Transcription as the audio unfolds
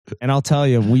And I'll tell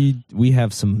you, we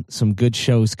have some good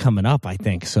shows coming up, I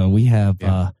think. So we have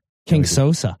King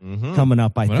Sosa coming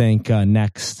up, I think,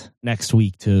 next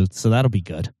week too. So that'll be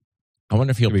good. I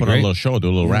wonder if he'll put on a little show, do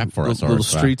a little rap for us. Little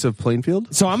Streets of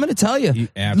Plainfield? So I'm going to tell you. He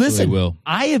absolutely will.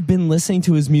 I have been listening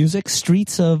to his music,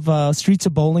 Streets of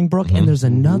Bolingbrook, and there's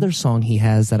another song he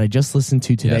has that I just listened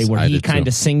to today where he kind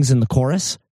of sings in the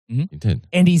chorus. He did.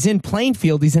 And he's in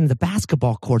Plainfield. He's in the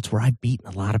basketball courts where I've beaten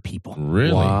a lot of people.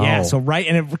 Really? Wow. Yeah, so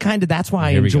and it kind of that's why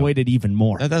I enjoyed it even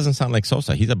more. That doesn't sound like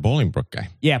Sosa. He's a Bolingbrook guy.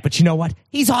 Yeah, but you know what?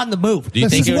 He's on the move.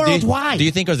 This is worldwide. Do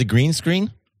you think it was a green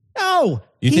screen? No.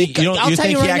 You think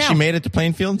he actually made it to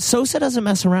Plainfield? Sosa doesn't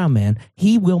mess around, man.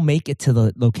 He will make it to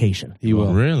the location. He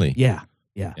will. Really? Yeah.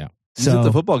 He's at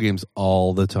the football games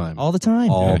all the time. All the time.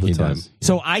 All the time. Does.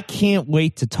 So I can't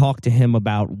wait to talk to him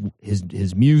about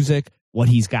his music, what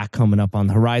he's got coming up on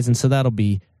the horizon. So that'll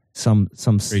be some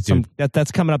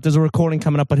that's coming up. There's a recording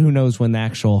coming up, but who knows when the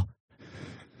actual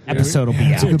episode will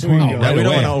be out. Good point. Yeah, we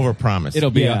don't want to overpromise.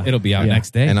 It'll be out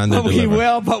next day. And We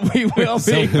will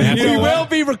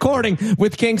be recording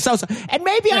with King Sosa. And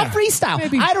maybe I'll freestyle.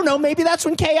 I don't know. Maybe that's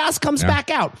when Chaos comes back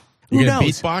out. You're Who going to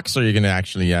knows? beatbox or you're going to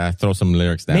actually throw some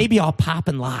lyrics down? Maybe I'll pop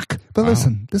and lock. But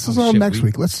listen, this is all next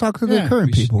week. Let's talk to the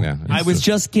current people. Yeah, I was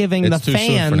just giving the too soon for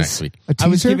fans. next week. A I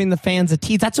was teaser? giving the fans a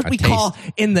tease. That's what we taste. call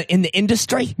in the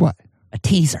industry What? a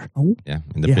teaser. Oh, Yeah,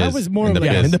 in the biz. That was more in the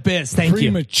like biz. In the biz. Thank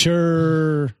you.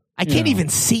 premature. I can't even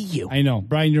see you. I know,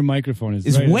 Brian. Your microphone is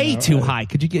It's right way now, too right? high.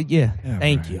 Could you get? Yeah.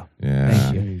 Thank you. Yeah.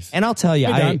 Thank you. Jeez. And I'll tell you,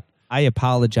 Hey, Don. I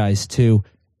apologize too.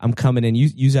 I'm coming in.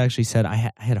 You actually said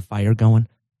I had a fire going,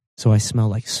 so I smell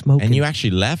like smoke. And you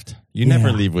actually left? You Yeah.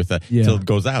 never leave with that till it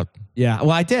goes out. Yeah.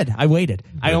 Well, I did. I waited.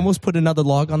 I almost put another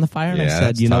log on the fire, and I Yeah, said,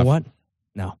 that's you know tough. what?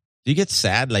 No. Do you get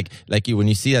sad like you when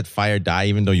you see that fire die,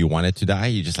 even though you want it to die?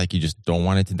 You just don't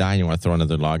want it to die. You want to throw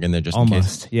another log in there just in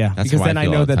Almost. case. Yeah. That's Because how then I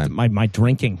feel know all the that time. my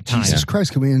drinking time. Jesus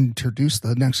Christ! Can we introduce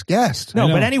the next guest? No,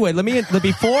 but anyway,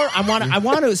 before I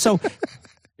want to. So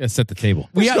Yeah, set the table.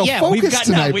 we've focus got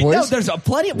tonight, boys. No, there's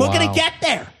plenty. We're gonna get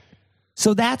there.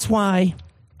 So that's why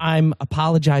I'm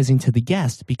apologizing to the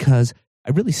guest because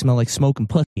I really smell like smoke and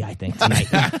pussy. I think tonight.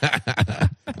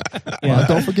 Well,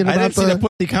 don't forget I about didn't see the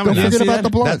pussy coming. Don't You forget see about that? the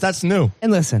blood. That's new.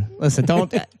 And listen,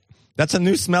 don't. That's a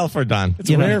new smell for Don. It's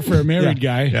rare for a married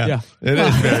guy. Yeah. It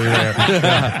is very rare.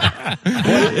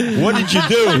 What did you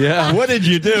do? Yeah. What did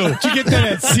you do? Did you get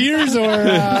that at Sears or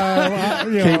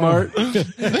Kmart?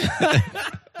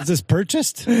 Is this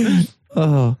purchased?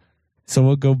 Oh, so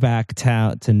we'll go back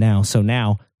to now. So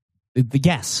now the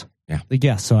guess. Yeah. The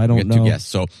guess. So I We don't get know. two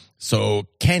guests. So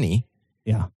Kenny,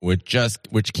 Yeah.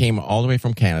 which came all the way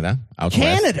from Canada, out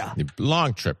Canada? west.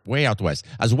 Long trip, way out west.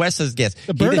 As west as gets.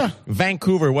 Alberta?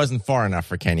 Vancouver wasn't far enough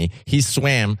for Kenny. He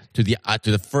swam to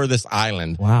the furthest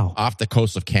island, Wow. off the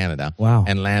coast of Canada, Wow.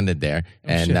 and landed there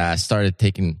and started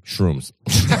taking shrooms.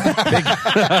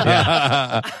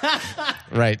 Yeah.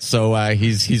 Right. So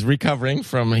he's recovering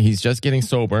from. He's just getting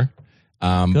sober,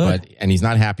 and he's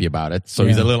not happy about it. So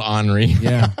he's a little ornery.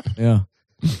 Yeah. Yeah.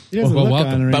 He doesn't look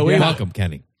welcome. honorary. Welcome,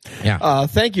 Kenny. Yeah.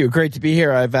 Thank you. Great to be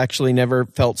here. I've actually never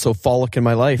felt so phallic in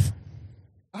my life.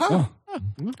 I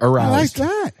Aroused. like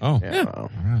that. Oh. Yeah.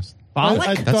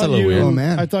 Bollock? That's a little you, weird. Oh,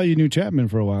 man. I thought you knew Chapman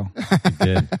for a while. He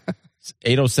did.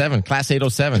 807, class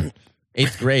 807,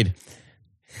 8th grade.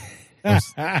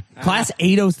 Class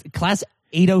 807?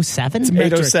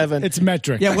 807. It's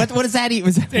metric. Yeah, what does that eat?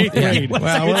 Was that Eighth grade. What's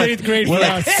Well, that? It's 8th grade for We'll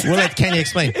us. let Kenny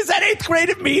explain. Is that 8th grade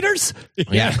in meters?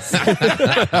 Yeah.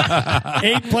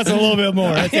 8 plus a little bit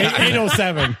more. That's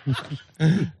 807.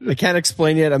 I can't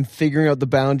explain yet. I'm figuring out the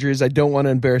boundaries. I don't want to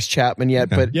embarrass Chapman yet,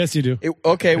 but Yes, you do.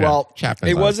 well,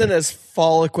 Chapman's it wasn't honest. as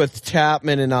phallic with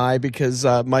Chapman and I because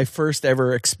my first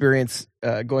ever experience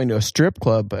going to a strip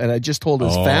club, and I just told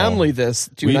his family this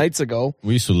two nights ago.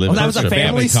 We used to live Oh, that was a strip.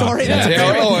 family talk. story? Yeah. That's a Yeah.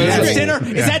 family- Oh, Is that yeah.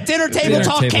 dinner? Is that dinner table Dinner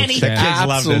talk, table Kenny? chat. Kids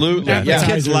loved it. Absolutely. Yeah, Yeah. the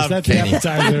kids loved That's Kenny. the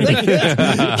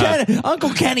appetizer. Uncle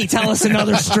Kenny, tell us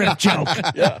another strip joke.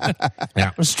 Yeah.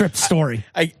 A strip story.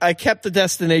 I kept the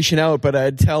destination out, but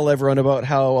I'd tell everyone about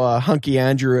how Hunky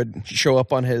Andrew would show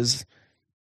up on his.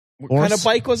 What kind Horse? of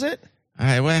bike was it?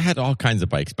 I had all kinds of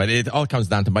bikes, but it all comes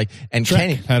down to bike. And Trek.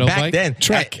 Kenny, Pedal back bike? then,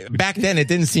 back then, it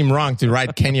didn't seem wrong to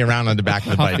ride Kenny around on the back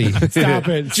of the bike. Stop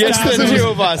it. Just Stop the it. two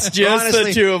of us. Just Honestly,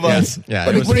 the two of us. Yeah,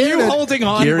 But it was, Were you Canada- holding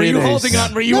on? Gary Were you and Ace. holding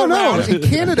on? Were you No, around? in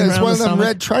Canada, it's around one of the them summit?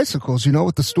 red tricycles,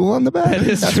 with the stool on the back.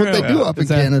 That's true. what they do up in Is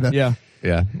that- Canada. Yeah.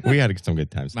 yeah, we had some good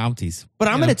times. Mounties. But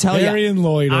I'm going to tell Barry you, and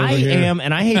Lloyd over I here. am,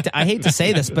 and I hate to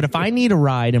say this, but if I need a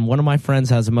ride and one of my friends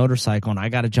has a motorcycle and I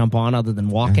got to jump on other than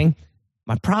walking,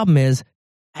 my problem is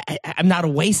I'm not a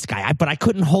waist guy, but I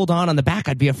couldn't hold on the back.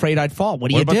 I'd be afraid I'd fall. What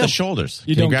do you What about do? the shoulders?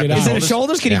 You Can don't grab get the out. Is it the shoulders?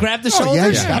 shoulders? Can you grab the Oh, shoulders?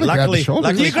 yeah, you gotta grab the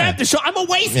shoulders. Can you grab the shoulder? I'm a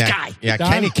waist guy. Yeah,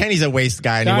 Don- Kenny's a waist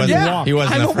guy, and Don, he wasn't. yeah. He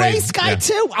wasn't I'm afraid. a waist guy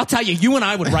too. I'll tell you, you and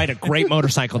I would ride a great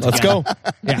motorcycle Let's together.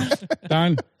 go. Yeah.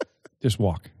 Don, just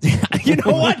walk. You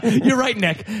know what? You're right,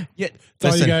 Nick. Yeah. That's all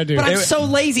you Listen, gotta do. But I'm so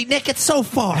lazy, Nick. It's so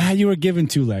far. You were given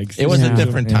 2 legs. It was Yeah. a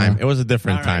different Yeah. time. It was a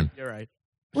different time. You're right.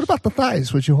 What about the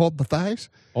thighs? Would you hold the thighs?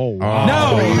 Oh,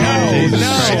 No, Jesus no,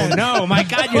 Christ. no. My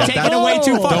God, you're taking it way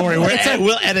too far. Don't worry,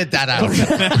 we'll edit that out.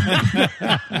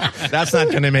 That's not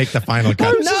going to make the final I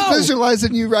cut. was just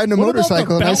visualizing you riding a What about motorcycle,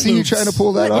 the and I belt see you loops? trying to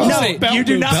pull that off. No, Say belt you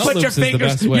do loop. not Belt put loops your is the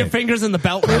best way. fingers in the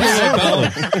belt loops. Belt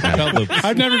loops. Belt loops.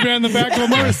 I've never been on the back of a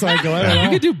motorcycle. I don't You know.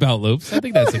 could do belt loops. I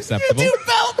think that's acceptable. Do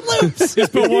belt loops.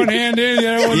 Just put one hand in, the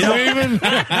other one's You know-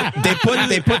 waving.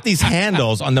 They put these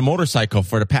handles on the motorcycle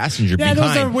for the passenger Yeah,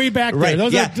 behind. those are way back there. Right.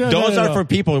 Those yeah, are- those no. are for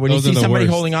people when Those you are see the somebody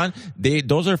worst. holding on.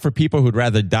 Those are for people who'd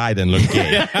rather die than look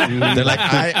gay. They're like,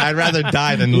 I'd rather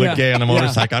die than look Yeah. gay on a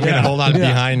motorcycle. I'm going to hold on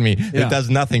behind me. It does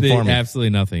nothing for me. Absolutely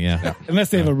nothing. Yeah. Unless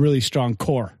they have a really strong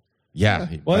core. Yeah.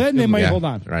 Well, then they might Yeah, hold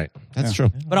on. Right. That's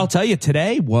true. But I'll tell you,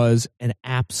 today was an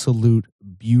absolute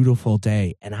beautiful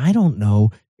day. And I don't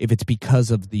know if it's because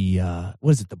of the,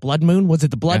 was it the blood moon? Was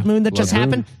it the blood moon that just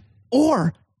happened?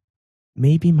 Or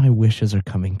maybe my wishes are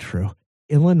coming true.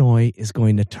 Illinois is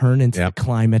going to turn into the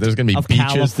climate There's going to be of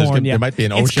beaches. California. There might be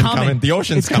an It's ocean coming. The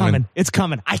ocean's It's coming. It's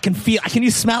coming. I can feel. Can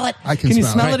you smell it? I can you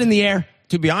smell smell it. it in the air?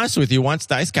 To be honest with you, once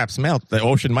the ice caps melt, the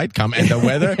ocean might come, and the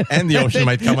weather and the ocean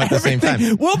might come at the same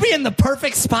time. We'll be in the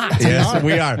perfect spot. Yes,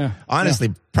 we are.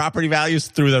 Honestly, property values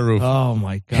through the roof. Oh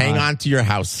my God. Hang on to your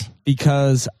house.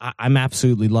 Because I'm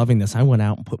absolutely loving this. I went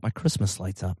out and put my Christmas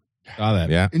lights up. Saw that.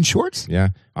 Yeah. In shorts? Yeah.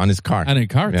 On his car. And in a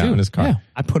car, Yeah, too. on his car. Yeah.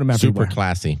 I put them everywhere. Super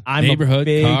classy. I'm Neighborhood, a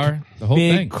big, car, the whole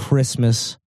big thing.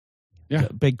 Christmas. Yeah.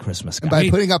 Big Christmas guy.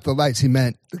 And by putting up the lights, he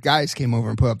meant the guys came over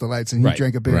and put up the lights, and he Right.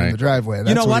 drank a beer in Right. the driveway. That's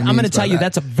You know what? he I'm going to means by tell you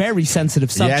that. that's a very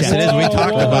sensitive subject. Yes, it is. We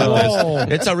talked whoa, about whoa.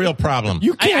 this. It's a real problem.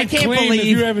 You can't, I can't claim that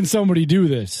believe- you're having somebody do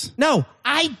this. No,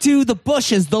 I do the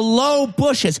bushes, the low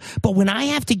bushes. But when I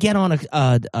have to get on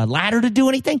a ladder to do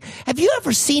anything, have you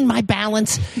ever seen my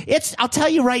balance? I'll tell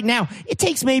you right now, it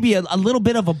takes maybe a little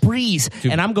bit of a breeze,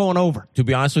 and I'm going over. To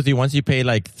be honest with you, once you pay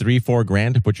like $3-4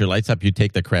 grand to put your lights up, you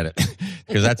take the credit.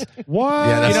 Because that's What?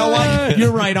 Yeah, that's- You know what?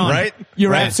 You're right on. right.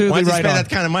 You're Right. absolutely Once you right spend on. that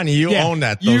kind of money, you Yeah. own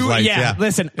that. Those lights. Yeah.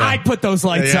 Listen, I put those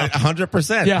lights Yeah, up.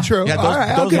 100%. Yeah. True. Yeah, All right,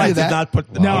 I'll those give you lights that. did not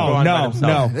put. No, go on by no,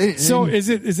 themselves. no. So is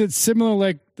it similar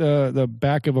like the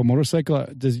back of a motorcycle?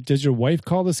 Does your wife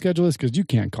call the schedule list? Because you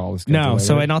can't call the schedule No, list.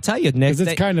 so and I'll tell you, Nick, 'Cause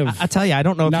it's kind of I tell you, I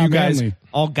don't know if you guys non-manly.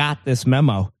 all got this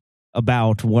memo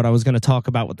about what I was going to talk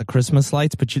about with the Christmas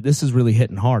lights, but this is really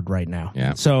hitting hard right now.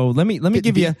 Yeah. So let me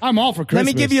give you. I'm all for Christmas.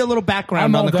 Let me give you a little background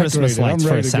I'm on all the Christmas decorated. lights I'm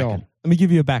for a ready to second. go. Let me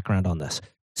give you a background on this.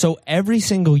 So every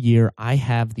single year, I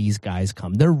have these guys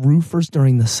come. They're roofers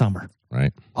during the summer,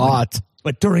 Right.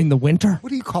 but during the winter, What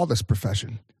do you call this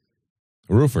profession?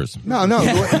 Roofers. No, no. You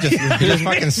just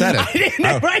fucking said it. I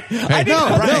didn't, right? I Hey, didn't. no,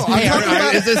 right. no, I'm Hey, talking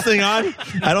about- is this thing on?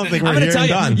 I don't think we're I'm going here to tell and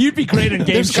you, done. you'd be great in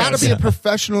game There's got to shows. be a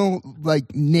professional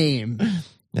name.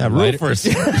 Yeah, roofers.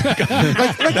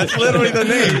 That's literally the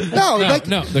name. No, No, like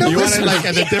no, no, You want it listen, like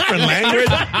in a different language?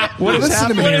 What is Listen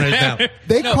to me. happening right now?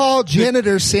 they call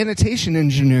janitors sanitation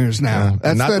engineers now.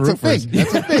 That's not a roofers. thing.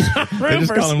 That's a thing. They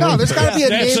just call them No, there's roofers. got to be a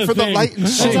That's name a for the thing. light and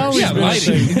It's shade. always Yeah, been a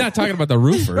lighting. thing. He's not talking about the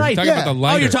roofer. Right, He's talking yeah. about the Oh,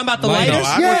 lighters. you're talking about the Lighters.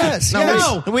 lighters? Yes, No, yes.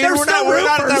 No, we're they're not. still We're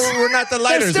not. roofers. We're not the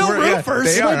lighters. still We're- roofers.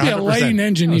 They It are might be a 100%. lighting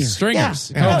engineer.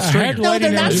 Stringers. Yeah. Oh, A stringers. head No, they're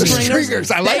lighting not engineer.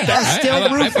 stringers. I like They that. are still I'd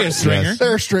be a roofers. stringer.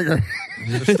 They're a stringer.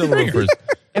 They're still roofers.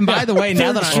 And by the way,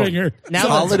 now that Stringer. now that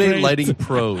Holiday great. lighting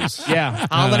pros. yeah,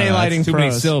 holiday No, lighting that's too many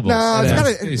pros. syllables. No, it's Yeah. gotta,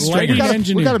 It's Lighting stringers.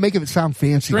 engineer. we got to make it sound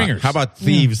fancy. Stringers. How about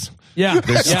thieves? Yeah,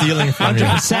 They're stealing from you.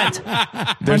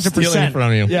 100%. They're stealing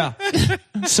from you. Yeah.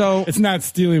 So It's not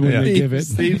stealing when they give it.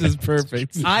 Steve's is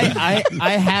perfect. I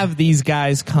have these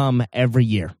guys come every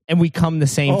year, and we come the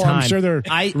same Oh, time. I'm sure they're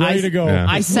ready to go. Yeah.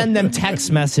 I send them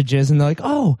text messages, and they're like,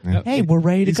 "Oh, hey, we're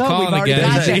ready to He's go. We've calling already again.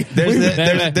 got There's you."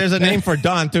 a, there's a name for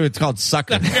Don too. It's called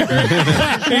Sucker.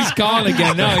 He's calling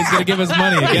again. No, he's going to give us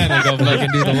money again to go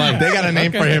fucking do the light. They got a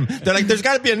name for him. They're like, there's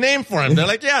got to be a name for him. They're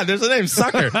like, yeah, there's a name,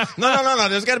 Sucker. No.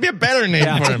 There's got to be a better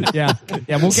name for him. Yeah,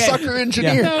 we'll get Sucker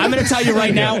engineer. Yeah. I'm going to tell you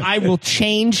right now, I will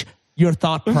change your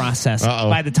thought process Uh-oh.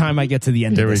 by the time I get to the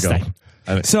end Here of we this go.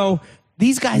 thing. So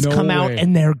these guys No come out way.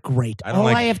 and they're great. I don't All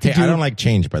like. I have to hey, do, I don't like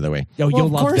change, by the way. Yo, Well, you'll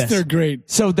of love course this. they're great.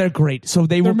 So they're great. So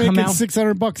they They're will come making out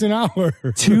 $600 an hour.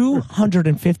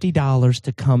 $250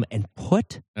 to come and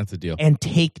put That's a deal. and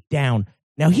take down.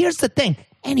 Now, here's the thing: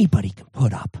 anybody can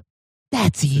put up.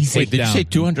 That's easy. Wait, did you say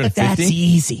 250? That's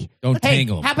easy. Don't hey,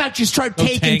 tangle. how about you start Don't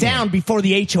taking tangle. down before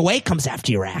the HOA comes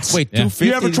after your ass? Wait, Yeah. 250?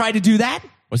 You ever try to do that?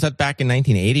 Was that back in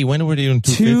 1980? When were they doing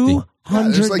 250?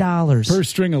 $200 per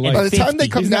string of lights. By the time they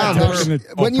come He's not down, talking there's,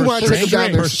 the- when you per want to take them string?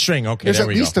 down, Per there's, string. Okay, there's there at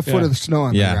we least go. a foot of snow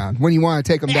on the Yeah. ground when you want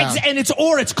to take them down. And it's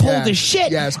cold Yeah. as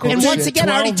shit. Yeah, it's cold and as once shit. again,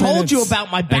 I already 12 told you minutes,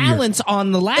 about my and you're- balance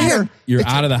on the ladder. You're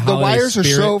out of the The holiday wires are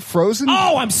spirit. so frozen.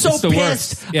 Oh, I'm so It's the pissed.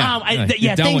 worst. Yeah. Yeah,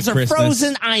 You're done things with are Christmas.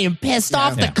 frozen. I am pissed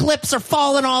off. Yeah. The clips are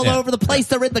falling all Yeah. over the place.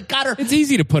 They're in the gutter. It's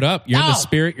easy to put up. You're in the Oh.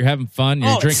 spirit. You're having fun.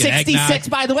 You're It's drinking 66, eggnog.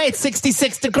 by the way. It's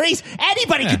 66 degrees.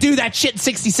 Anybody Yeah. could do that shit in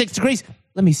 66 degrees.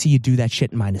 Let me see you do that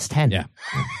shit in minus 10. Yeah.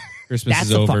 Christmas That's is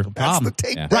the over. fucking problem. That's the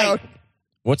takedown. Yeah. Right.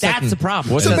 What's That's that in- the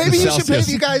problem. What's So that in maybe you should pay Celsius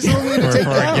the guys only to take for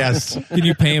our down. guests? Can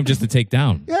you pay him just to take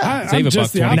down? Yeah. Save I'm a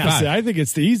just the buck opposite. 25. I think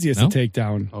it's the easiest No? to take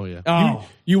down. Oh yeah. Oh.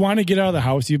 You want to get out of the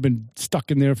house. You've been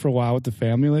stuck in there for a while with the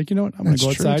family. Like, you know what? I'm going That's to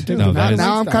go true, outside. too. Take No, the that lights is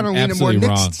Now I'm down. kind of leaning more Absolutely Nick's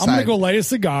wrong. side. I'm going to go light a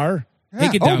cigar.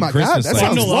 Take it Yeah. down Oh my Christmas God, that lights.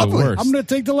 sounds It's the lovely. worst. I'm going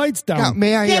to take the lights down. Now,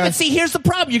 may I? Yeah, but see, here's the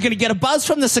problem. You're going to get a buzz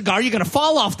from the cigar. You're going to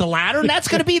fall off the ladder, and that's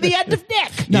going to be the end of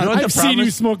Nick. You know what the I've seen problem you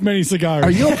is? smoke many cigars. Are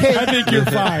you okay? I think you're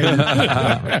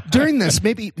fine. During this,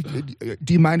 maybe,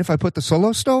 do you mind if I put the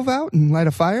solo stove out and light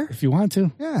a fire? if you want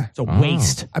to. Yeah. It's a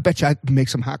waste. I bet you I'd make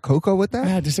some hot cocoa with that.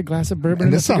 Yeah, just a glass of bourbon And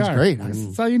and a this sounds cigar. great.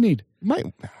 That's all you need. Might.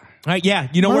 All right, yeah.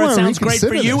 You know Might where it wanna sounds great for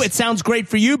reconsider you? this. It sounds great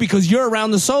for you because you're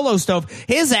around the solo stove.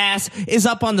 His ass is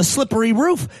up on the slippery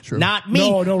roof. Not me.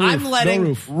 No roof. I'm letting No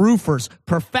roof. roofers,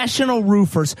 professional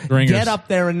roofers, Stringers. get up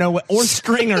there and know it, or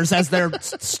stringers as they're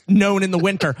known in the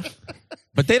winter.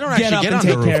 But they don't Get actually up get and on the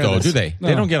take roof, care of though, this. do they?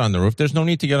 They don't get on the roof. There's no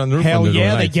need to get on the roof. Hell under the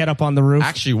yeah, they lights. get up on the roof.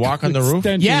 Actually walk on the roof?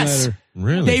 Extension Yes. ladder.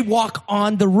 Really? They walk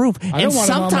on the roof. don't And want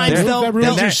 'em on my sometimes roof. they'll, That roof's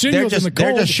they'll just they're shingles in the they're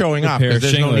cold. just showing off Repair because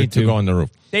there's no shingle need to too. go on the roof.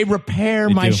 they repair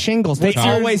They my do. shingles. They That's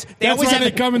always why have they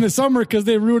a- come in the summer because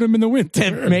they root them in the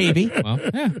winter. maybe. Well,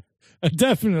 yeah.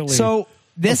 Definitely. So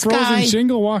this a frozen guy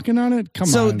shingle walking on it. Come on.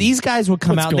 So these guys would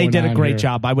come What's out. They going did a on great here?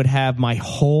 job. I would have my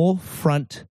whole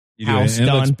front You do house it.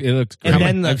 done. It looks And great.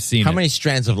 then the- I've seen How it. many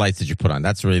strands of lights did you put on?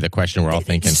 That's really the question we're all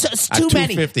thinking. It's At too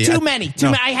many. 250, Too many.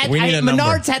 no, I we need a number.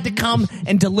 Menards had to come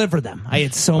and deliver them. I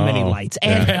had so many Oh, lights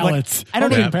and yeah. Pallets. I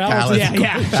don't Okay, even pallets.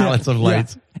 Yeah. Pallets of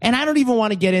lights. And I don't even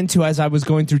want to get into as I was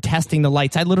going through testing the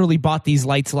lights. I literally bought these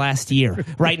lights last year,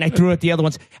 right? And I threw out the other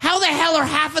ones. How the hell are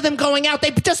half of them going out?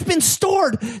 They've just been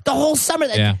stored the whole summer.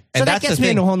 Yeah. So And that that's gets the me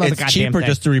thing. into a whole nother It's goddamn cheaper thing.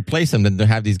 just to replace them than to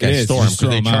have these It guys is. store them Just because throw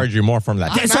they 'em out. charge you more from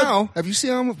that. Yeah, so- Now, have you seen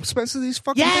how expensive these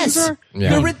fucking Yes, things are? Yeah.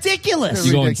 they're ridiculous.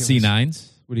 You going ridiculous. C9s?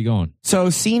 What are you going? So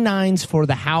C9s for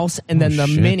the house, and then the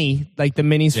shit. mini, like the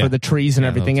minis Yeah. for the trees and Yeah,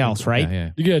 everything those else, ones. right? Yeah, yeah.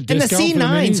 You get a And the discount for the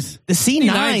C9s, minis? the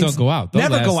C9s don't go out. They'll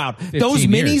never last go out. 15 Those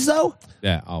years. minis, though,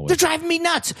 Yeah, always. they're driving me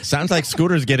nuts. Sounds like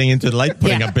Scooter's getting into light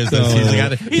putting Yeah. up business. So-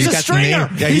 he's a got stringer.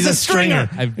 Yeah, He's a stringer.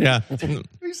 Yeah.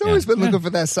 He's always been looking for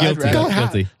that side Guilty. rack.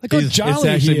 Guilty. Look how It's jolly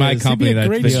actually he my is. He'd company be a that's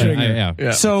great been- stringer.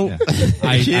 yeah. So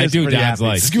He I is do pretty Dad's happy.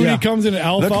 lights. Scooty comes in an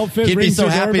elf Look, outfit. he'd be rings so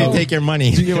your happy to doorbell. take your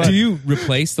money. Do you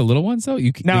replace the little ones though?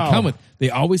 No. They come with. They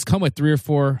always come with 3 or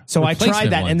 4. So I tried replacement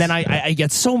that, and then ones. I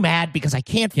get so mad because I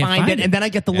can't Can't find find it, it. and then I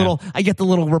get the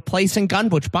little replacing gun.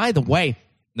 Which, by the way,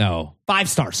 no. 5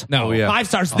 stars. No. Oh, yeah. 5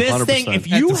 stars. This 100%. thing, if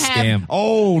you That's a have, scam.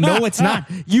 oh no, it's not.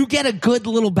 You get a good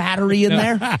little battery in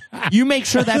there. You make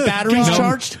sure that battery's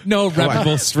charged. No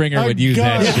reputable stringer would use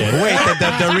God. that shit. Wait,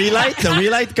 the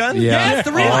relight gun? Yes,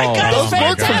 the relight gun Those is work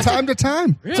from fantastic. time to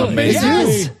time. It's Really? amazing.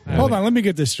 Yes. Hold on, let me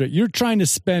get this straight. You're trying to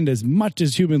spend as much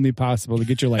as humanly possible to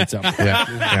get your lights up.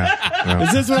 Yeah.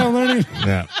 Is this what I'm learning?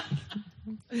 Yeah.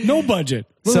 No budget.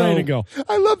 We're So- ready to go.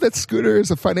 I love that Scooter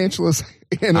is a financial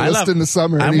analyst in the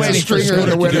summer. I'm and he's a waiting for stringer in Scooter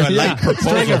the to do winter. a light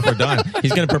proposal for Don.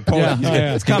 He's going to propose.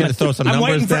 Yeah. He's Oh, yeah. going to throw some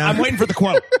numbers down. I'm waiting for the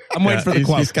quote. I'm waiting for the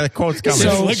quote. He's got a quote's coming.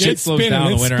 So- Look, Shit it's slows spinning. down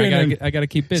in It's the winter. spinning. I got to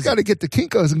keep busy. He's got to get the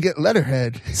Kinkos and get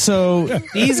letterhead. So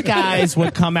these guys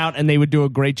would come out and they would do a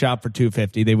great job for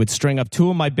 $250. They would string up 2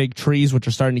 of my big trees, which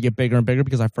are starting to get bigger and bigger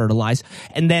because I fertilize,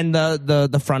 and then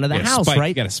the front of the You gotta house. spike. right?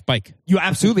 You got to spike. You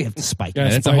absolutely have to spike. Yeah, Yeah,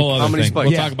 that's a spike. whole other How many thing. spikes?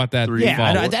 We'll Yeah. talk about that. 3 Yeah,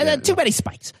 fall. too many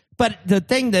spikes. But the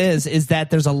thing is that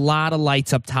there's a lot of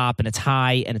lights up top, and it's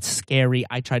high and it's scary.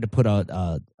 I tried to put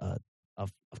a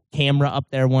camera up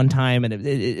there one time,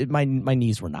 and my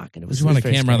knees were knocking. It What was do you want a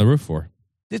very camera on scary. the roof for?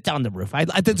 It's on the roof.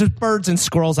 There's birds and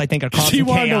squirrels. I think are causing She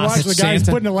wanted chaos. to watch the guys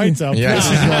Santa. putting the lights up. Yeah.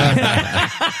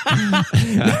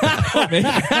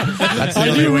 That's Are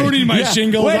you ruining my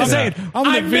shingles? Wait a I'm- second. I'm,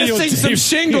 gonna I'm missing videotape. some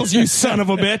shingles, you son of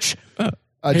a bitch.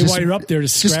 Hey, while you're up there,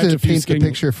 just just scratch to a few paint the shingles.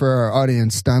 picture for our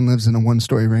audience, Don lives in a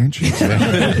 1-story ranch.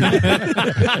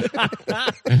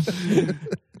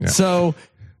 So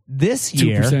This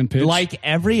year, 2% pitch. like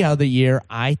every other year,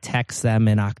 I text them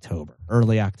in October,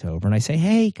 early October, and I say,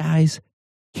 hey, guys,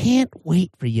 can't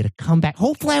wait for you to come back.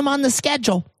 Hopefully I'm on the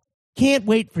schedule. Can't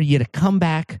wait for you to come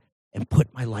back and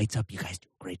put my lights up. You guys do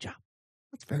a great job.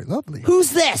 That's very lovely.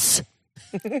 Who's this?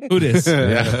 Who this?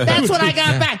 That's what I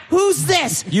got back. Who's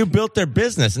this? You built their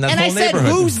business in that And I whole said,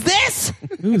 neighborhood. who's this?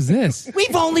 Who's this?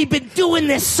 We've only been doing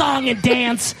this song and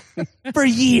dance for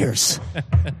years.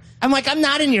 I'm like, I'm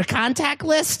not in your contact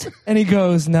list. And he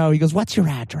goes, no. He goes, what's your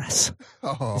address?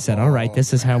 I said, all right,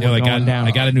 this is how we're going down.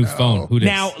 I got a new phone. Who this?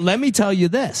 Now, let me tell you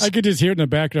this. I could just hear it in the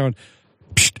background.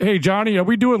 Psst, hey, Johnny, are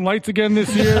we doing lights again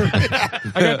this year?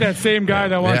 I got that same guy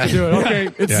that wants to do it. Okay.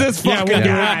 It's this fucking we'll do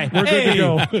guy. it. We're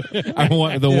good to go. I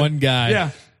want the one guy.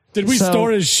 Yeah. Did we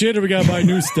store his shit or we got to buy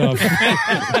new stuff?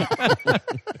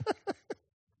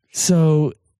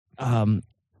 So, fucking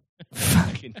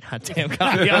goddamn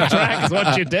got me on track is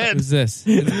what you did. Who's this?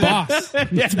 It's Boss.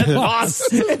 Yeah, boss.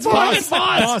 It's fucking boss.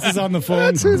 Boss is on the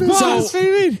phone. So,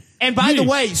 and by the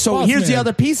way, so Boss here's the man.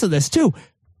 other piece of this too.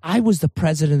 I was the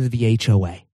president of the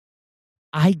HOA.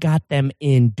 I got them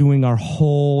in doing our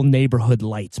whole neighborhood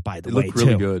lights, by the way, look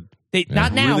really too. good. They,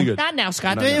 Not now. Really good. Not now,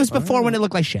 Scott. Not It now. was before when it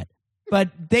looked like shit. But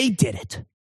they did it.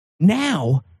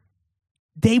 Now,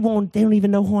 they don't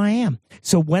even know who I am.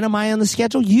 So when am I on the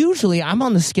schedule? Usually I'm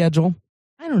on the schedule,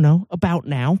 I don't know, about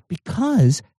now,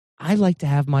 because I like to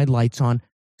have my lights on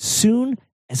soon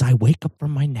as I wake up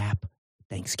from my nap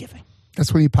Thanksgiving.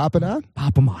 That's when you pop it on?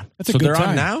 Pop them on. That's a So good they're time.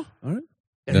 on now?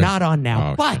 They're not on now, Oh,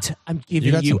 okay. but I'm You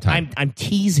giving got you, some time. I'm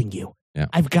teasing you. Yeah.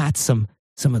 I've got some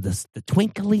of the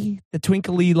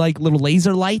twinkly like little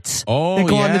laser lights Oh, that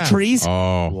go on the yeah. trees.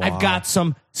 Oh, I've got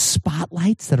some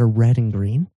spotlights that are red and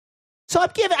green. So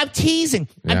I'm teasing.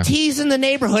 Yeah. I'm teasing the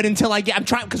neighborhood until I'm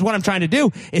trying, because what I'm trying to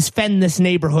do is fend this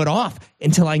neighborhood off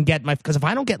until I can get because if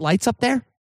I don't get lights up there,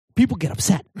 people get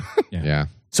upset. yeah.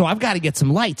 So I've got to get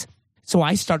some lights. So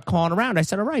I start calling around. I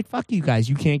said, all right, fuck you guys.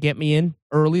 You can't get me in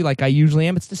early like I usually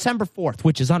am. It's December 4th,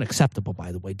 which is unacceptable,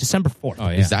 by the way. December 4th. Oh,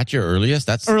 yeah. Is that your earliest?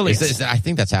 That's Earliest. I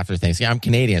think that's after Thanksgiving. I'm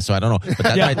Canadian, so I don't know.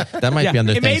 But that might be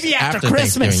under It may be after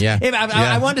Christmas. Thanksgiving,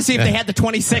 Yeah. I wanted to see if they had the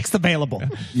 26th available.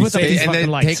 With Say- these and fucking then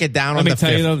lights. take it down Let on me the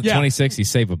tell 5th. you though, the Yeah. 26, you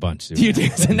save a bunch. Dude. You do.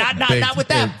 not with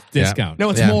them. Discount.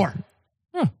 No, it's Yeah. more.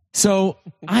 So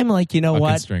I'm like, you know Fucking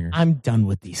what? stringer. I'm done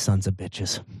with these sons of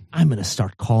bitches. I'm going to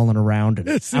start calling around and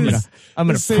I'm going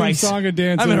the to same price. song and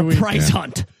dance I'm every going to week. price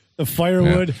hunt. The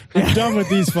firewood. I'm done with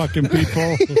these fucking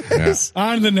people.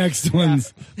 On to the next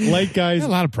ones. Light guys. There's a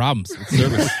lot of problems with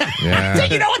service. Yeah.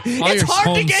 You know what? All It's your hard to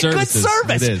home get services. good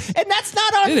service. It is. And that's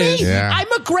not on It me. is. Yeah.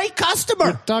 I'm a great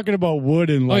customer. Talking about wood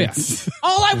and Oh, yeah. lights.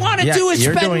 All I want to do is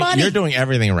you're spend doing, money. You're doing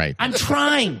everything right. I'm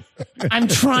trying.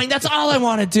 That's all I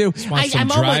want to do. Want some I'm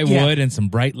dry almost- yeah. wood and some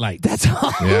bright lights. That's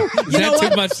all. Yeah. Is that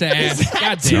too much to ask? Is that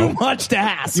God too damn. much to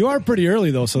ask? You are pretty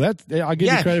early though, so that I'll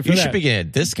give you credit for you that. should be getting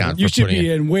a discount. You for should putting be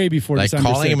it. in way before Like December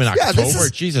calling him in 6th. October.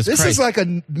 Jesus this Christ. is like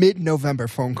a mid-November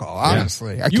phone call,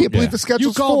 honestly. I can't believe the You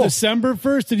schedule's called full. December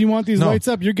 1st and you want these No. lights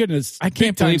up, you're getting a I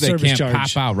can't big-time believe they service can't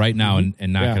charge. pop out right now and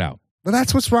knock Yeah. it out. But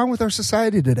that's what's wrong with our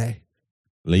society today.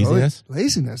 Laziness.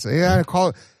 Laziness. They gotta call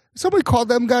it. Somebody called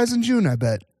them guys in June, I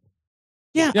bet.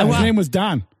 Yeah, Yeah, his well, name was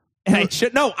Don. and I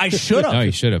should have. No,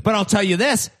 you should have. But I'll tell you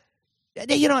this.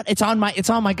 You know what? It's on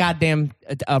my goddamn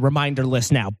reminder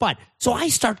list now. But so I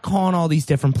start calling all these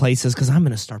different places because I'm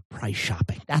going to start price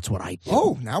shopping. That's what I do.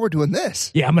 Oh, now we're doing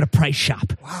this. Yeah, I'm going to price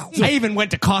shop. Wow. I even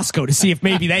went to Costco to see if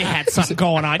maybe they had something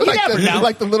going on. You never know.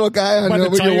 Like the little guy I By know the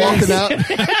when you're tires. walking out.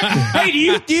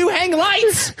 Hey, do you hang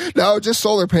lights? No, just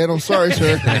solar panels. Sorry,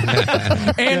 sir.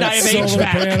 And I have Solar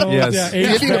HVAC. panels. Yes. Yeah, You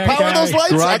need to HVAC power those guy.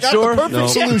 lights? I Garage got door? the perfect No.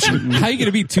 solution. How are you going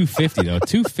to be 250 though?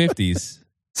 250s.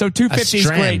 So A 250 is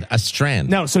great. strand. A strand.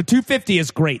 No, so 250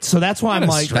 is great. So that's why I'm Not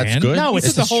a like, strand. That's good. No, This it's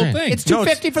is the a whole strand. thing. it's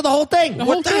 250 for the whole thing.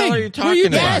 What the hell are you talking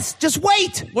about? Yes, just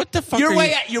wait. What the fuck You're are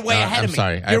way you? You're way No, ahead I'm of me.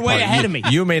 sorry. I You're way apologize. ahead of me.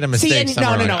 You made a mistake See, and,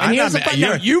 somewhere no. along. And I'm here's not the ma- problem. No,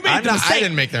 you're- you made I'm the not- mistake. I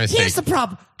didn't make the mistake. Here's the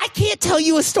problem. I can't tell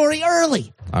you a story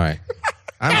early. All right.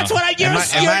 That's what I. You're Am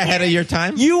a- I ahead of your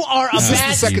time? You are a This is the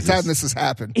bad. second Jesus. time this has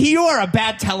happened. You are a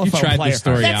bad telephone tried the player.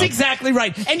 story That's out. exactly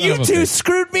right. And Son you of a two bitch.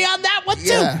 screwed me on that one too.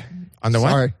 Yeah. On the what?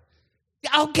 Sorry.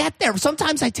 I'll get there.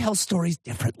 Sometimes I tell stories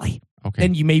differently. Okay.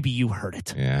 Then maybe you heard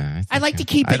it. Yeah. I like to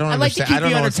keep it. I like to understand- keep I don't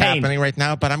you know what's entertained. happening right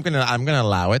now, but I'm gonna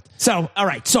allow it. So, all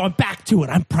right. So I'm back to it.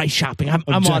 I'm price shopping. I'm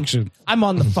Objection.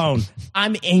 on the phone.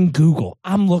 I'm in Google.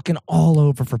 I'm looking all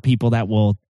over for people that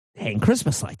will hang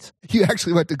Christmas lights. You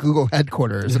actually went to Google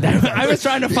headquarters. I was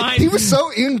trying to find. He was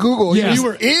so in Google. Yeah. You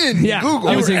were in Yeah. Google.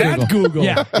 I was You were at Google.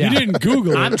 Yeah, yeah. You didn't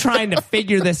Google I'm it. trying to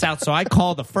figure this out. So I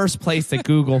call the first place that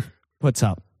Google puts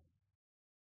up.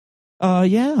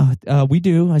 We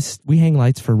do. We hang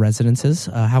lights for residences.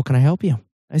 How can I help you?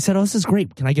 I said, this is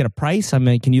great. Can I get a price? I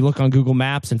mean, can you look on Google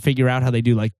Maps and figure out how they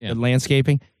do the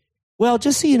landscaping? Well,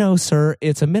 just so you know, sir,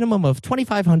 it's a minimum of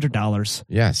 $2,500.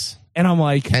 Yes. And I'm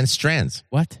like, 10 strands.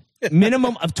 What?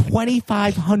 Minimum of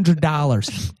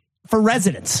 $2,500 for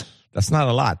residents. That's not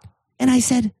a lot. And I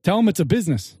said, tell them it's a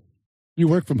business. You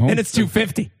work from home. And it's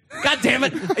 $250. God damn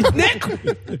it. Nick.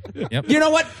 Yep. You know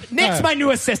what? Nick's my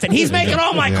new assistant. He's making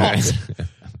all my calls.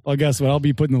 Well, guess what? I'll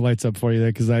be putting the lights up for you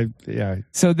there because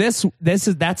So that's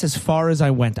as far as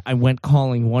I went. I went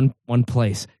calling one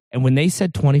place. And when they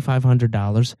said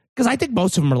 $2,500, because I think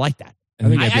most of them are like that.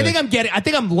 I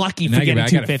think I'm lucky for getting $250.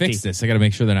 I gotta fix this. I gotta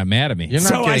make sure they're not mad at me.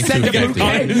 So I sent a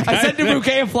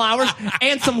bouquet of flowers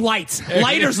and some lights.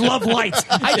 Lighters love lights.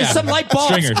 Some light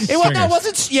bulbs. Stringers. That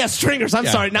wasn't. Stringers. I'm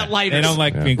sorry, not lighters. They don't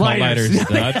like being called lighters.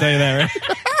 So I'll tell you that,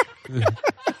 right?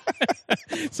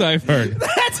 So I've heard.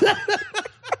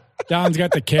 Don's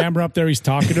got the camera up there. He's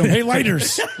talking to him. Hey,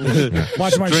 lighters.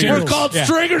 Watch my channel. We're called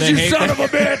stringers, you son of a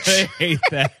bitch. They hate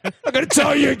that. I'm going to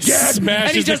tell you again.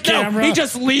 Smashes the camera. He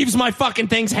just leaves my fucking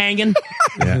things hanging.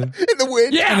 In the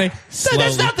wind. Yeah. So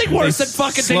there's nothing worse than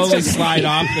fucking things just slide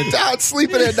off. Don's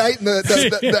sleeping at night and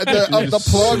the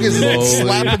plug is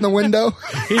slapping the window.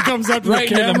 He comes up to right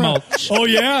the camera. into the mulch. Oh,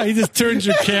 yeah? He just turns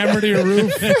your camera to your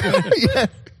roof. Yeah.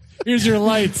 Here's your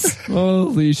lights.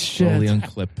 Holy shit. Slowly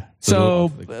unclip. So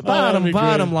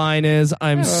bottom line is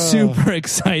I'm super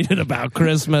excited about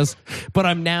Christmas, but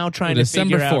I'm now trying to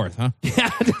figure out. December 4th, huh?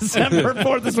 Yeah, December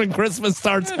 4th is when Christmas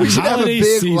starts. We should have a Holiday big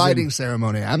season. lighting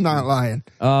ceremony. I'm not lying.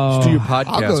 Just do your I'll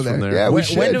go podcast there. from there. Yeah, we When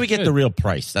should. do we get the real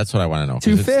price? That's what I want to know.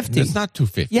 250. It's not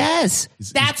 250. Yes,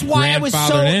 that's why I was so.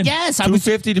 grandfathered in. Yes, I was.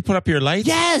 250 to put up your lights?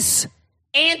 Yes,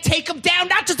 and take them down,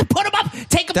 not just to put them up.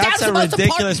 Take them That's down. a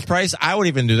ridiculous price. I would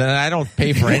even do that, and I don't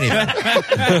pay for anything.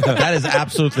 That is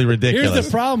absolutely ridiculous. Here's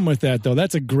the problem with that, though.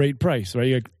 That's a great price,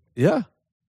 right? Yeah.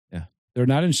 They're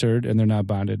not insured and they're not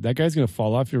bonded. That guy's going to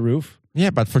fall off your roof. Yeah,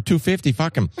 but for 250,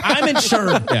 fuck him. I'm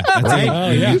insured. Yeah, that's Right? it. Oh,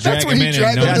 yeah. That's when he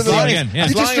dragged him to As the long other. as, He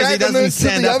as, just long as he dragged him doesn't to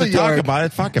stand the up other to talk yard. about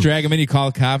it, fuck him. Drag him in. You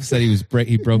call cops that he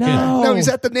broke in. No, he's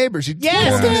at the neighbors. He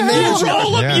Yes, pulled in the neighbors. you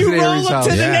Yeah. roll up to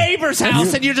the Yeah. neighbor's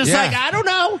house, and you're just Yeah. like, I don't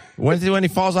know. When he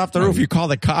falls off the roof, you call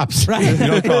the cops. Right. You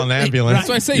don't call an ambulance. That's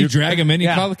why I say you drag him in. You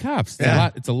Yeah. call the cops. Yeah.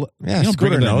 It's a lot. Yeah, you don't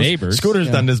bring Scooter him to the knows. neighbors. Scooter's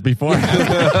done this before. What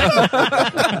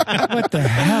the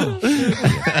hell?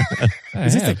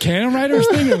 Is this the Cannon Riders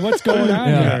thing or what's going on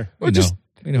here?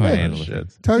 We know how to handle it.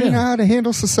 Tell you how to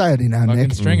handle society now, Fucking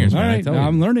Nick. stringers, All man. I right, tell now you.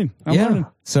 I'm learning. I'm learning.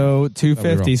 So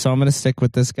 250. So I'm going to stick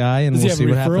with this guy, and Does we'll he have see a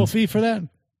what referral happens. fee for that?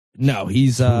 No,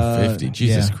 he's 50.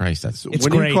 Jesus yeah. Christ, that's It's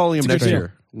when are great. you calling him It's a next good deal.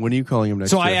 year? When are you calling him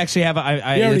next So year? I actually have. He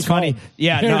already It's funny. called.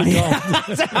 Yeah. He No. already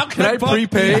How Can I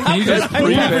prepay? Can you just Can I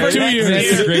prepay? prepay? 2 years.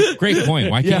 That's a great point.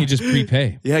 Why can't you just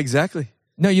prepay? Yeah, exactly.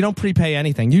 No, you don't prepay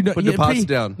anything. You don't Put deposit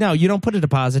down. No, you don't put a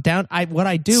deposit down. What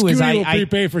I do is Scooty will I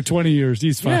prepay for 20 years.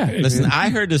 He's fine. Listen, I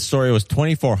heard this story was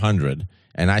 2,400,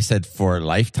 and I said for a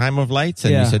lifetime of lights,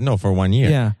 and Yeah. you said no for 1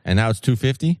 year. Yeah. And now it's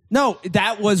 250. No,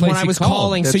 that was Place when I he was called.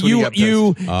 calling. That's So when he you got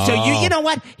you know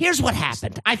what? Here's what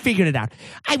happened. I figured it out.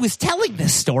 I was telling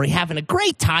this story, having a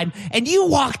great time, and you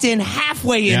walked in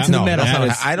halfway into the No, middle. that's not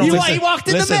how- I don't you, listen. you walked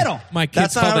in Listen. the middle. My kids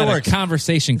That's not call how it that a works.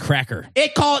 conversation cracker.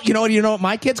 It called, you know what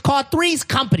my kids call it? Three's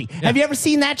Company. Have you ever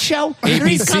seen that show? ABC?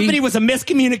 Three's Company was a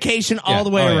miscommunication all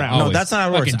the way Oh, yeah. around. No, Always. that's not how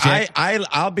it works. Fucking Jack-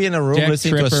 I'll be in a room Jack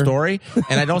listening to a Tripper. story,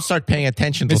 and I don't start paying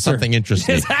attention to Mister. something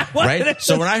interesting. Is that what it Right? is?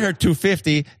 So when I heard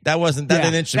 250, that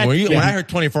didn't interest me. When I heard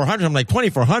 2,400, I'm like,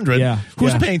 2,400? Yeah.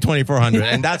 Who's Yeah. paying 2,400?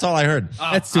 And that's all I heard.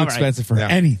 That's too all right. expensive for Yeah.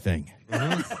 anything.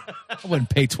 I wouldn't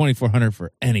pay $2,400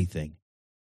 for anything.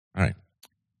 All right.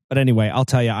 But anyway, I'll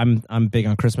tell you, I'm big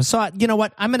on Christmas. So you know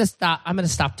what? I'm gonna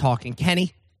stop talking.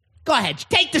 Kenny, go ahead,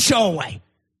 take the show away.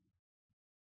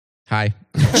 Hi.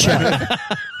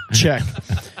 Check.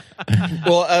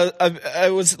 Well, I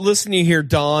was listening here,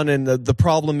 Don, and the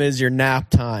problem is your nap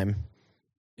time.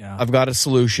 Yeah. I've got a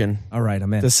solution. All right,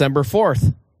 I'm in. December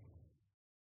 4th.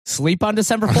 Sleep on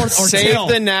December 4th or Save till.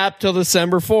 the nap till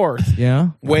December 4th. Yeah.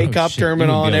 Wake up, shit. turn You it wouldn't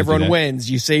be on, able to do everyone that. wins.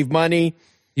 You save money.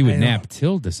 He would nap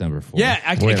till December 4th.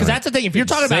 Yeah, because that's the thing. If you're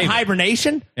talking about Save it.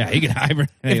 hibernation, Yeah, he could hibernate.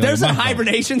 if there's a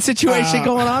hibernation situation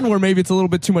going on where maybe it's a little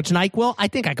bit too much NyQuil, I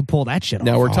think I could pull that shit off.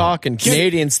 Now we're talking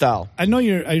Canadian style. I know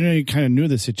you kind of knew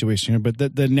the situation here, but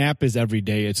the nap is every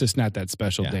day. It's just not that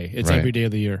special day. It's Right. every day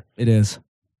of the year. It is.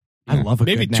 I love a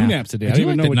Maybe good 2 nap. naps a day. I I do don't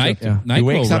like even the know what night. you He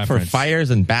wakes up for reference. fires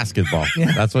and basketball.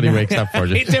 That's what he wakes up for.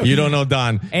 Me too. You don't know,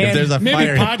 Don. If And there's a maybe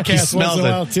fire, he podcast smells once in a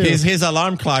while, it. too. His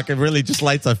alarm clock, it really just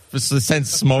lights a sends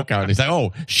smoke out. He's like,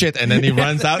 oh shit, and then he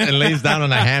runs out and lays down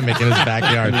on a hammock in his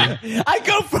backyard. I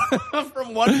go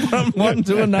from one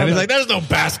to another. And he's like, there's no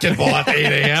basketball at 8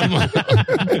 a.m.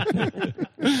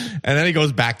 And then he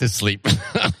goes back to sleep.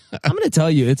 I'm going to tell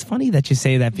you, it's funny that you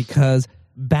say that because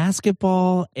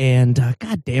basketball and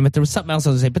God damn it, there was something else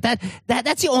I was going to say, but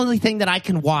that's the only thing that I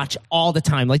can watch all the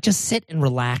time. Like just sit and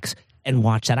relax and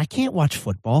watch that. I can't watch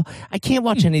football. I can't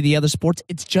watch any of the other sports.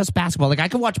 It's just basketball. Like I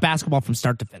can watch basketball from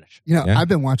start to finish. You know, Yeah. I've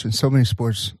been watching so many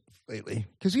sports lately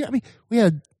because we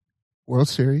had World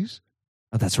Series,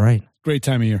 Oh, that's right. Great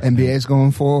time of year. NBA's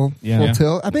going full Yeah.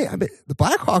 tilt. I mean, the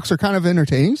Blackhawks are kind of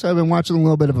entertaining, so I've been watching a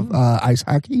little bit of ice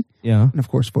hockey Yeah. and of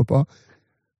course football.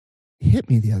 It hit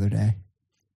me the other day.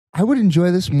 I would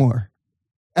enjoy this more.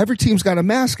 Every team's got a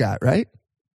mascot, right?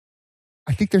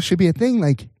 I think there should be a thing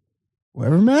like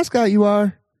whatever mascot you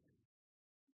are,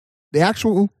 the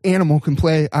actual animal can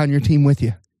play on your team with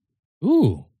you.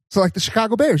 Ooh. So like the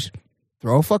Chicago Bears,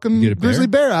 throw a fucking Get a bear? grizzly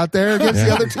bear out there against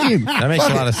the other team. That makes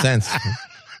a lot of sense.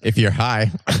 If you're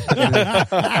high.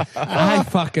 I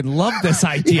fucking love this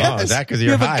idea. Oh, is that because You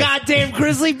you're have high? a goddamn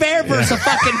grizzly bear versus a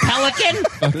fucking pelican?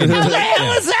 How the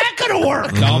hell is that going to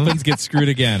work? Dolphins get screwed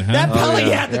again, huh? That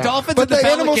pelican, the Dolphins But and the the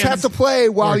animals Pelicans. have to play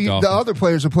while Or the dolphins. other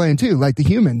players are playing too, like the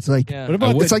humans. Like Yeah. What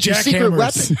about it's the like your secret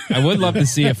jackhammers? weapon. I would love to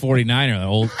see a 49er, an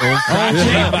old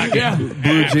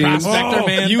Blue jeans. prospector,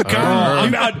 man.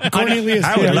 UConn. Cornelius.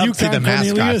 I would yeah, love to see UConn the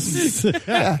mascot. Cornelius.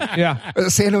 Yeah. Or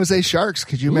the San Jose Sharks.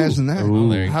 Could you imagine that?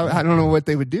 there you I don't know what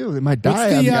they would do. They might die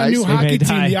What's on the the ice. new hockey may team?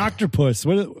 die. The Octopus.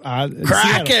 What?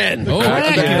 Kraken. Oh,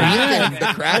 Kraken. Yeah. Yeah. The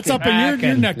Kraken. That's up in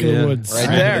your neck of the woods. Right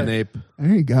there.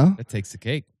 There you go. that takes the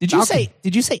cake. Did you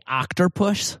say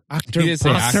octopus? He did say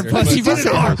Octopus. He octopus.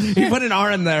 put an R. He put an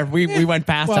R in there. We went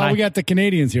past it. Well, we got the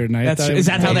Canadians here tonight. Is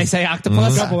that how they say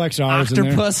octopus? A couple extra R's in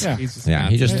there. Octopus. Yeah. Yeah,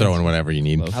 he just throwing whatever you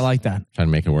need. I like that. Trying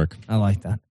to make it work. I like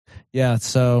that. Yeah.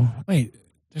 So Wait,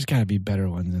 there's got to be better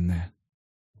ones than that.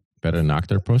 Better than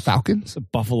octopus. Falcons. It's the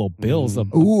Buffalo Bills.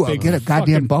 Ooh, I'll get a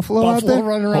goddamn fucking buffalo out there.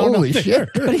 running around. Holy up there. shit.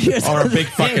 but here's Or a the big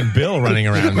thing. fucking bill running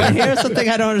around But there. here's the thing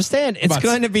I don't understand. It's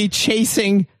going to be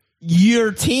chasing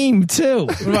your team too.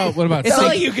 What about It's not steak-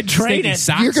 like you can train steak and it.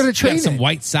 socks? You're gonna train You got some it.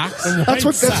 white socks. That's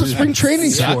what spring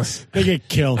training's for. They get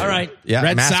killed. All right. Yeah,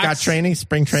 Red mascot socks. training,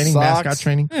 spring training, Socks. mascot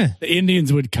training. The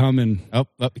Indians would come and. Oh,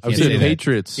 you I can't would say say that.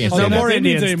 Patriots. Can't No say that. more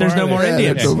Indians. anymore, There's no are more they? Yeah,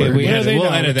 Indians. that's over. Okay, What are they we'll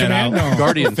now? edit that Commando? out.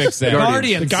 Guardians. Fix that.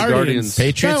 Guardians. The Guardians.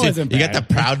 Patriots. That wasn't You got bad.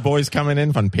 the Proud Boys coming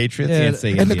in from Patriots. Yeah. Can't say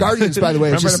And the Indians. Guardians, by the way,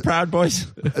 is Remember the just Proud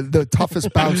Boys? the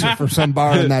toughest bouncer for some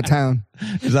bar in that town.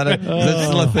 Is that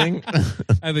still a thing?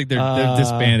 I think they're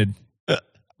disbanded.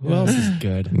 Who else is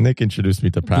good? Nick introduced me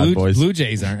to Proud Boys. Blue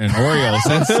Jays aren't, and Orioles.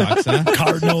 That sucks, huh?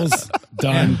 Cardinals.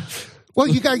 Done. Well,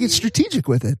 you got to get strategic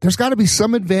with it. There's got to be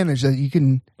some advantage that you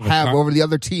can have over the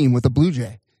other team with a Blue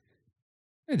Jay.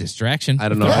 A distraction. I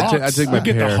don't know. The I take my Hawks. Look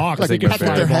at the hair. Hawks. I Like take a my peck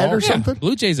at their hair. head or Yeah, something.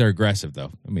 Blue Jays are aggressive,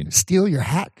 though. I mean, Steal your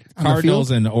hat on the Cardinals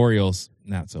field. and Orioles,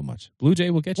 not so much. Blue Jay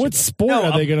will get you. What though. sport No,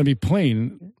 are they going to be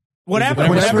playing? Whatever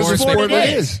Whatever sport it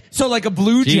is. So like a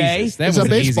Blue Jay. Jesus, that It's was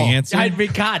a an easy baseball. answer. I'd be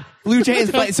God. Blue Jay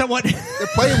is playing someone. They're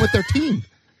playing with their team.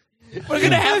 We're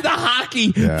gonna have the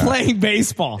hockey playing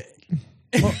baseball.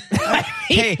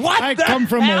 Hey, what? I the come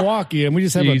from hell? Milwaukee, and we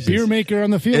just have Jesus. a beer maker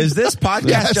on the field. is this podcast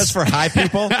Yes. just for high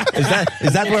people?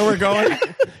 Is that where we're going?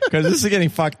 Because this is getting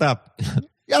fucked up.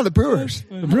 Yeah, the Brewers.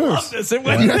 the Brewers? Listen, You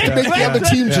have to make the other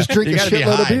team just drink You a gotta be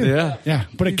shitload of high. beer. Yeah. Yeah,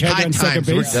 put a keg High on second times.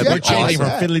 base. We're Yeah, changing I from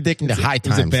like fiddly dick into high It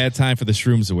was a times. bad time for the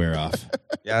shrooms to wear off.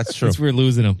 Yeah, that's true. Since we're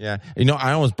losing them. Yeah, you know,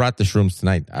 I almost brought the shrooms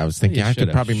tonight. I was thinking You I could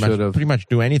should've. probably pretty much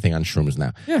do anything on shrooms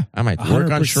now. Yeah. I might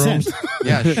work on 100%. shrooms.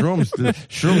 Yeah,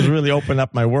 shrooms really opened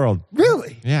up my world.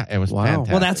 Really? Yeah, it was fantastic.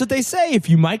 Well, that's what they say. If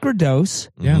you microdose,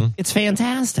 Yeah. it's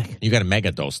fantastic. You got a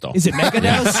mega dose though. Is it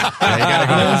megadose?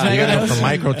 Yeah, you gotta go from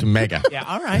micro to mega. Yeah,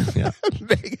 all right.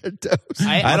 Mega dose.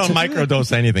 I don't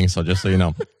microdose anything, so just so you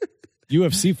know.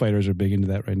 UFC fighters are big into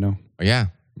that right now. Yeah,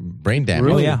 brain damage.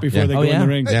 Really? Yeah. Before they Oh, go yeah? in the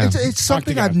ring. Yeah. It's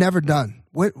something I've never done.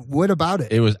 What about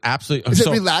it? It was absolutely. Is it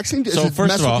relaxing? Does it first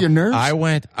mess of all, with your nerves? I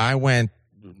went.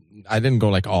 I didn't go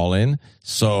like all in,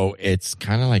 so it's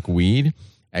kind of like weed.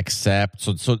 except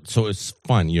so it's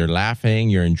fun. You're laughing,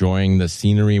 you're enjoying the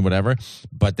scenery, whatever.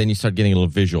 But then you start getting a little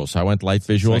visual. So I went light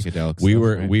visuals. Psychedelic We stuff,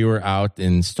 were right? we were out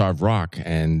in Starved Rock,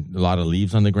 and a lot of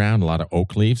leaves on the ground, a lot of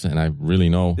oak leaves, and I really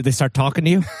know. Did they start talking to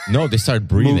you? No, they started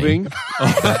breathing. Moving.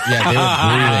 Yeah, they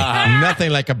were breathing.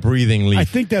 Nothing like a breathing leaf. I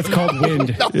think that's called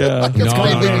wind. Yeah. It's No.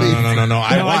 called big leaf. I I know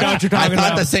what you're talking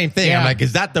thought about. the same thing. Yeah. I'm like,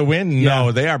 is that the wind?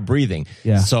 No, they are breathing.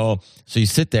 Yeah. So you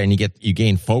sit there and you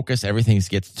gain focus. Everything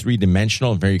gets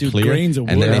 3-dimensional, very Dude, clear. grains of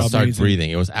And then wood they are start amazing. breathing.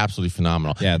 It was absolutely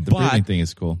phenomenal. Yeah, the But breathing thing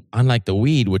is cool. unlike the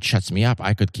weed, which shuts me up,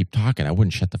 I could keep talking. I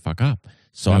wouldn't shut the fuck up.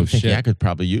 So I'm thinking shit. I could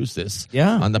probably use this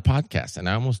Yeah. on the podcast, and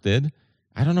I almost did.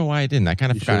 I don't know why I didn't. I kind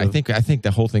of forgot. I think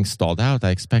the whole thing stalled out.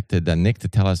 I expected Nick to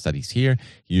tell us that he's here.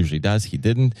 He usually does. He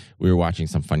didn't. We were watching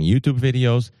some funny YouTube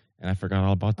videos, and I forgot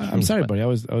all about the I'm shrooms, sorry, but buddy. I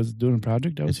was doing a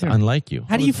project. I was It's here. unlike you.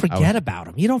 How do you I forget about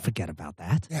them? You don't forget about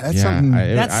that. Yeah, that's something.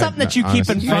 That's something that you keep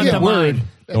in honestly, front get of word. mind.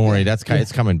 Don't worry,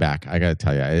 it's coming back. I gotta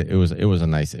tell you, it was a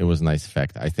nice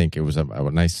effect. I think it was a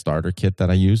nice starter kit that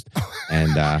I used,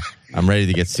 and I'm ready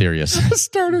to get serious.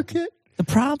 starter kit. The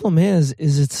problem is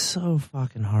it's so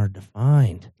fucking hard to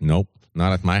find. Nope,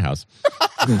 not at my house.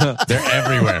 They're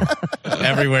everywhere.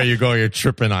 Everywhere you go, you're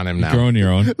tripping on him now. Growing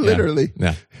your own. Literally.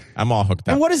 Yeah, I'm all hooked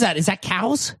And up. what is that? Is that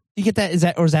cows? You get that? Is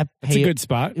that It's a good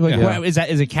spot. Like, Yeah. what, is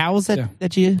it cows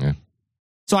that you? Yeah.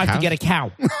 So I have to Cows? get a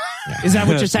cow. Is that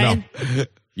what you're saying?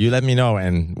 You let me know,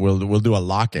 and we'll do a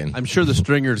lock-in. I'm sure the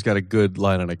Stringer's got a good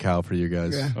line on a cow for you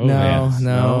guys. Yeah. Oh, no, yeah.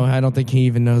 no, I don't think he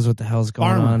even knows what the hell's going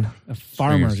on. The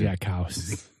farmers got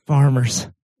cows. Farmers.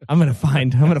 I'm gonna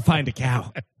find a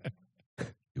cow.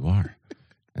 You are,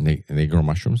 and they grow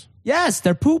mushrooms. Yes,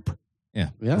 they're poop. Yeah.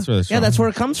 Yeah. That's where it's Yeah, from. that's where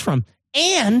it comes from.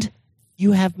 And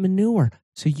you have manure,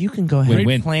 so you can go ahead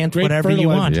Win-win. and plant Great whatever you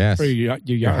fertilizer want. Yes. for your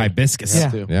Your yard. hibiscus.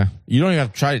 Yeah. Yeah, you don't even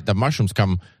have to try it. The mushrooms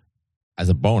come as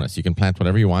a bonus. You can plant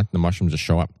whatever you want. The mushrooms just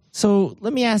show up. So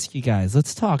let me ask you guys.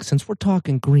 Let's talk. Since we're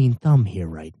talking green thumb here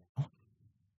right now,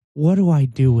 what do I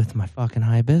do with my fucking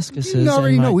hibiscuses? You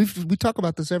already and my- know. We talk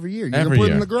about this every year. You can Every put it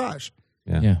year. in the garage.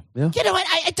 You know what?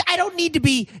 I don't need to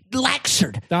be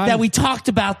lectured Don- that we talked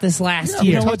about this last we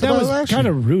year. You know what? talked That about was it last kind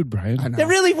year. of rude, Brian. I know. It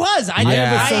really was.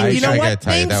 Yeah, you know I what? gotta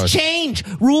tell you, that Things was- change.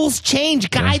 Rules change.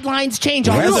 Guidelines change.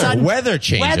 All of a sudden, Weather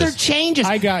changes. weather changes.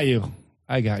 I got you.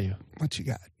 What you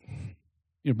got?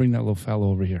 You bring that little fellow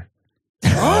over here.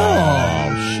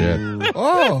 Oh shit!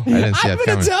 Oh, I didn't see I'm that going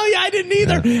coming. to tell you, I didn't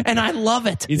either. And I love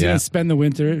it. He's Yeah. going to spend the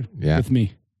winter Yeah. with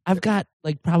me. I've got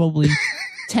like probably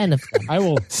 10 of them. I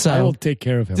will take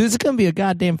care of him. There's going to be a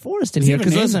goddamn forest in Does he here. have a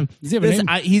Because name? listen, Does he have a listen,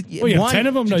 name? You have 10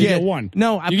 of them? No, you get one.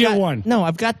 No, I've You get got one. No,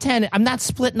 I've got 10. I'm not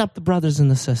splitting up the brothers and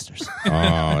the sisters. Oh,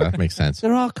 that makes sense.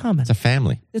 They're all coming. It's a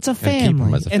family. It's a Gotta keep 'em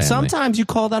family. as a And family. sometimes you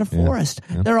call that a forest.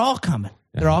 They're all coming.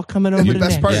 They're all coming over the to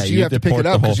best Nick. part Yeah, is you you have to pick deport it the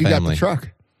up whole because you got family. the truck.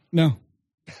 No.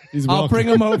 He's I'll welcome. bring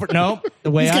them over. No,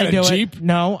 the way He's I got a do Jeep. it.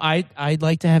 No, I'd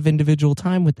like to have individual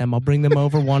time with them. I'll bring them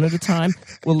over one at a time.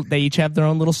 Well, they each have their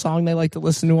own little song they like to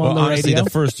listen to on Well, the honestly, radio. the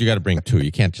first you got to bring two.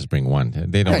 You can't just bring one.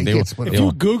 They don't. Yeah, you they can't will- split they If you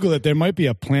won't- Google it, there might be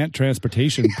a plant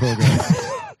transportation program.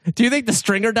 Do you think the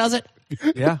Stringer does it?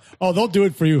 Yeah. Oh, they'll do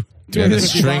it for you. Yeah, the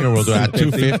stringer will do it at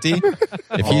 250.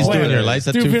 If he's Plan. doing your lights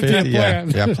at 250 250, yeah,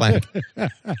 plan. yeah, plan.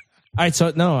 All right,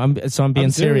 so no, I'm being I'm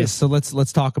serious. serious. So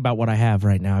let's talk about what I have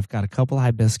right now. I've got a couple of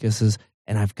hibiscuses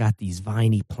and I've got these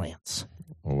viney plants.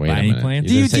 Well, wait a Viney minute. plants?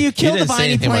 Do you didn't say- kill the didn't say viney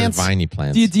anything about plants? Viney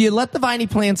plants. Do you let the viney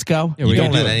plants go? Yeah, You we don't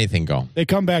gotta let do it. anything go. They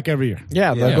come back every year.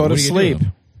 Yeah, they'll Yeah, go what to do you do sleep. with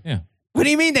them? Yeah. What do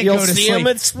you mean they You'll go to see sleep? 'em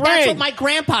at spring. That's what my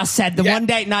grandpa said the one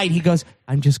day at night. He goes,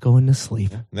 "I'm just going to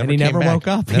sleep," Never and he came never back. woke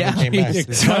up. Never yeah, came back. You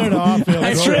cut it off. It'll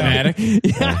I grow should- back.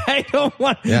 Yeah, I don't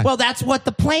want. Yeah. Well, that's what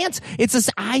the plants. It's this.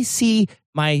 I see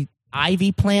my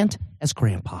ivy plant as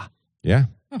grandpa. Yeah.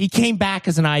 He came back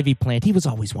as an ivy plant. He was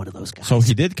always one of those guys. So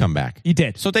he did come back. He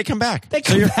did. So they come back. They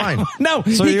so come you're back. fine. No,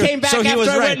 So he you- came back so he after was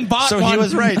I right. went and bought So he one.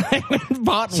 was right. I went and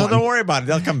bought So one. don't worry about it.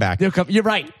 They'll come back. They'll come. You're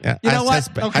right. Yeah. You know what? That's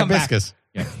They'll come back. hibiscus.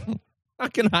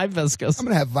 Fucking hibiscus. I'm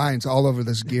gonna have vines all over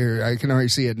this gear. I can already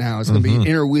see it now. It's gonna be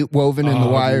interwoven in the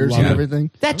Oh, wires love and it. everything.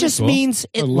 That just cool. means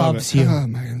it love loves it. you. Oh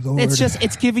my lord!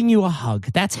 It's giving you a hug.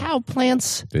 That's how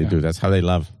plants They do. That's how they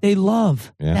love. they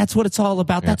love. Yeah. That's what it's all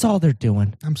about. That's all they're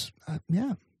doing.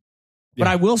 Yeah. But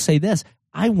I will say this: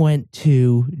 I went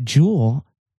to Jewel,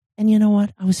 and you know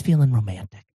what? I was feeling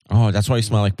romantic. Oh, that's why you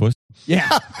smell like pussy. Yeah.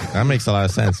 That makes a lot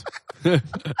of sense.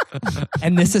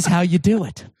 And this is how you do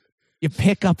it: you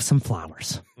pick up some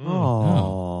flowers.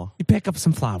 Oh. You pick up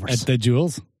some flowers At the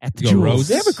Jewels? at the You go Jewel. roses?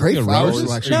 They have a great You go flower roses?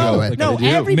 selection. No, by the way. no. They do.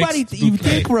 Everybody, Mixed you bouquet.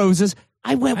 think roses.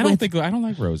 I went I with. don't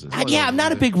like roses. Yeah, I'm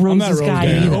not a big I'm not roses a rose guy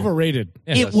guy. either. Overrated.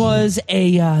 Yeah, It was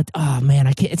a oh man,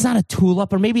 I can't. It's not a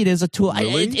tulip, or maybe it is a tulip.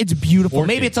 It's beautiful. Orchid.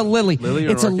 Maybe it's a lily. Lily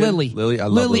or it's a orchid? lily. Lily, I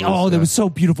love lily. lilies, Oh, that yeah. was so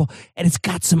beautiful, and it's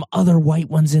got some other white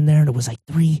ones in there, and it was like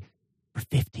 3 for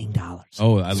 $15.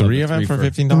 Oh, I love 3 of them for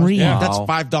 $15. Three. Yeah, Wow.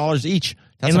 that's $5 each.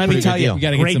 That's And a let me pretty tell good you, deal. You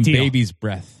got to Great get some deal. baby's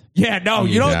breath. Yeah, no,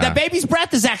 you don't. Yeah. That baby's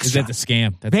breath is Is extra. that the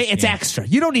scam? That's the It's scam. extra.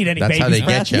 You don't need any That's baby's how they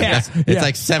breath. get you. Yeah. It's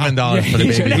like $7 for the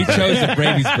He baby. chose the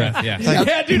baby's breath. Yeah.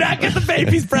 Yeah, do not get the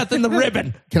baby's breath in the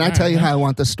ribbon. Can I tell you how I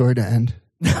want this story to end?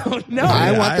 No.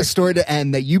 I want the story to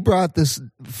end that you brought this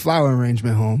flower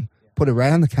arrangement home, put it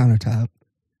right on the countertop.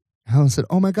 Helen said,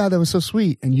 "Oh my God, that was so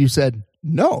sweet." And you said,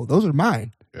 "No, those are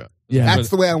mine." Yeah. That's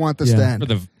the way I want this to For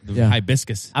end. the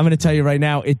hibiscus. I'm going to tell you right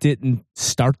now, it didn't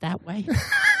start that way,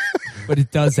 but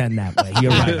it does end that way.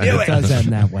 You're right. It does end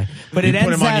that way. But You it put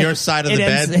ends them on that- your side of it the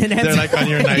ends- bed. it ends- They're like on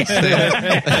your nightstand.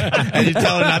 And you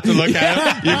tell her not to look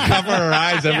at them. You cover her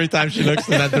eyes every time she looks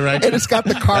in that direction. And it's got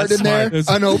the card That's in there,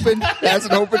 smart. unopened. It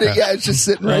hasn't opened it yet. It's just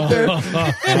sitting right there.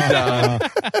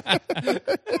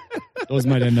 Those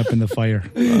might end up in the fire.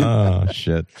 Oh,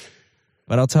 shit.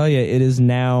 But I'll tell you, it is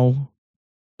now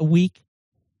a week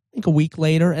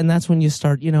later, and that's when you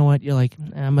start, you know what, you're like,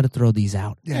 I'm going to throw these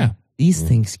out. Yeah. These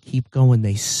things keep going.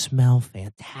 They smell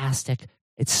fantastic.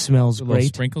 It smells Little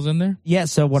great. sprinkles in there. Yeah,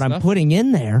 so what I'm Stuff? putting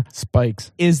in there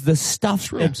Spikes. is the stuff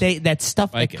that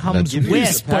stuff Spike that it. comes Give you with.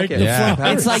 spike the it.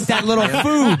 Yeah. It's like that little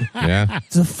food. Yeah.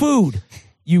 It's a food.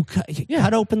 You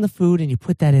cut open the food and you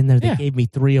put that in there. They Yeah. gave me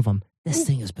 3 of them. This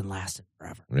thing has been lasting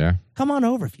forever. Yeah. Come on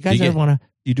over if you guys You ever get- want to.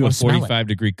 You do a Or smell it.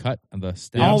 45-degree cut on the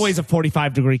stems. Always a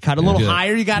 45-degree cut. A little do that.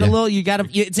 higher. You got a Yeah. little. You got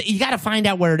to find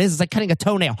out where it is. It's like cutting a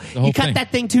toenail. whole You cut thing.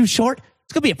 that thing too short,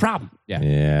 it's gonna be a problem.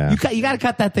 Yeah. You got to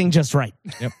cut that thing just right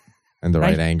And the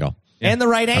right Right. angle. and the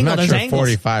right I'm angle. not There's sure angles.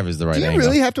 45 is the right Do you angle.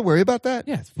 really have to worry about that?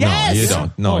 Yeah. It's Yes. No, you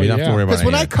don't. No, Oh, you don't have yeah. to worry about Because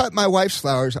when I it. cut my wife's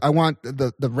flowers, I want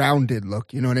the rounded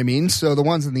look. You know what I mean? So the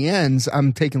ones in the ends,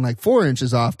 I'm taking like 4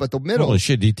 inches off, but the middle, Holy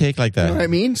shit, do you take like you that? know what I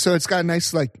mean? So it's got a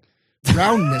nice like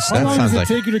roundness. How That long sounds does it like-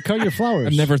 take you to cut your flowers?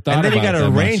 I've never thought And then about you got it to that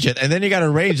much. arrange it. And then you got to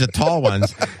arrange the tall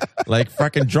ones. Like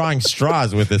fucking drawing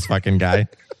straws with this fucking guy.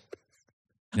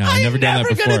 No, I've never done that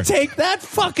Never before. gonna take that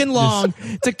fucking long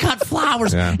to cut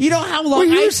flowers. Yeah. You know how long? Well,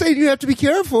 you I- were saying you have to be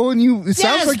careful, and it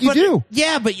sounds Yes, like you but- do.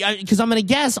 Yeah, but because I'm going to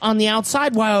guess on the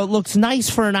outside, while it looks nice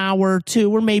for an hour or 2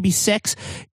 or maybe 6,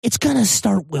 it's going to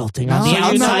start wilting on No, the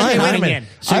I'm not outside. lying. coming in.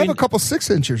 So I have you- a couple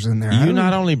 6-inchers in there. You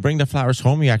not only bring the flowers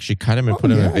home, you actually cut them and put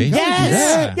them in a yeah, vase. yeah.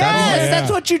 Yes, Yeah.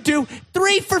 that's what you do.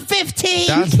 3 for 15.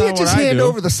 That's You not can't just what I hand do.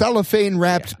 over the cellophane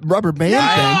wrapped rubber band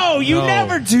No, you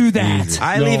never do that.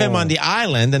 I leave him on the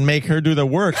island and make her do the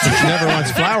work. So she never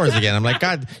wants flowers again. I'm like,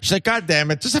 God. She's like, God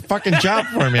damn it, just a fucking job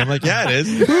for me. I'm like, yeah, it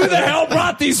is. Who the hell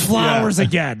brought these flowers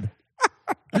again?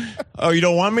 Oh, you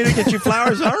don't want me to get you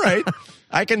flowers? All right,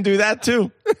 I can do that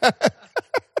too.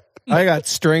 I got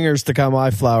stringers to cut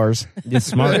my flowers. You're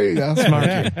smart. There you go.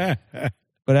 Smart.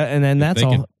 But and then that's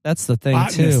thinking. all. That's the thing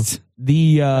Botanist. too.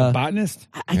 The Botanist?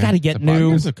 I got to get The new.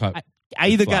 botanist will cut I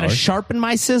either got to flowers. sharpen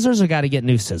my scissors or got to get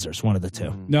new scissors. One of the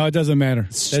two. No, it doesn't matter.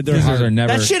 They're Scissors hard. are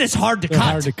never. That shit is hard to They're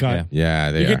cut. hard to cut.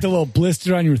 Yeah, they You are. get the little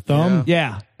blister on your thumb.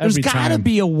 Yeah, there's Every got to time.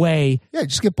 be a way. Yeah,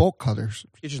 just get bolt cutters.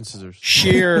 Kitchen scissors.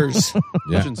 Shears.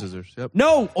 Yeah. Kitchen scissors. Yep.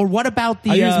 No, or what about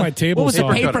the? I use my table What was it?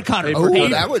 saw. Paper cutter. Paper Oh, cutter.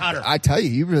 that would. cutter. I tell you,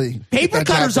 you really Paper that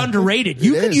job cutter's done. underrated.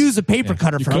 You It could is. use a paper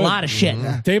cutter for a could. lot of shit.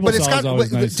 Table But it's saw got. is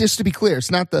always nice. Just to be clear, it's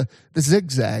not the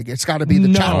zigzag. It's got to be the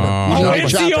No. chopper. Oh, You know,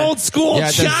 it's the chopper. old school Yeah,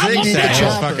 the chopper. zigzag was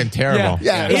chopper. fucking terrible.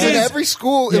 Yeah, it It was in is- every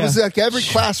school. It Yeah. was like every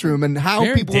classroom, and how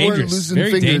Very people were dangerous. losing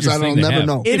Very fingers, dangerous I don't thing to never have.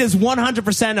 know. It is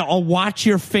 100% a watch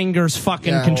your fingers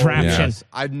fucking Yeah. contraption. Yes.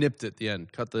 I've nipped at the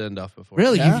end. Cut the end off before.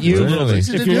 Really, Yeah. you Really?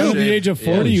 Easy to If you're do. over the age of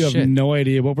 40, Yeah. you have Shit. no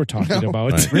idea what we're talking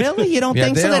about. Right. really you don't Yeah,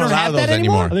 think they so? They don't don't allow have that those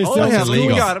anymore. Are they Oh, still yeah, in we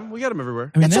school? got them. We got them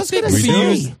everywhere. I mean, That's that's what I going was to be gonna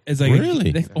used say. as like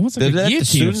Really? almost like Did a the guillotine of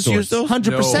students use sorts. those? 100%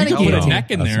 No, a you Put a guillotine.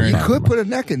 neck in That's there. what You I'm could put a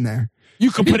neck in there.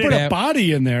 You could You put put it. a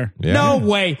body in there. Yeah. No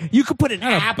way. You could put an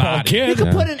Not a apple. body. Kid. You could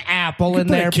Yeah. put an apple in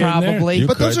put a there kid in there. probably. You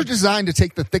But those could. are designed to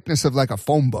take the thickness of like a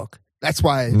phone book. That's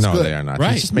why it's No, good. they are not.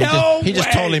 Right. He just, made No this- he just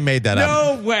way. totally made that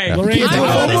up. No way. Yeah. Lorraine, I do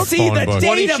want a to see the phone book. 20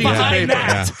 data sheets of behind paper.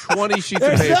 that. 20 sheets of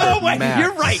There's paper. no way. max.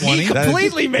 You're right. He 20?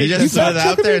 completely made He this just put up. it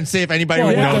out there and see if anybody Well,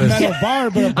 would you have the notice. metal bar,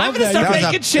 but above I'm going to that, start That was a-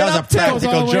 making shit that was a up too. practical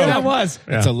Goes all the way joke. That was.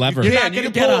 It's a lever. You're Yeah, not you gonna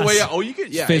can get pull us. it way up. Oh, you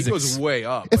could. Yeah, Physics. it goes way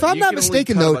up. If but I'm you not can only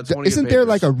mistaken, cut though, about 20 isn't of there papers.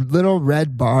 like a little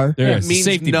red bar? There Yeah, is it a means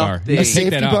safety bar. nothing. You A take that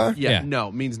safety off. bar? Yeah, Yeah. no,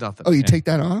 it means nothing. Oh, you take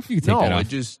that off? You can take no, that it off.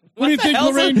 just. What do you think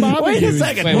hell's Lorraine it- Bobby Wait a used?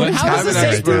 second. Wait, what? How does the Have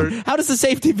an safety? expert. How does the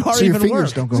safety bar So your even fingers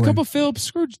work? don't go There's a in. couple Phillips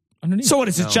screws underneath. So what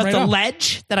is it? Just Right a on.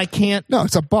 ledge that I can't? No,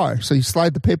 it's a bar. So you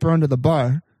slide the paper under the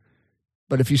bar.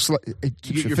 But if you it keeps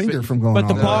get your your finger fi- from going But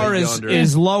the all bar you is under.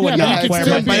 is low Yeah, enough but you where could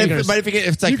my still be- fingers. But if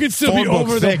it's like You could still be phone book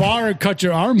over the thick. bar and cut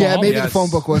your arm Yeah, off. maybe the Yes. phone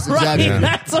book was Right, exaggerated.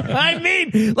 that's what I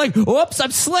mean. Like, whoops,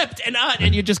 I've slipped,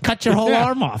 and you just cut your whole Yeah.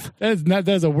 arm off.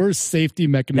 That's a worse safety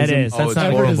mechanism. That is. That's it's not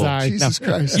ever horrible. designed. Jesus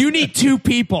Christ. You need two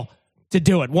people to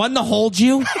do it. One to hold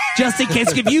you, just in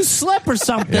case if you slip or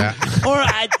something, Yeah.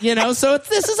 or so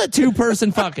this is a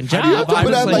 2-person fucking job. You have to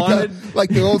put on obviously. like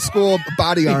the old school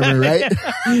body armor, right?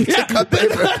 Yeah, cut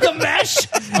paper. the mesh.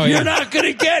 Oh, yeah. You're not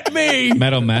gonna get me.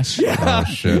 Metal mesh. Oh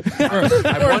shit! I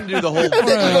wanted to do the whole then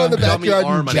you go in the dummy backyard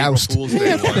arm and on April joust. Fool's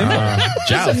Day one.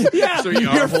 Joust. Yeah, So your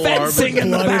you're whole arm is fencing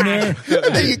in the blood in back. there.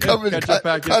 And then you come and Ketchup cut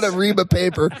packets. a ream of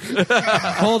paper.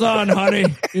 Hold on, honey.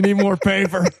 You need more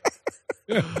paper.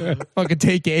 Fucking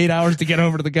take you 8 hours to get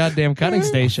over to the goddamn cutting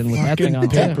station with that thing on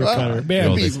Paper too. cutter. Man,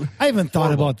 Oldest. I haven't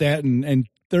thought about that in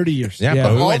 30 years. Yeah, Yeah.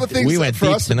 but we All went, the things we went for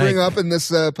deep us tonight. to bring up in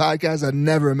this podcast, I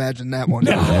never imagined that one.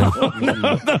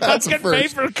 That's a Fucking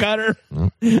first. paper cutter.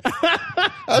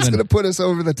 That's going to put us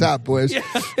over the top, boys.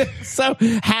 So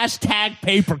hashtag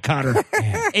paper cutter.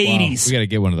 80s. We got to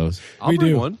get one of those. I'll bring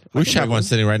do. one. We should have one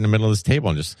sitting right in the middle of this table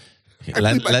and just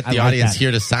let the like audience that.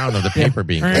 hear the sound of the paper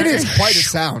being. It is quite a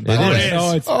sound. by the way. is.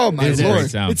 Oh, it's, Oh, my It is a Lord. great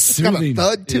sound. it's It's got a soothing.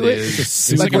 thud to It it.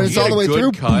 is. Like when it's all the way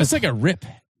through. It's like a rip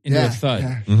into a thud.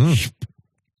 yeah.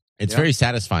 It's very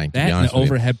satisfying, to That be and honest the with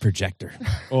you. overhead projector.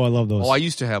 Oh, I love those. Oh, I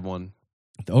used to have one.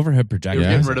 The overhead They projector. were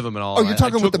getting rid of them and all. Oh, you're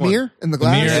talking with the mirror and the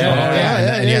glass? Mirror,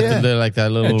 and you have to do like that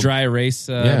A little dry erase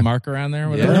marker on there.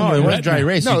 Yeah. No, it wasn't dry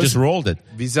erase. No, you it's- just rolled it.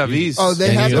 Vis-a-vis. Oh, they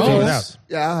And have you throw it those. out.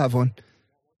 Yeah, I'll have one.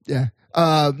 Yeah.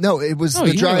 No, it was Oh,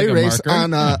 the you dry had like a erase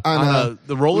marker. on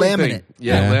the rolling laminate. thing.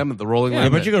 Yeah, Yeah. the rolling Yeah,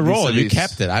 laminate. but you could roll it. You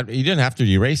Vis-a-vis. kept it. You didn't have to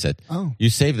erase it. Oh. You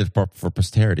saved it for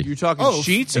posterity. You're talking Oh,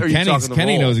 sheets And or are you talking the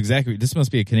Kenny roll? knows exactly. This must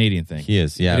be a Canadian thing. He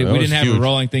is, yeah. We It didn't was have huge. a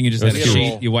rolling thing. You just It had was a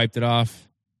huge. sheet. You wiped it off.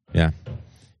 Yeah.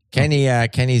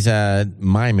 Kenny's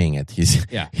miming it. He's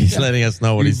Yeah. he's letting us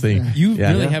know what he's thinking. You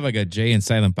Yeah. really have like a Jay and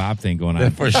Silent Bob thing going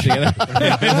on. For sure. Is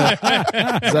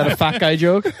that a fat guy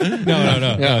joke?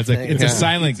 No. It's a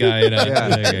silent guy.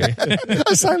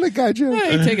 a silent guy joke.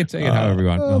 Take it however you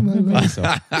want. Oh, my So,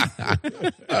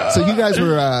 So you guys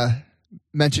were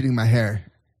mentioning my hair.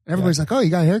 Everybody's like, "Oh, you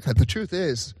got a haircut." The truth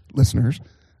is, listeners,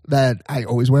 that I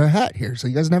always wear a hat here, so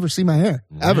you guys never see my hair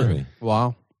ever. Really?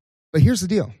 Wow. But here's the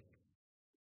deal.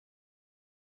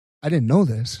 I didn't know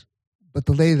this, but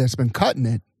the lady that's been cutting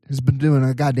it has been doing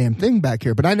a goddamn thing back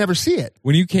here, but I never see it.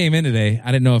 when you came in today,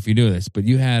 I didn't know if you knew this, but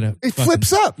you had a It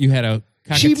flips up. You had a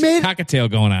She made- cockatiel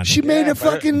going on. She made a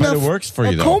fucking but it works for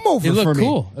you, a though. comb over It looked for me.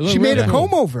 cool. It looked She made really a cool.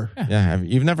 comb over. Yeah,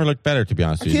 you've never looked better, to be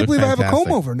honest I with you. can't You believe look I have a comb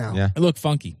fantastic. over now. Yeah. It looked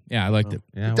funky. Yeah, I liked it.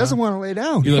 Yeah, It doesn't want to lay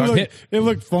down. You look hip. It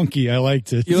looked funky. I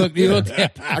liked it. You look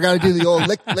hip. I got to do the old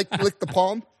lick the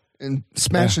palm and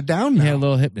smash it down You now. had a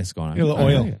little hipness going on. A little I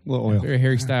oil. like it. Little oil. Very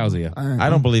Harry Styles of you. All right. I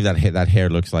don't believe that that hair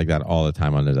looks like that all the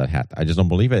time under that hat. I just don't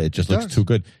believe it. It just looks does. too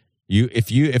good.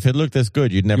 If it looked this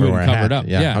good, you'd never You wear a wouldn't cover hat.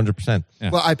 it up. Yeah. 100%.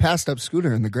 Well, I passed up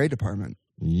Scooter in the gray department.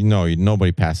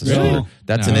 Nobody passes Really? Scooter.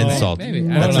 That's No. an insult. Maybe.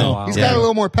 I That's don't know. a- He's yeah. got a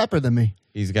little more pepper than me.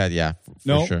 He's got for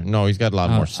No. sure. No, he's got a lot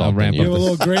I'll more salt. ramp than up You have a you.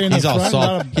 little gray in He's the all front. salt.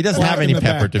 not a He doesn't black have in any the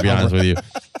pepper, back. to be honest with you.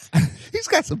 He's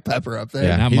got some pepper up there.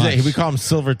 Yeah, not he's much. we call him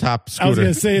Silver Top I was Scooter.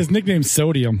 going to say his nickname's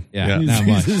Sodium. Yeah, He's, not he's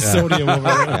much. his Sodium over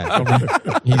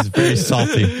there. He's very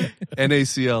salty.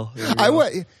 NaCl. There you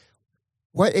go.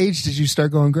 What age did you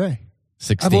start going gray?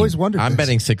 16. I've always wondered I'm this.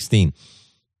 betting 16.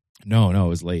 No, it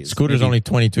was late. Scooter's Maybe only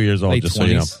 22 years old, late just so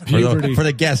you know. 20s. Puberty. For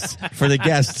the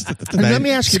guests. And let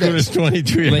me ask you Scooter's this.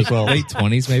 22 years late old.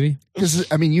 20s, maybe. Because,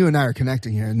 I mean, you and I are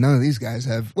connecting here. None of these guys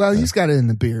have. Well, he's got it in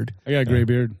the beard. I got a gray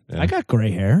beard. I got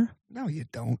gray hair. No, you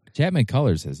don't. Chapman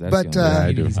Colors has that. But, Yeah,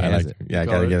 I do. He I has like it. it. Yeah, I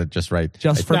got to get it just right.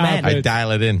 Just for Nah, men. I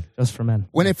dial it in. Just for men.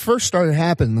 When it first started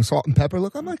happening, the salt and pepper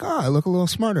look, I'm like, I look a little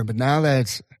smarter. But now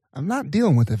that I'm not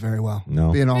dealing with it very well.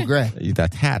 No. Being all gray.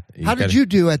 That hat. How did you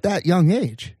do at that young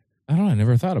age? I don't know. I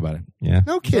never thought about it. Yeah.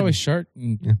 No It's kidding. always short.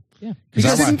 And, yeah. You guys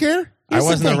That's didn't care? I Here's the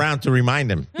wasn't thing. around to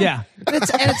remind him. Yeah.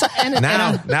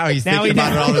 Now he's Now thinking he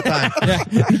about it all the time.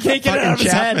 He can't get it out of Fucking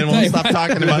his head. Chapman won't stop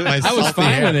talking about my I was salty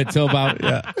fine hair. with it till about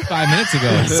 5 minutes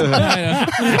ago.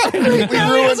 We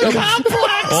ruined them.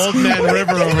 Old man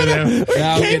River over there.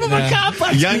 Yeah, I'm Gave him getting, a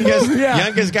complex.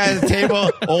 Youngest guy at the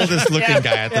table, oldest looking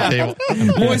guy at the table.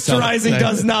 Moisturizing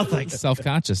does nothing.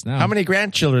 self-conscious now. How many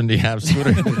grandchildren do you have,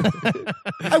 Scooter?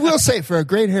 I will say, for a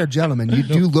great-haired gentleman, you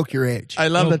do look your age. I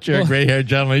love that you're a gray-haired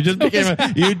gentleman. You just became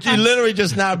you literally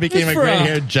just now became a for a-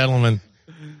 gray-haired gentleman.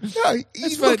 No,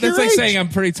 That's like saying I'm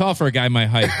pretty tall for a guy my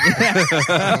height.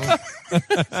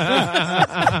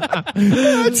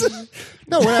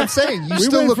 No, what I'm saying, you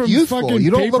still look youthful.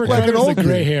 You don't look like an old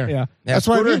gray dude. hair. Yeah. That's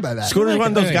what I mean by that. Scooter's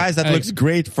one of those guys that looks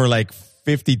great for like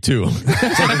 52.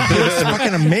 It's like, he looks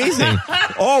fucking amazing.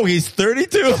 Oh, he's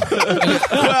 32. Well,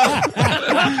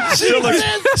 still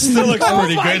looks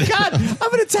pretty my good. God.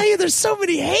 I'm going to tell you, there's so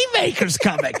many haymakers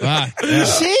coming.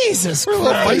 Jesus We're a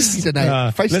little Christ. feisty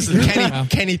tonight. Listen,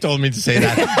 Kenny told me to say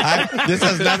that. This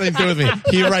has nothing to do with me.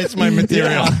 He writes my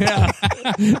material. That's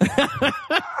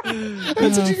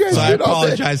what you guys So I did all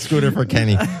day. apologize, Scooter, for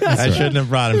Kenny. I shouldn't have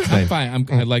brought him I'm today. fine.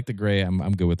 I like the gray.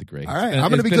 I'm good with the gray. All right, It's I'm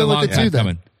gonna been be a good with long it too, time then.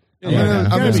 coming.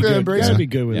 I'm just going to embrace Gotta it. be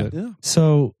good with Yeah. it. Yeah.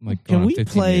 So, Like can going we 15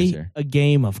 years play here. a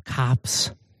game of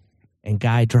cops and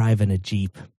guy driving a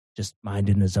Jeep, just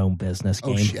minding his own business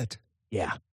game? Oh, shit.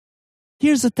 Yeah.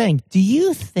 Here's the thing. Do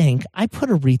you think I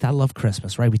put a wreath? I love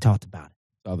Christmas, right? We talked about it.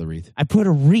 Saw the wreath. I put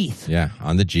a wreath Yeah,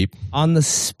 on the Jeep. on the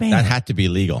span. That had to be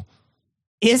legal.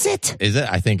 Is it? Is it?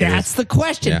 I think it That's is. the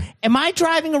question. Yeah. Am I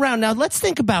driving around? Now, let's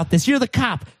think about this. You're the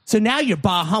cop. So now you're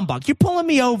bah humbug. You're pulling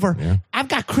me over. Yeah. I've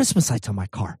got Christmas lights on my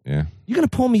car. Yeah, You're going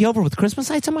to pull me over with Christmas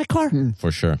lights on my car?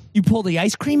 for sure. You pull the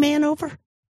ice cream man over?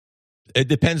 It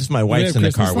depends if my wife's in the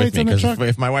Christmas car with lights me. on the Because truck?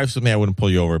 if my wife's with me, I wouldn't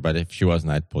pull you over. But if she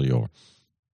wasn't, I'd pull you over.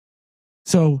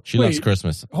 So She Wait. loves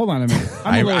Christmas. Hold on a minute.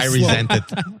 I'm I a little slow. resent it.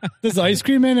 Does the ice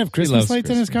cream man have Christmas loves lights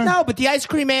in his car? no, but the ice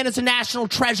cream man is a national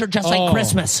treasure, just like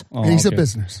Christmas, Oh, He's okay. a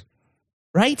business.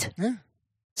 right? Yeah.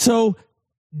 So,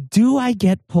 do I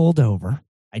get pulled over?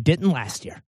 I didn't last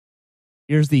year.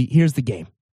 Here's the game.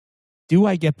 Do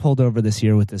I get pulled over this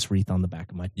year with this wreath on the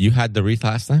back of my? You had the wreath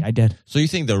last time? I did. So you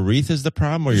think the wreath is the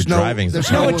problem or There's your no- driving's the there's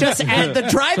problem? No, it just the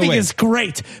driving wait. is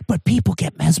great, but people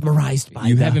get mesmerized by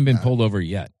You that. haven't been pulled over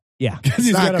yet. Yeah. Because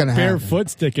he's not got a gonna bare happen. foot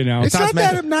sticking out. It's not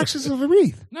that obnoxious of a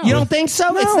wreath. No, You don't think so?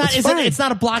 No, it's not. it's It's fine.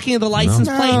 not a blocking of the license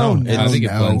No, plate. no, I think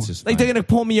it no. blends just Like fine. they're gonna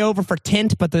pull me over for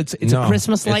tint, but it's No, a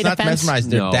Christmas light it's not offense.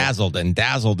 mesmerized. They're No. dazzled, and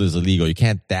dazzled is illegal. You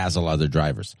can't dazzle other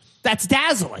drivers. That's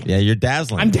dazzling. Yeah, you're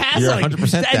dazzling. I'm dazzling. You're 100%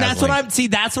 dazzling. And that's what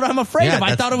That's what I'm afraid Yeah, of. I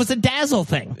that's- thought it was a dazzle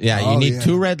thing. Yeah, you Oh, need yeah.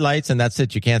 2 red lights, and that's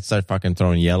it. You can't start fucking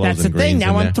throwing yellows That's and the thing. greens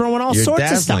Now in I'm there. throwing all You're sorts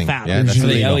of stuff dazzling. out. Yeah, that's So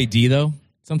the illegal. LED though.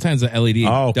 Sometimes the LED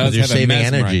Oh, does because you're have a saving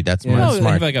mesmerize- energy. That's Yeah. more No, they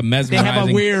smart. have like a They mesmerizing. have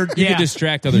a weird. You yeah. can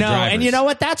distract other no, drivers. and you know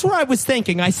what? That's where I was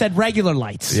thinking. I said regular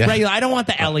lights. Yeah. Regular. I don't want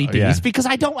the LEDs yeah. because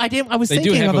I was They do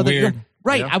thinking have of a other. weird-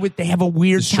 right. Yeah. They have a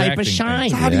weird type of Distracting shine.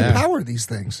 thing. How do you Yeah. power these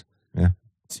things?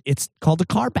 It's called a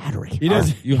car battery. He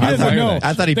doesn't, You he hot doesn't wire know. that.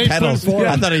 I thought he They put pedals. it for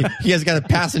I him. thought he has got a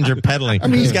passenger pedaling.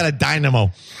 He's got a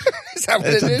dynamo. Is that what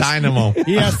It's it a is? dynamo.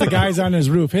 He asked the guys on his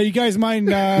roof, "Hey, you guys mind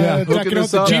checking Hooking out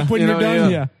us the up, Jeep when you you're know,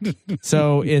 done?" yeah.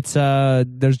 So it's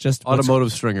there's just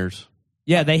Automotive stringers.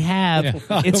 Yeah, they have.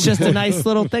 Yeah. It's just a nice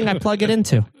little thing I plug it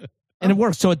into, and it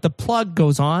works. So the plug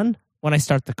goes on when I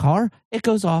start the car. It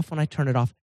goes off when I turn it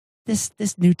off. This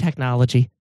new technology.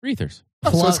 Breathers. Oh,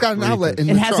 so it's got an outlet in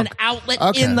It the has trunk. an outlet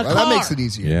Okay, in the well, car. that makes it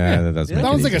easier. Yeah, that does.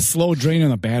 That was like a slow drain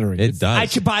on the battery. It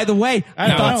does. By the way, I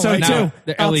know, thought so I know. too.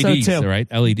 They're Thought so LEDs, too. right?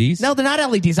 LEDs. No, they're not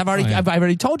LEDs. I've already, Oh, yeah. I've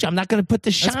already told you. I'm not going to put the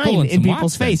That's shine pulling in some people's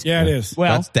watts then. face. Yeah, it is.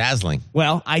 Well, That's dazzling.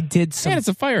 I did some. and it's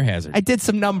a fire hazard. I did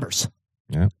some numbers.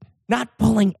 Yeah. Not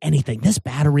pulling anything. This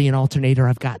battery and alternator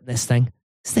I've got in this thing.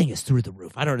 This thing is through the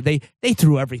roof. I don't know. They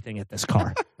threw everything at this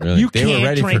car. Really? They were can't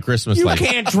ready drain, for Christmas You lights.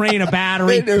 can't drain a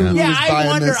battery. They knew who yeah, was I buying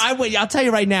wonder. this. I'll tell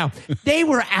you right now. They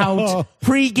were out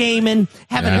pre-gaming,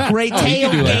 having Yeah. a great Oh, you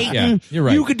could do that. tailgating. Yeah, you're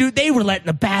right. You could do. They were letting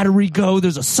the battery go.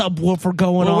 There's a subwoofer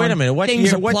going Well, on. wait a minute. What Things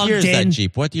year? are What plugged year is that in.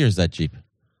 Jeep? What year is that Jeep?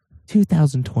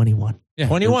 2021. Yeah.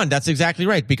 21. That's exactly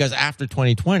right. Because after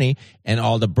 2020 and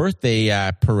all the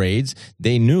birthday parades,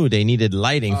 they knew they needed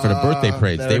lighting for the birthday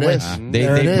parades. there They it went. is. They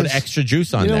There it put is. extra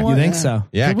juice on You know there. what? You think Yeah. so?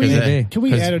 Yeah, Can we, because can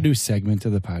we add a new segment to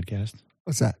the podcast?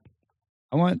 What's that?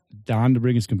 I want Don to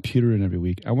bring his computer in every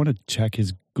week. I want to check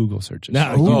his Google searches.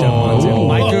 No, you don't want to.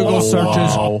 My Google Wow.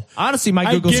 searches. Honestly, my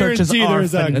I Google searches guarantee are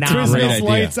there's a phenomenal. Great Christmas idea.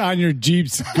 lights on your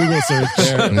Jeep's Google search.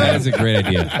 That is a great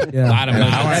idea. Yeah. Bottom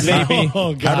How line. do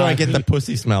Oh, How do I God. get the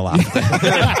pussy smell off?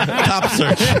 Top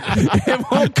search. It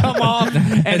won't come off.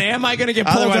 And am I going to get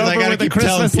pulled Otherwise, I over gotta with a keep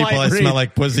telling Christmas people light I wreath? smell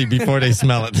like pussy before they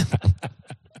smell it.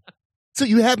 So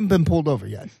you haven't been pulled over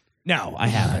yet. No, I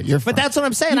haven't. You're but fine. that's what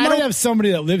I'm saying. You I might don't. have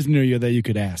somebody that lives near you that you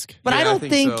could ask. But I Yeah, I don't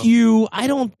think think so. you. I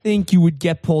don't think you would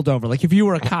get pulled over. Like if you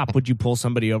were a cop, would you pull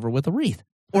somebody over with a wreath?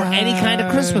 or any kind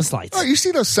of Christmas lights. Oh, you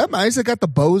see those semis that got the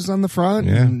bows on the front?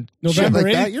 Yeah. And shit November like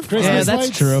 8th, that. You're Christmas fine. Yeah, that's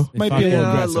lights true. Might be a little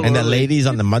Yeah, aggressive. And the early. ladies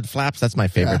on the mud flaps, that's my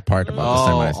favorite part about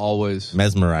the Oh, semis. always.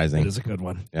 Mesmerizing. That is a good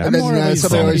one. Yeah. And then more of a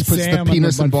somebody always puts Sam on the the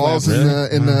penis and mud balls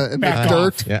flap. in the Back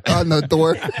dirt Yeah. on the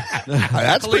door.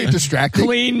 That's pretty distracting.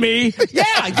 Clean me.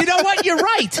 Yeah, you know what? You're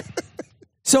right.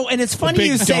 So, and it's funny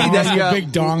you say dong. that. You got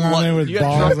big dong on there with you got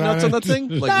balls truck on nuts it. on that thing?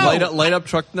 Like No. light up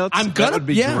truck nuts? I'm gonna That would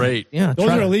be yeah, great. Yeah, Those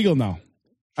are illegal now.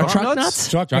 Are truck Truck nuts?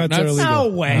 Truck Truck nuts are nuts? illegal.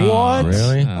 No way. Oh,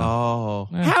 Really? Oh.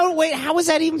 How is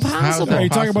that even possible? that Are you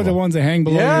talking about the possible? ones that hang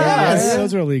below? Yes. Yeah,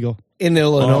 those are illegal. In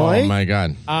Illinois? Oh, my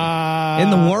God. In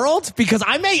the world? Because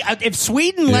I may, if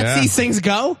Sweden lets Yeah. these things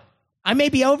go, I may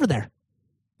be over there.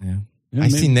 Yeah, I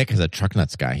see Nick as a truck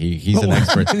nuts guy. He's an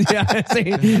expert. Yeah, see, do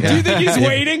you think he's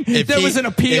waiting? There was an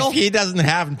appeal. If he doesn't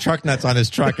have truck nuts on his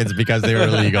truck, it's because they were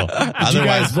illegal. Did you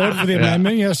guys vote for the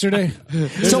amendment yesterday?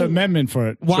 There's So- an amendment for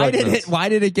it. Why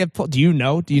did it get pulled? Do you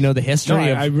know? Do you know the No,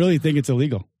 history I of? really think it's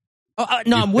illegal. No,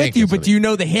 You I'm with think you, it's but do you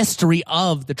know the history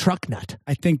of the truck nut?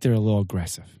 I think they're a little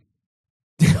aggressive.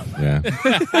 Yeah.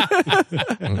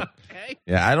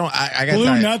 Yeah, I don't. I got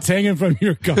Blue nuts hanging from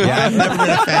your car. Yeah, I've never been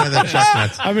a fan of the truck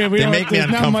nuts. I mean, we They don't, make me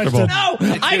there's not much uncomfortable.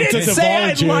 No, I to didn't say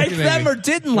I divulge you. liked them or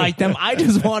didn't like them. I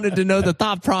just wanted to know the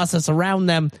thought process around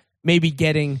them maybe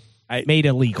getting made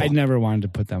illegal. I never wanted to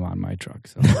put them on my truck.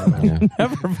 So.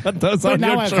 never put those But on now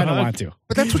your I truck. kind of want to.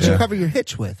 But that's what you cover your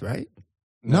hitch with, right?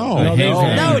 No, No, it hangs no.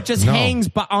 there. No, it just No. hangs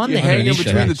on You the hang in hitch.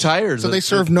 between the tires. So they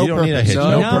serve no You don't need a hitch.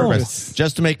 purpose. No, No. purpose.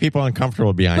 Just to make people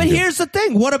uncomfortable behind But you. here's the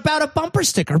thing. What about a bumper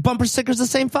sticker? Bumper sticker's the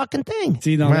same fucking thing.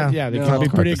 See, no, Well, yeah, they no, can be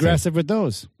of pretty course the same. aggressive with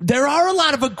those. There are a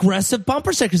lot of aggressive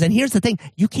bumper stickers. And here's the thing.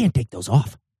 You can't take those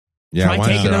off. Yeah, Try once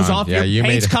taking they're those on. off. Yeah, you Your made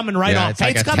paint's it. coming right Yeah, off. it's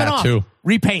like Paint's a coming tattoo. off.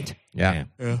 Repaint. Yeah.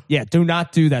 Yeah, do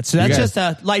not do that. So that's You guys- just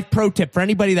a life pro tip for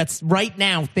anybody that's right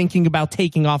now thinking about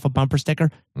taking off a bumper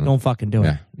sticker. Don't fucking do it.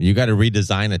 Yeah. You got to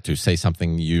redesign it to say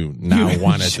something you now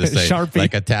wanted to say. Sharpie.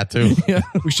 Like a tattoo.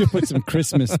 We should put some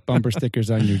Christmas bumper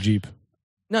stickers on your Jeep.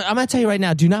 No, I'm going to tell you right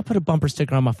now, do not put a bumper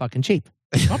sticker on my fucking Jeep.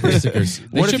 Bumper stickers.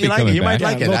 They What should if be you like it? coming You might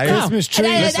back. like it. Little I- Christmas tree.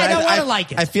 I don't want to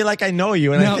like it. I feel like I know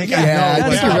you, and No, I think yeah, I know I what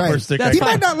think you're bumper right. sticker. That's He fine.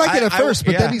 might not like it at first,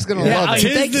 but then yeah. he's going to Yeah, love I it.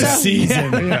 think Tis the so.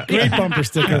 season. Yeah. Great bumper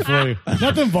sticker for you.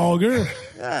 Nothing vulgar.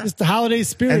 Just the holiday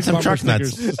spirit. And some bumper truck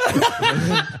nuts. stickers.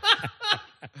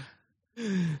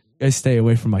 Guys, stay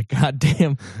away from my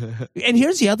goddamn. And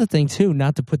here's the other thing, too,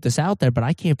 not to put this out there, but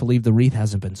I can't believe the wreath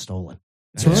hasn't been stolen.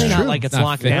 It's really not like it's Not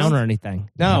locked fixed. down or anything.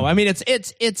 No, I mean,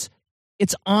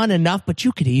 it's on enough, but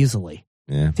you could easily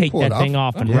Yeah. take Pull it that off. thing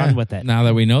off and Yeah. run with it. Now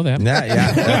that we know that.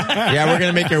 Yeah, we're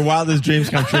gonna make your wildest dreams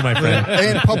come true, my friend.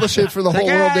 And publish it for the whole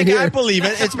Like, world to I hear. believe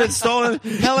it. It's been stolen.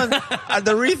 Helen,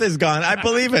 the wreath is gone. I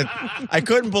believe it. I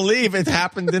couldn't believe it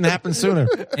didn't happen sooner.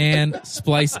 And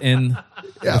splice in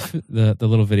Yeah. the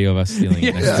little video of us stealing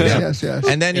it. Next Yes, to it. yes.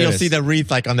 And then There you'll it see is. the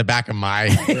wreath like on the back of my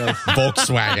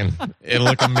Volkswagen. It'll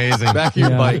look amazing. Back of your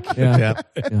bike. Yeah.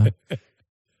 Yeah.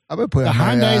 I'm going to put The on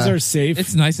my, Hyundais are safe.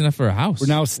 It's nice enough for a house. We're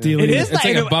now stealing. It is It's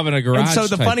like and- above in a garage And so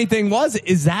the type. funny thing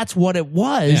is that's what it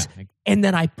was. Yeah. And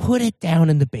then I put it down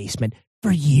in the basement.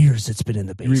 For years it's been in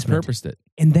the You basement. repurposed it.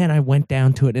 And then I went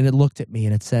down to it and it looked at me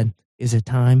and it said, "Is it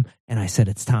time?" And I said,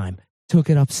 "It's time." Took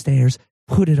it upstairs,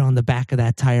 put it on the back of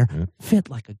that tire, fit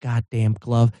like a goddamn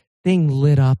glove. Thing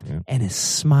lit up and is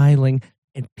smiling,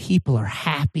 and people are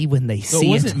happy when they So see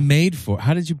what was it. it made for?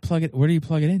 How did you plug it? Where do you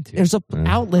plug it into? There's a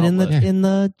outlet in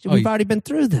the Oh, We've you- already been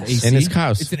through this. AC? In his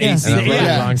house. It's an Yeah, AC. And a really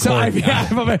yeah. long So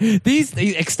cord. these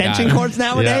extension Got it. cords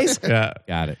nowadays. Yeah.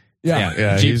 Got it. Yeah.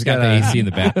 Yeah, Jeep's he's got got the a- AC in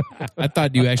the back. I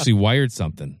thought you actually wired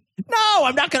something. No,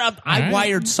 I'm not gonna. I right.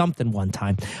 wired something one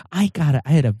time. I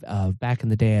had a back in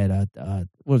the day. I had a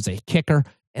what was it, a kicker,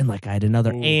 and like I had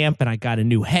another amp, and I got a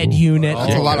new head unit.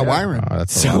 That's a lot of wiring. Oh,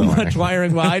 that's a So lot of much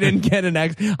wiring. Well, I didn't get an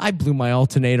X. I blew my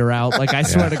alternator out. Like I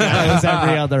swear to God, it was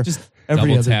every other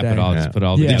Double other tap day. it all. Yeah. Just put it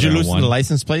all Yeah. together. Did you in loosen one. the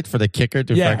license plate for the kicker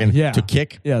to Yeah, fucking yeah. to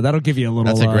kick? Yeah, that'll give you a little.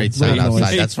 That's a great sound little noise.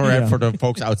 outside. That's for Yeah. for the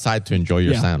folks outside to enjoy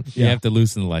your Yeah. sound. You have to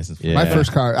loosen the license plate. Yeah. My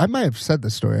first car, I might have said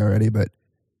this story already, but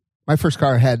my first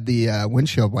car had the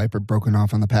windshield wiper broken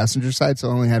off on the passenger side, so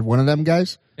I only had one of them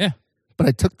guys. Yeah. But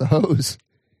I took the hose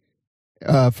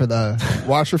for the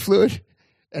washer fluid,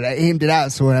 and I aimed it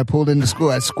out, so when I pulled into school,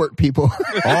 I'd squirt people.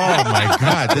 Oh my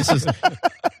God, this is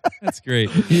That's great.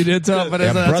 You did tell, but a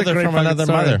that's a brother great from fucking another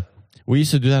story. mother. We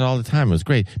used to do that all the time. It was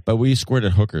great, but we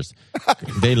squirted hookers.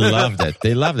 They loved it.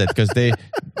 They loved it because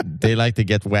they like to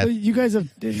get wet. Well, you guys have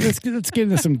let's get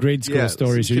into some grade school Yeah,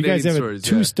 stories some here. You guys have Canadian stories,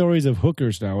 two yeah. stories of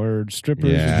hookers now, or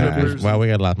strippers. Yeah. strippers. Well, we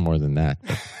got a lot more than that.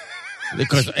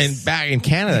 Because back in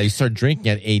Canada, you start drinking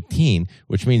at 18,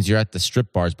 which means you're at the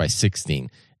strip bars by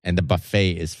 16. and the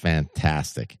buffet is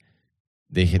fantastic.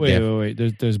 Wait.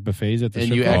 There's buffets at the And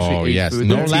strip you club? actually Oh ate yes, food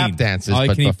no there? lap dances, All you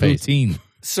but can eat buffets. poutine.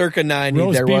 Circa 90,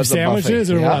 Roast there beef was a sandwiches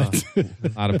buffet. or Yeah. what?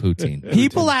 A lot of poutine.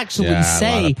 People actually Yeah, a lot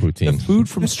say of poutine. the food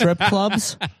from strip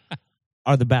clubs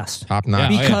are the best. Top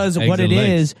notch. Yeah. Because Eggs what it and legs.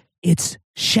 is, it's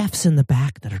chefs in the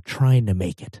back that are trying to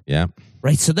make it. Yeah,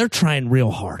 Right? So they're trying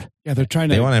real hard. Yeah, they're trying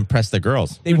to. they want to impress the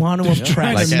girls, They want to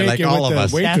trying impress. to Like- make it all with of the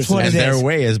us. waitresses. That's what and it their is.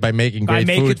 way is by making By great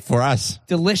making- food for us.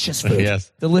 Delicious food.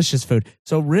 Yes. Delicious food.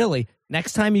 So really,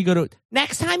 next time you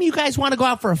guys want to go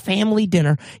out for a family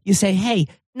dinner, you say, hey,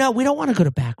 no, we don't want to go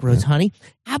to Backroads, honey.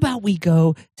 How about we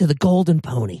go to the Golden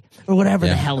Pony or whatever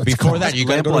the hell it's Before called? that, you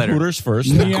got to go to Lamplighter. Hooters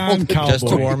first, Neon just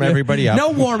to cowboy. warm everybody up. No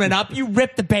warming up. You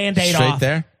rip the Band-Aid Straight off.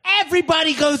 there?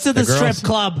 Everybody goes to the The strip girls?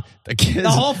 club. The kids, The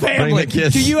whole bring family. the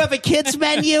kids. Do you have a kids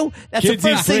menu? That's Kids the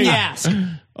eat first thing free. you ask.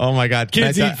 Oh my God! Can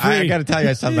Kids I eat free. I got to tell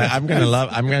you something. I'm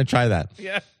gonna try that.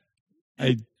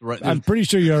 I'm pretty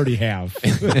sure you already have.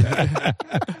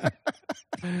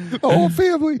 The whole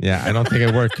family. Yeah, I don't think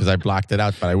it worked because I blocked it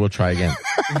out, but I will try again.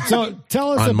 So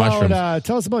tell us On about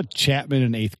mushrooms. Chapman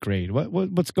in 8th grade.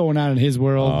 What's going on in his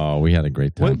world? Oh, we had a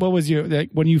great time. What was your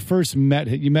when you first met?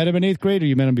 You met him in 8th grade, or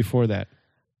you met him before that?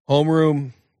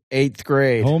 Homeroom, 8th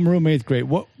grade. Homeroom 8th grade.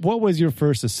 What was your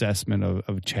first assessment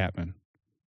of Chapman?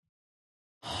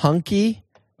 Hunky,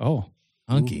 Oh,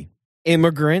 Hunky.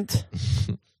 immigrant,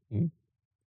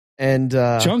 and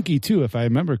chunky too, if I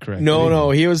remember correctly.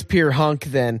 No, he was pure hunk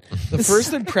then. The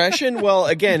first impression, well,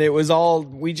 again, it was all,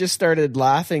 we just started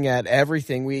laughing at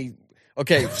everything.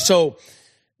 So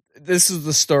this is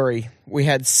the story. We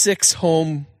had 6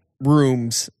 home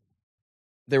rooms.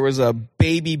 There was a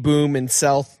baby boom in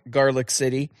South Garlic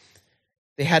City.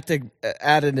 They had to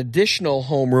add an additional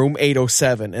homeroom,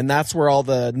 807, and that's where all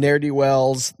the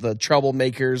ne'er-do-wells, the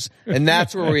troublemakers, and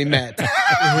that's where we met.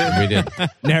 We did.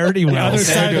 Nerdy The other wells.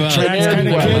 side of the tracks Yeah, kind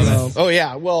of well, kids. Oh,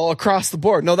 yeah. Well, across the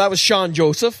board. No, that was Sean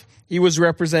Joseph. He was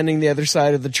representing the other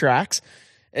side of the tracks.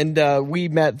 And we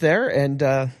met there. And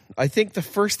I think the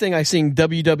first thing I seen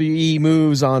WWE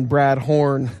moves on Brad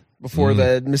Horn before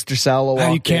the Mr. Sallow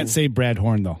walked You can't in. say Brad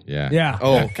Horn though. Yeah. Yeah.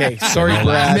 Oh, okay. Sorry,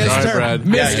 Brad. Brad.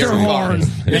 Mr. Horn.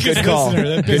 Good call.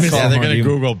 Listener, Good Yeah, call. they're going to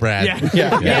Google Brad.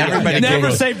 Yeah. Everybody Never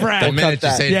Googles. say Brad. The minute you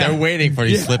that. say Yeah. they're waiting for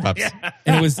these slip ups.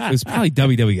 And it was probably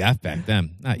WWF back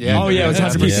then. Not Yeah. you. Oh, yeah, it was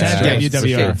 100% Yeah.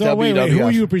 WWF. So wait, who WWF. were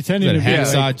you pretending Was to it be?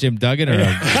 Hacksaw Jim Duggan or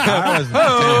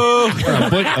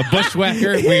a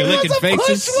bushwhacker where you're licking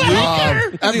faces?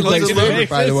 That's Blake's favorite,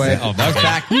 by the way. Oh, that was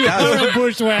back. You're a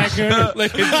bushwhacker.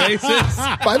 Licking faces.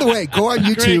 By the way, go on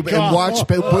YouTube call. and watch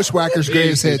Bushwhacker's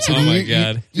Greatest Hits. And Oh, my you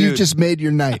God. you just made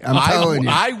your night. I'm telling you.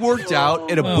 I worked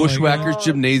out at a Bushwhackers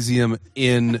gymnasium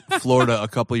in Florida a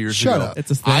couple years Shut ago. up.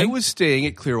 It's a thing? I was staying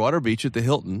at Clearwater Beach at the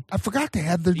Hilton. I forgot they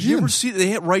had their You ever gym. see they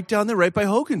had right down there, right by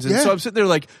Hogan's, and Yeah. so I'm sitting there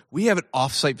like, we have an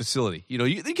off-site facility. You know,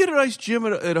 they get a nice gym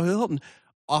at a Hilton,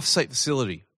 off-site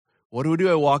facility. What do?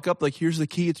 I walk up like, here's the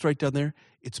key. It's right down there.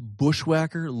 It's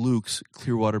Bushwhacker Luke's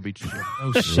Clearwater Beach gym.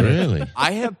 Oh, shit. Really?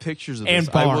 I have pictures of And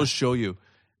this. I bar. will show you.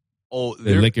 Oh,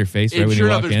 They lick your face right and when sure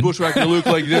you enough, walk there's in. Bushwhacker Luke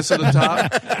like this at the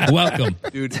top. Welcome.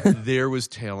 Dude, there was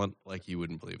talent like you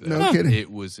wouldn't believe that. No kidding. It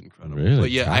was incredible. Really?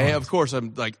 But yeah, Talent. of course,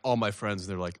 I'm like all my friends,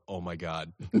 they're like, oh my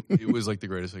God. It was like the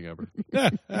greatest thing ever.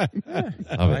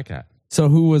 I like that. So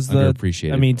who was the?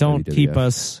 Underappreciated I mean, don't WWF. keep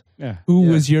us. Yeah. Who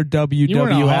was your You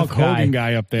weren't a Hulk WWF guy? Hogan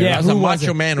guy up there. Yeah, That was a who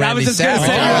Macho it? Man I was Randy just gonna say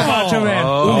Savage. you're a Macho Man.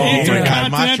 Oh. He's a my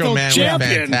God, Macho Continental Man champion.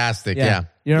 was fantastic. Yeah. Yeah.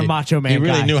 You're a Macho Man He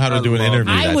really guy. knew how to do an I love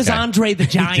interview. I that was guy. Andre the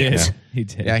Giant. He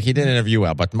did. Yeah, he did interview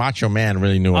well, but Macho Man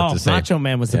really knew what Oh, to say. Macho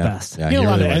Man was the Yeah. best. Yeah, He had a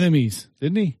lot really of was. enemies,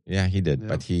 didn't he? Yeah, he did,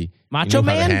 but he Macho he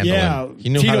knew how to Man? handle Yeah. him. He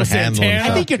knew Tito how to handle Santana?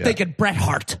 himself. I think you're Yeah. thinking Bret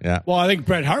Hart. Yeah. Well, I think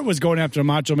Bret Hart was going after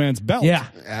Macho Man's belt. Yeah.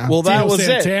 Well, that Tito was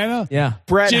it. Santana, Yeah.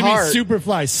 Bret Jimmy Hart.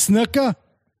 Superfly Snuka.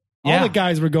 All Yeah. the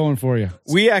guys were going for you.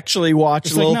 We actually watched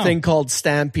It's a like little now. thing called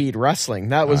Stampede Wrestling.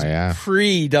 That was Oh, yeah.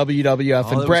 pre-WWF, Oh,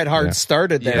 and that Bret was- Hart yeah.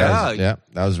 started there. Yeah. Yeah,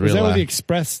 that was Was real. that where the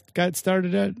Express got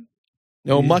started at?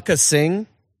 No, Mucka Singh.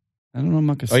 I don't know.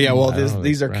 Mucka Oh, yeah, well, I don't know,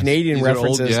 these are Express. Canadian These are old,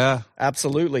 references. yeah.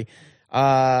 Absolutely.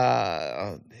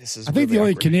 This is I think the really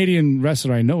only awkward. Canadian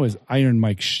wrestler I know is Iron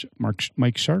Mike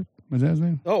Mike Sharp. Was that his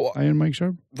name? Oh, Iron Mike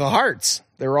Sharp. the Hearts.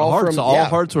 They're all Hearts, from... all yeah,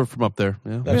 hearts were from up there.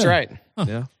 Yeah. That's Yeah. right.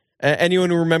 Yeah. Anyone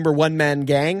who remember One Man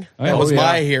Gang? Oh, That yeah. was Oh, yeah.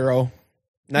 my hero.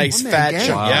 Nice One Man fat Gang?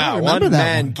 shot. Wow. I Yeah, don't remember One that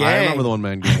Man one. Gang. I remember the one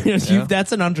man game. Yeah.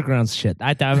 That's an underground shit. On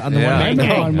the Yeah. One I Man know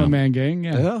Gang. on my man gang.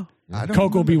 Yeah. Yeah. I don't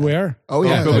Coco remember. Beware. Oh,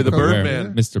 yeah. Coco the Coco.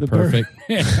 Birdman. Mr. The bird. Perfect.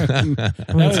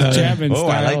 that was Chapman Oh, style.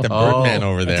 I like the Oh. Birdman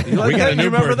over there. You like We got that? a new You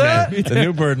remember Birdman. that? The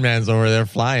new Birdman's over there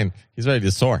flying. He's ready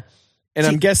to soar. And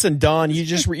I'm guessing, Don,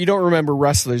 you don't remember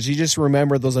wrestlers. You just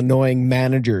remember those annoying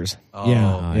managers.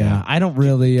 Yeah. I don't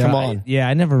really. Come on.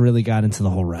 I never really got into the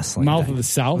whole wrestling. Mouth thing. of the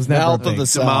South. Mouth of the The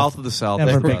South. mouth of the South. Never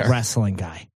a There we big are. wrestling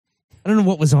guy. I don't know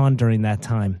what was on during that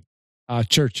time.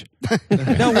 Church.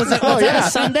 No, was it a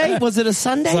Sunday? Was it a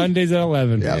Sunday? Sundays at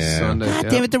 11. Yeah. Yeah. Sunday, God yeah.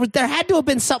 damn it! There had to have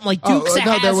been something like Dukes of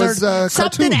no, there was, Hazzard.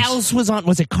 Something cartoons. else was on.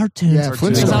 Was it cartoons? Yeah,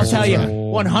 Because I'll Flintstones. tell you,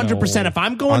 No, 100%. If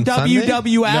I'm going On Sunday?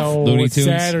 WWF, No, Looney it's Tunes.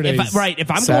 Saturdays.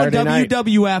 if I'm Saturday going night.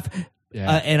 WWF,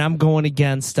 Yeah. and I'm going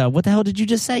against what the hell did you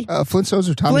just say? Flintstones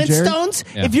or Tom and Jerry? Flintstones.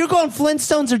 Yeah. If you're going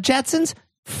Flintstones or Jetsons,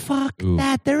 fuck Ooh.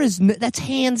 that. That's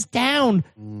hands down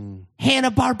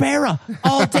Hanna-Barbera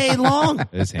all day long. It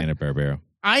is Hanna-Barbera.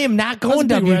 I am not I was a going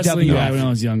big wrestling guy when I WWF.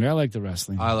 was younger. I liked the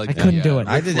wrestling. I like I that, couldn't yeah. do it.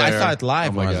 I Flair. saw it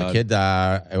live Oh when my I was a God. kid.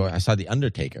 I saw The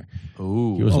Undertaker.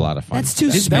 Ooh. He was a lot of fun. That's too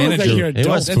His spooky. That was like manager- your It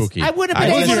adult. was spooky. I would have I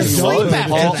been able to wasn't sleep sure. after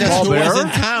Paul It's that. just who was Bearer? in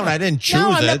town. I didn't choose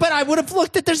No, it. but I would have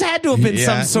looked at. There's had to have been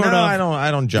some sort of. I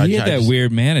don't judge. He had I that just-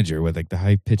 weird manager with like the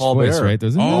high pitched Paul voice, Bearer. right?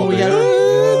 Doesn't Oh, he?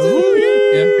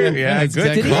 yeah, that's good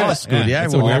exactly call, right. Scooty. Yeah,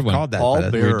 That's a we weird have one. called that. Paul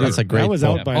but Bearer. That's a great That was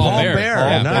quote. out by Paul then. Bear.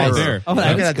 Paul Nice. Bear. Oh, Look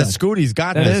that's at that. The good. Scooty's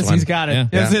got That this is. one. He's got it. Yeah.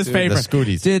 That's Yeah. his The favorite.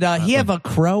 Scooties. Did he have a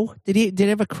crow? Did he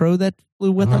have a crow that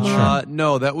flew with him?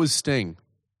 No, that was Sting.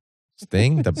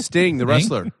 Sting? Sting, the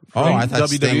wrestler. Oh, I thought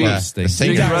Sting was Sting. the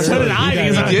singer. So did I.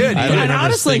 because He did. I I don't And remember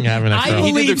honestly, Sting having a I crow. He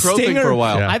did believe the crow thing Stinger for a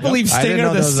while. Yeah. I believe I didn't Stinger know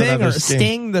the there was another singer, Sting.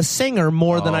 Sting the singer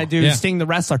more than I do Yeah. Sting the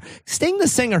wrestler. Sting the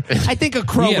singer, I think a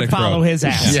crow He had would a crow. follow his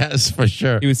ass. Yes, for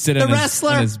sure. He would sit The on his,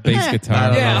 wrestler, on his bass eh,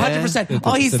 guitar. Yeah, know. 100%. At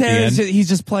All the- he's at the there is end. he's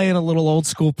just playing a little old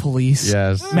school Police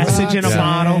Yes. messaging a Yeah.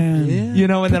 model, Yeah. you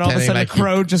know, and then all of a Pretending sudden like a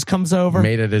crow just comes over.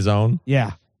 Made it his own.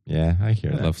 Yeah. Yeah, I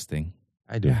hear I that. love Sting.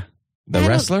 I do. Yeah. The I don't-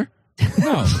 wrestler?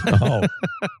 No, Oh,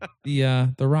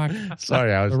 the Rock,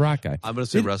 sorry. I the was. Rock guy. I'm going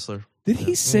to say Did- wrestler. Did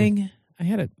he sing? I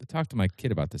had to talk to my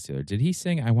kid about this the other. Did he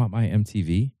sing "I Want My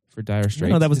MTV" for Dire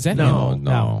Straits? No, that was Is that no, him?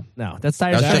 no. That's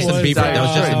Dire That was Straits. Justin Bieber. That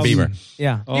was Justin Bieber.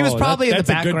 Yeah, he was Oh, probably in the that's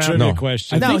a good background. trivia No.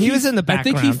 question. No, think he was in the I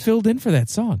think he background. filled in for that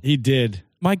song. He did.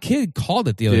 My kid called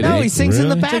it the other Did day. No, he sings in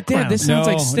the He's like, Dad, background. this sounds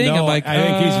No, like Sting. no, I'm like, I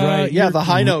think he's right. Yeah, the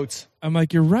high notes. I'm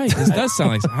like, you're right. This does sound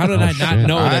like. How did I not Shit.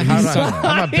 know that How he do I- sung that?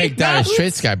 I'm a big Dire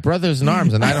Straits guy. Brothers in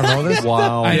Arms, and I don't know this?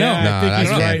 Wow. I know. Yeah, I think I he's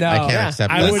can't, right. I can't No.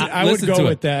 accept I this. would, I would Listen go to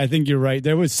with it. that. I think you're right.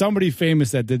 There was somebody famous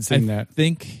that did sing I that.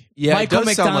 think Yeah, Michael it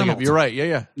does sound like McDonald. it. You're right. Yeah,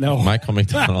 yeah. No. Michael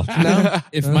McDonald.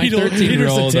 if my Peter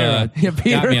 13-year-old Cetera. Yeah,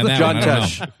 Peter got me on that John one,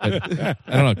 I don't know. But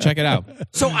I don't know. Check it out.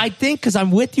 So I think because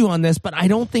I'm with you on this, but I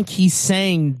don't think he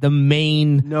sang the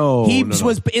main. No, he no, no.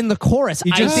 was in the chorus. He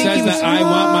just I think says he was. that I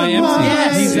want my MTV.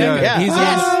 Yes. He's in it. Yeah. He's in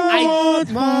Yes.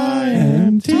 it.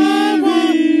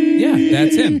 MTV. Yeah,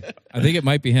 that's him. I think it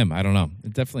might be him. I don't know.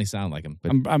 It definitely sounds like him.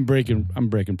 But I'm breaking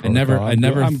protocol. never- I'm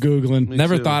Googling.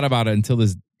 never too. thought about it until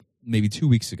this maybe 2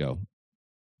 weeks ago.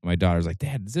 My daughter's like,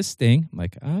 Dad, is this Sting? I'm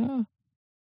like,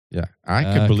 Yeah, I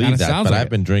could kinda believe that, sounds but like I've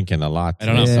been drinking a lot. I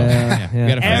don't know. so- Yeah, We yeah.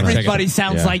 gotta find out. Everybody Check it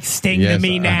sounds Yeah. like Sting Yes, to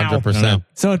me now. 100%.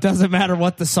 So it doesn't matter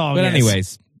what the song But is.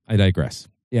 anyways, I digress.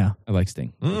 Yeah. I like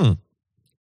Sting. Mm.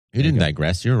 You didn't go.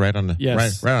 digress. You're right on the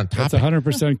Yes. right on That's topic.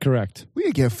 100% correct. We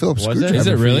could get Philip Was it? Screwdriver. Is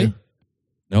it for really? you.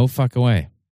 No fuck away.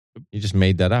 You just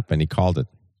made that up, and he called it.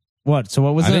 What? So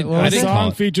what was I it? didn't- What I was The didn't it? call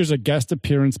song it. features a guest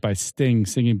appearance by Sting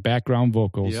singing background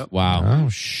vocals. Yep. Wow. Oh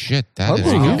shit, that is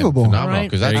Unbelievable. phenomenal. All right.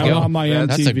 Because There that's, you go. I want my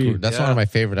that's, MTV. that's Yeah. one of my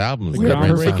favorite albums. We are Great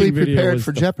song. perfectly Video prepared was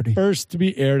for the Jeopardy. First to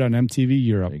be aired on MTV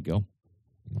Europe. There you go.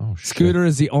 Oh, shit. Scooter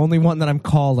is the only one that I'm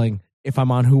calling if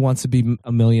I'm on Who Wants to Be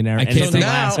a Millionaire. I And can't it's the take-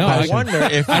 last No, I question. wonder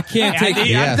if I can't take I'm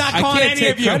Yes. not I calling can't any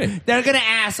take of you. credit. They're gonna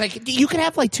ask. Like, you can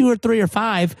have like 2 or 3 or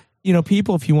 5,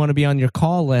 people if you want to be on your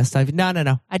call list.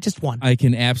 No. I just won. I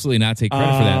can absolutely not take credit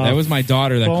for that. That was my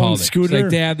daughter that phone called it. She's Scooter. like,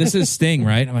 Dad, this is Sting,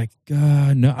 right? I'm like,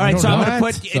 no. All right, so I'm gonna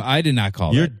put. So I did not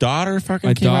call your it. daughter fucking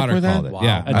My came up daughter with that. called it. Wow.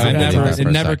 Yeah, That's I amazing. never, For it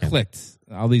a never second. clicked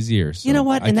all these years. You know so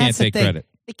what? I And can't that's the take thing. credit.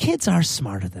 The kids are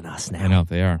smarter than us now. I know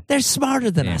they are. They're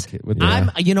smarter than Yeah, us. kid with the- I'm.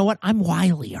 You know what? I'm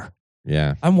wilier.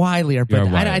 Yeah. I'm wilier, but You're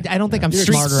I wily. don't think I'm You're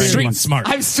smarter. street anymore. smart.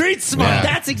 I'm street smart. Yeah.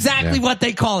 That's exactly Yeah. what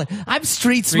they call it. I'm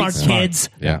street smart, smart. kids.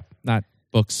 Yeah. Not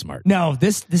book smart. No,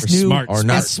 this Or new smart. Or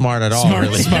not smart at all, Smart,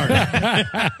 really.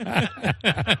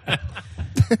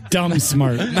 Dumb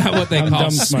smart. Not what they I'm call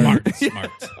dumb smart.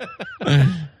 smart.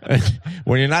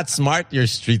 When you're not smart, you're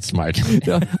street smart.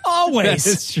 always That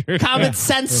is true. common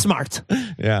sense smart.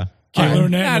 Yeah. Can't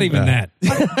learn that. Not even that.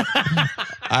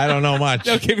 I don't know much.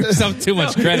 Don't give yourself too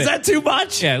much credit. Is that too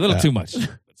much? Yeah, a little too much.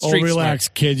 Oh, Street relax,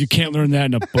 kid. You can't learn that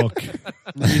in a book.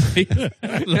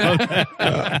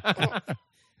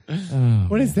 smart.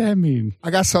 What does that mean?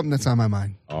 I got something that's on my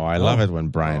mind. Oh, I love it when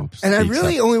Brian And I speaks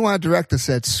really up. only want to direct this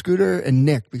at Scooter and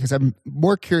Nick because I'm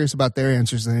more curious about their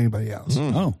answers than anybody else.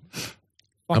 Oh.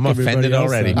 I'm Fuck everybody offended else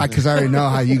already. then. Because I already know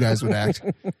how you guys would act.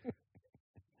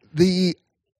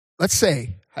 Let's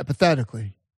say,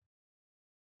 hypothetically,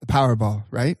 the Powerball,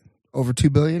 right? Over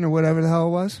 $2 billion or whatever the hell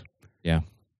it was. Yeah.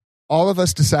 All of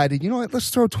us decided, you know what? Let's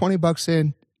throw $20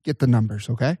 in, get the numbers,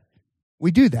 okay?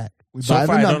 We do that. We So buy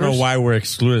far, the I numbers. don't know why we're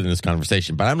excluded in this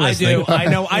conversation, but I'm I listening. do.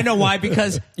 I know why,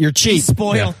 because You're cheap. you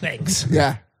spoil things.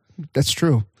 Yeah, that's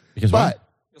true. Because But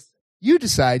you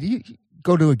decide, you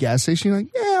go to a gas station, you're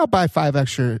like, yeah, I'll buy 5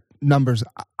 extra numbers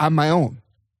on my own.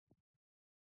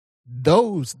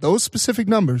 Those specific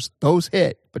numbers, those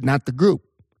hit, but not the group.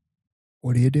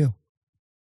 What do you do?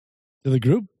 To the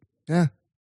group? Yeah.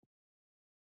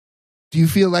 Do you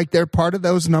feel like they're part of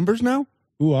those numbers now?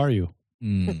 Who are you?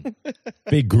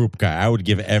 big group guy. I would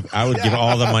give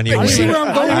all the money away. see where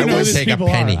I'm going I with would this? take a People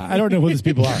penny. I don't know who these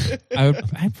people are. I'd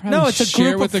probably No, it's a share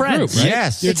group with of the friends. group, right?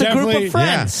 Yes. It's a group definitely- of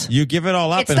friends. Yeah. You give it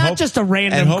all up. It's and not hope, just a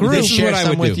random and hope group. they This is share what I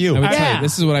some would with do. you. I would tell Yeah. you,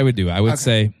 this is what I would do. I would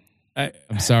say,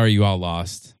 I'm sorry you all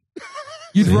lost.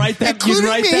 You'd write them. You'd Including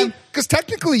write me, them. because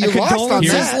technically you A lost on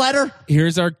condolences that. letter.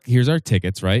 Here's our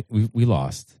tickets, right? We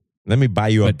lost. Let me buy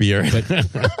you a beer.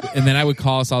 And then I would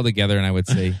call us all together and I would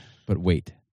say, but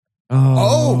wait,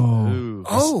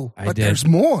 Oh, I but did. there's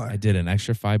more. I did an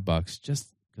extra $5 just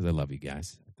because I love you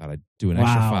guys. I thought I'd do an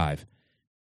extra Wow.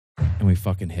 $5, and we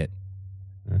fucking hit.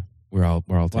 We're all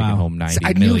taking Wow. home 90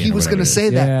 I million knew he or was going to whatever it say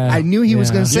that. Yeah. I knew he was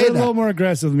Yeah. going to say You're a little that. more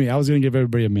aggressive than me. I was going to give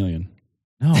everybody $1 million.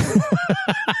 is. No.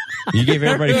 You gave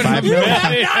everybody $5 You million.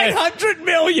 have 900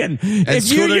 million. And If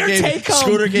you Scooter your gave, take home,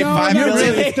 Scooter gave No, $5 not million.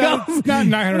 really. It's not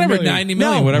 900 Whatever, million. 90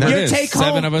 million, whatever your it is. take home.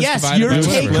 7 of us Yes, divided your by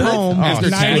take whatever. home After Oh,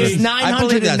 taxes. is I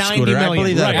believe that, 990 Scooter. I million.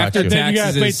 believe that Right, about after you. Then you gotta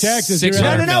taxes pay is taxes, you're 600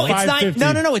 at No, million. it's nine.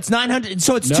 550. No, it's 900.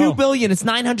 So it's No. 2 billion. It's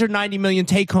 990 million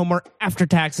take home or after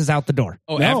taxes out the door.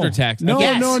 Oh, No. after taxes. No,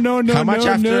 Yes. no, no, no. How much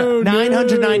no, after? no,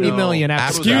 990 no. million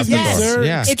after. Excuse me, Yes. sir.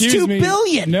 Yeah. It's Excuse 2 me.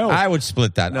 billion. No. I would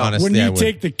split that, honestly. When I you would.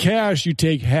 take the cash, you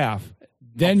take half.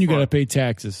 Then you got to pay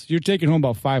taxes. You're taking home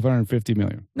about $550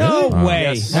 million. No way.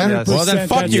 Yes. Well, then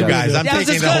fuck you guys. I'm I was taking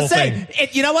just the gonna whole say, thing.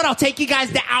 you know what? I'll take you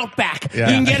guys to Outback. Yeah.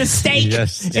 You can get a steak,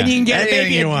 Yes. and you can get Anything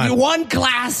maybe you want. one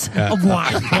glass of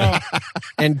wine.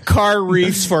 And car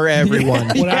reefs for everyone.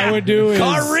 What I would do is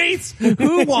Car wreaths.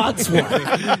 Who wants one?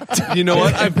 You know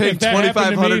what? I'm paying if that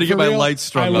happened $2,500 to me get for my real, lights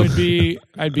strung I up. would be,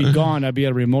 I'd be gone. I'd be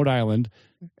at a remote island,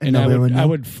 and nobody would know. I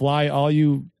would fly all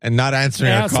you And not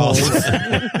answering our assholes. calls.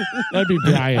 That'd be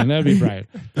Brian.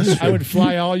 I would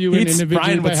fly all you in individually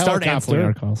Brian by would start answering our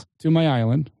helicopter calls. to my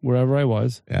island, wherever I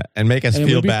was. Yeah, and make us And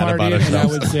feel we'd be bad about partying, and I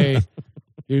ourselves. would say,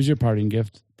 here's your parting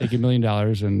gift. Take $1 million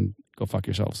and go fuck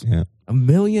yourselves. Yeah. $1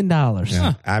 million.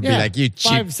 Yeah. I'd be Yeah. like, you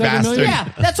cheap 5-7 bastard. million? Yeah,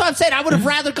 that's what I'm saying. I would have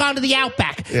rather gone to the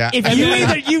Outback. Yeah. If And you then-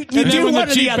 either you And then do when one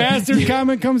the or the cheap other. bastard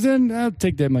comment comes in, I'll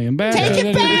take that $1 million back. Take And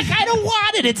it then- back. I don't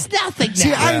want it. It's nothing See,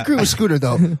 now. I agree with Scooter,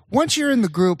 though. Once you're in the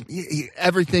group,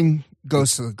 everything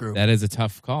goes to the group. That is a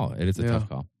tough call. It is a tough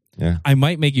call. Yeah. I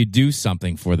might make you do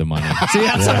something for the money. See,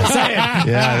 that's what I'm saying.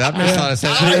 Yeah, that makes a lot of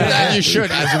sense. And you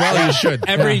should, as well, you should.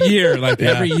 Every year,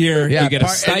 every year, Yeah, you get a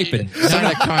part- stipend. Sign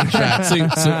a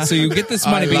contract. So you get this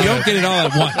money, but you don't get it all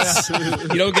at once.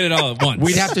 You don't get it all at once.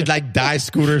 We'd have to like dye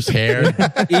Scooter's hair.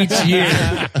 each year.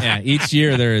 Yeah, each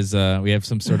year there is we have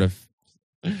some sort of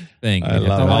thing. I We have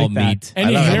love to it. all I like that. meet.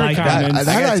 Any I love hair it. comments?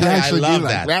 I gotta I'd tell you, I actually love do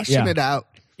like that. ration Yeah. it out.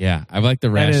 Yeah, I like the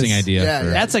That rationing is- idea. yeah, for,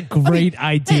 yeah. That's a great Hey,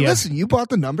 idea. listen, you bought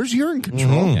the numbers. You're in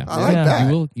control. Mhm. Yeah. I like Yeah.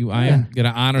 that. You will. I am gonna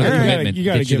honor the Yeah, commitment. you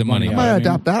gotta get you the give money. money I out. might I mean-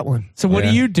 adopt that one. So what Yeah.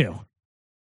 do you do?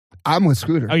 I'm with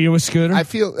Scooter. Are you a Scooter? I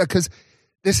feel because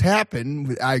this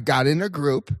happened. I got in a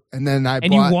group, and then I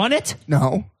and bought. you won it?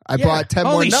 No, I bought 10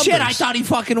 more Holy numbers. shit! I thought he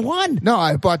fucking won. No,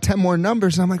 I bought 10 more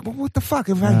numbers. And I'm like, well, what the fuck?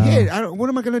 If I hit, what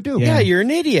am I going to do? Yeah, you're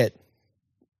an idiot.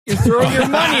 You're throwing your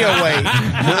money away.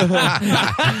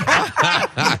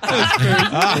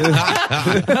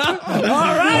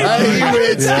 All right. He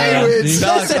wins. He wins.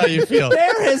 Tell us how you feel.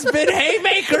 There has been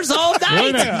haymakers all night. I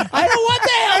don't know what the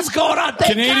hell's going on.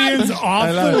 Thank Canadians God.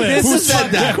 off the This list. Who is said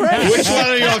that? crazy. Which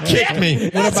one of y'all kicked me?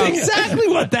 That's exactly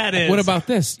what that is. What about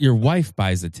this? Your wife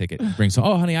buys the ticket, brings home.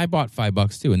 Oh, honey, I bought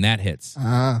 $5 too, and that hits.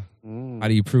 How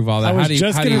do you prove all that? I was how do you,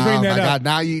 just how do gonna you, bring Oh that my up.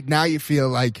 God! Now you feel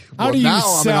like How well, do you now I'm in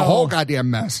a sell- whole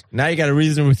goddamn mess. Now you got to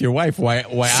reason with your wife why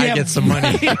I get some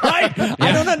money. right?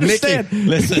 I don't understand. Nikki,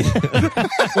 listen.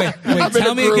 wait, in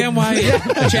tell a me group. again why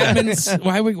Chapman's,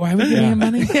 why we giving him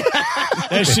money?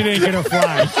 That shit ain't gonna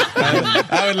fly.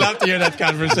 I would love to hear that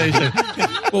conversation.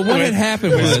 Well, what had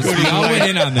happened was we all went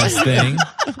in on this thing.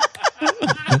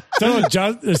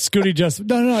 Scooty just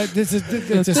no. This is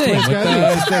It's a thing.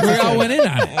 We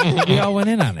all went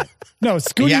in on it. No,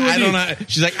 Scooty. Yeah, I don't know.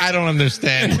 She's like, I don't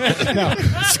understand. No,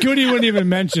 Scooty wouldn't even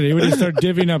mention it. He would just start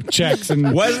divvying up checks.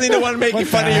 And wasn't he the one making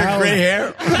fun of your hell? gray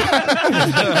hair?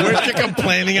 Weren't you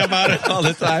complaining about it all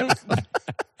the time?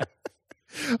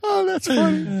 Oh, that's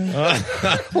funny.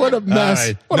 What a mess. All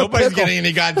right. What a Nobody's pickle. getting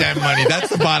any goddamn money. That's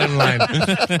the bottom line.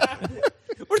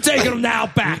 We're taking them now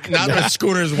back. Not with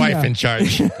Scooter's wife in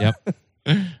charge. Yep.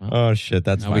 Oh, shit.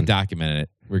 That's Now we fun. documented it.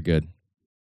 We're good.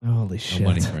 Holy No shit.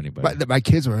 money for anybody. My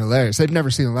kids were hilarious. They've never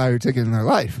seen a lottery ticket in their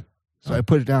life. So I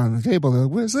put it down on the table. They're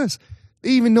like, what is this?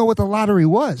 They even know what the lottery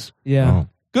was. Yeah. Oh.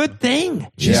 Good thing.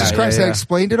 Jesus Christ, yeah. I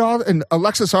explained it all. And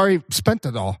Alexis already spent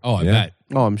it all. Oh, I Yeah. bet.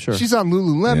 Oh, I'm sure. She's on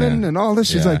Lululemon Yeah. and all this.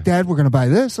 She's Yeah. like, Dad, we're going to buy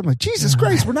this. I'm like, Jesus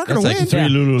Christ, we're not going That's to like win.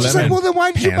 3 Lululemon. She's like, well, then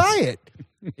why did you pants. buy it?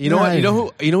 You know what? You know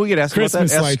who we get asked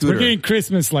Christmas about that? lights. We're getting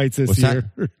Christmas lights this What's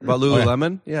year. About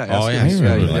Lululemon? Yeah. Oh, ask yeah. him.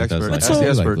 Lululemon He's the does expert. like Ask that. the I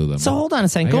like expert. Lululemon. So hold on a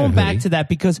second. I got a Going back hoodie. to that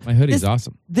because My hoodie's this,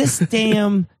 awesome. this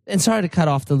damn and sorry to cut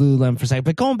off the Lululemon for a second,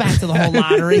 but going back to the whole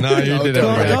lottery. No, you did it.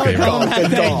 Going- Okay, going bro. back-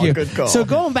 Good thank call, you. good call. So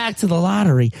going back to the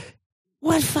lottery,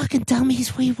 what fucking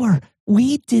dummies we were.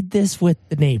 We did this with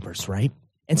the neighbors, right?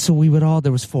 And so we would all,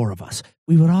 there was 4 of us.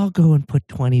 We would all go and put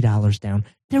 $20 down.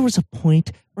 There was a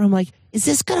point where I'm like, is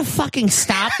this going to fucking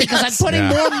stop? Because I'm putting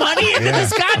more money into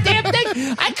this goddamn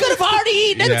thing. I could have already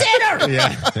eaten a dinner.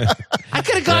 Yeah. I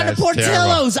could have gone Yeah, to it's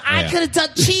Portillo's. terrible. I Yeah. could have done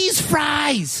cheese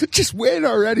fries. Just win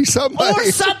already, somebody.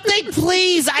 Or something,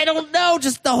 please. I don't know.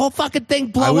 Just the whole fucking thing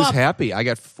blow I was up. happy. I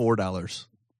got $4.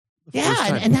 Yeah, First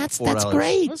time, and that's $4.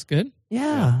 great. That's good.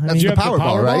 Yeah. I That's mean, the have the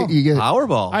Powerball, right? Powerball? You get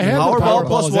Powerball. I have the Powerball Powerball.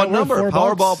 plus Is that one worth number.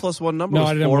 $4? Powerball plus one number No, was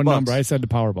I didn't have $4. one number. I said the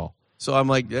Powerball. So I'm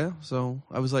like, yeah. So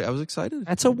I was excited.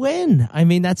 that's a win. I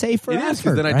mean, that's A for It is, effort.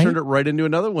 because then I right? turned it right into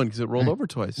another one because it rolled over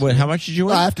twice. Wait, how much did you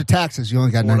well, win? after taxes, you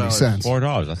only got 90 $4. cents.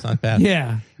 $4. That's not bad.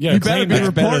 Yeah. Yeah, You better claim be that.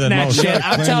 Better reporting than that most. shit.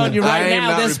 I'm Claim telling that. you I right am now,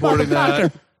 not this reporting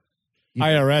that. motherfucker.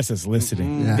 IRS is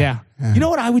listening. Yeah. Yeah. You know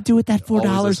what I would do with that Always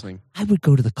 $4? listening. I would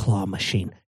go to the claw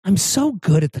machine. I'm so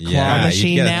good at the claw Yeah, you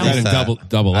machine get now. this, Gotta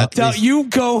double up. at least- You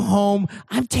go home.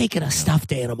 I'm taking a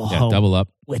stuffed animal Yeah, home double up.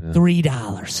 with $3.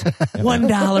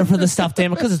 $1 for the stuffed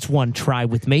animal because it's one try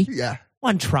with me. Yeah.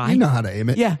 One try. You know how to aim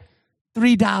it. Yeah.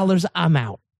 $3, I'm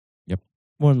out. Yep.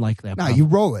 More than likely. No, you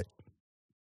roll it.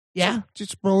 Yeah.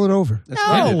 Just roll it over. That's what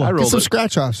I did. No. I Get rolled some it.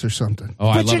 scratch offs or something. Oh,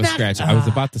 I But love you're a not- scratch. I was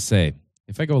about to say,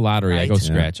 if I go lottery, I go Right.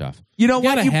 scratch off. You know You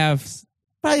what? gotta You have.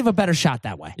 probably have a better shot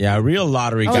that way. Yeah, a real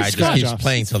lottery I like guy just scratch keeps offs.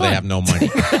 playing till they have no money.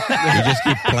 You just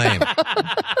keep playing.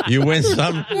 You win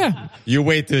some, you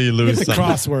wait till you lose It's the some.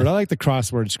 crossword. I like the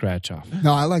crossword scratch off.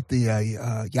 No, I like the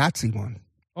Yahtzee one.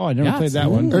 Oh, I never played that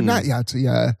one. Or not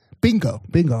Yahtzee, bingo.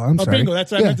 Bingo, I'm Oh, sorry. bingo.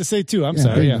 That's what I Yeah. meant to say too. I'm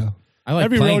sorry. bingo. Yeah. I like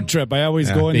Every playing. road trip, I always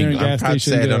Yeah, go in there bingo. and I'm gas proud to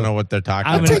station. say I do don't it. know what they're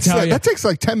talking I'm That about. gonna tell you. that takes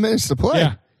like 10 minutes to play.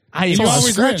 Yeah. I You all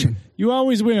always scratching. win. You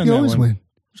always win on You that always one. win.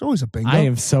 There's always a bingo. I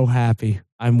am so happy.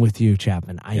 I'm with you,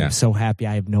 Chapman. I Yeah. am so happy.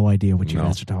 I have no idea what you No.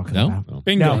 guys are talking No? about.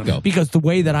 Bingo. No, because the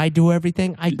way that I do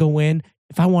everything, I go in.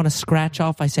 If I want to scratch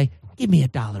off, I say, "Give me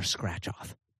 $1 scratch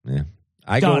off." Yeah.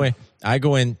 I Done.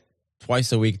 go in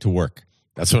twice a week to work.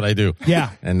 That's what I do.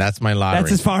 Yeah. And that's my lottery.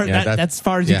 That's as far- that's as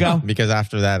far as you go? Because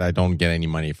after that, I don't get any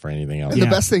money for anything else. And Yeah.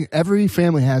 the best thing, every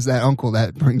family has that uncle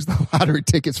that brings the lottery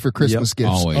tickets for Christmas gifts.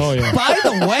 Always. Oh yeah. By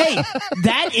the way,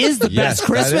 that is the Yes, best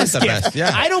Christmas that is the gift. best,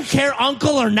 yeah. I don't care,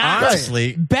 uncle or not.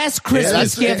 Honestly. Best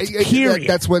Christmas gift. Period.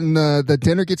 That's when the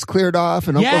dinner gets cleared off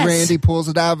and Uncle Yes. Randy pulls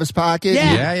it out of his pocket.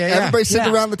 Yeah. Yeah, yeah, yeah. Everybody sitting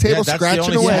Yeah. around the table Yeah, that's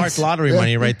scratching the only away. smart lottery Yeah.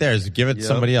 money right there is give it to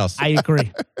somebody else. I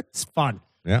agree. It's fun.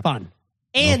 Yeah. Fun.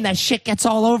 And that shit gets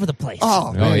all over the place.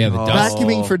 Oh, Oh, yeah, the man. dust.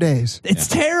 Vacuuming for days. It's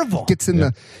terrible. Gets in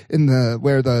the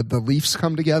where the leaves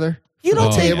come together. You don't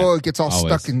Oh, think Table, it gets all Always.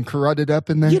 stuck and corroded up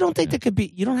in there. you don't think there could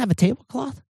be? You don't have a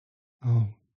tablecloth? Oh.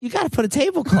 You got to put a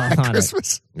tablecloth on it.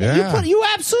 Christmas. Yeah. You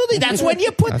absolutely. That's when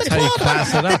you put That's the how you cloth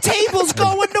class on. it The up. table's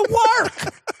going to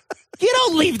work. You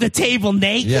don't leave the table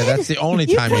naked. Yeah, that's the only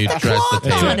time put you the dress the cloth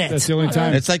table. on it. That's the only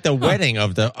time. It's like the wedding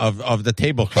of the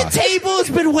tablecloth. The table has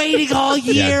been waiting all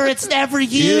year. It's never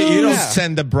used. You don't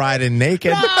send the bride in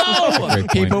naked. No. Great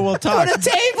point. People will talk. Put a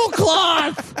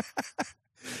tablecloth.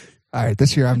 All right,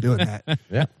 this year I'm doing that.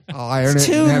 Yeah. I'll iron It's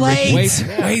it. too and everything.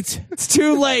 late. Wait. It's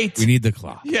too late. We need the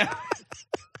cloth. Yeah.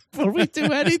 Before we do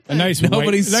anything. a nice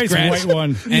Nobody's white, nice scratched. white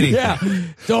one. Anything. Yeah.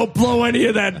 Don't blow any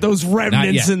of those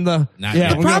remnants yet. in the. Not yeah.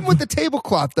 yet. The problem with the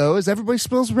tablecloth, though, is everybody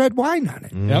spills red wine on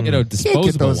it. Yep. You know, You can't disposable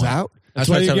get those one. out. That's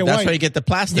why why you get white. you get the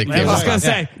plastic. I was going to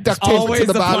say, Duct tape it always to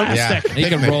the the bottom. plastic. You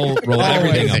can roll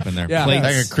everything up in there. Yeah. Plates.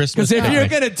 Like a Christmas. Because if you're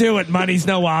picnic. going to do it, money's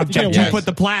no object. Yeah. You put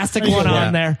the plastic Yeah. one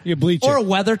on there. You bleach Or it. a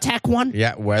WeatherTech one.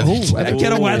 Yeah, weather.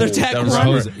 Get a WeatherTech That one.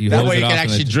 hose it. You That hose way it you can off and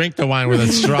actually it- drink the wine with a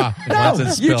straw. No, once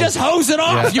it's you spilled. just hose it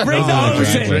off. Yeah. You bring the No,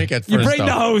 hose drink- in. drink it You first bring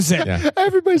the off. hose in. Yeah.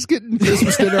 Everybody's getting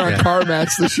Christmas dinner on car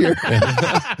mats this year.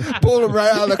 Pulling them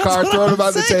right out of the car, throwing them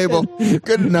on the table.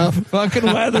 Good enough. Fucking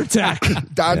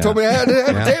WeatherTech. Don told me I had to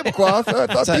have a tablecloth. I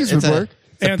thought these would work.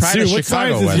 And pride Sue, of what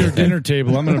Chicago size is weather. your dinner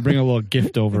table? I'm going to bring a little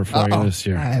gift over for you this I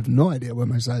year. have no idea what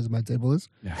my size of my table is.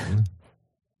 Yeah.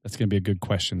 That's going to be a good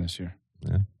question this year.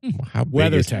 Well, how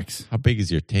big is WeatherTechs. How big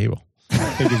is your table?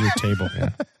 How big is your table?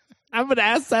 I'm going to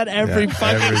ask that every Yeah,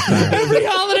 fucking every time. every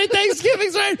holiday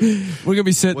Thanksgiving's right. We're going to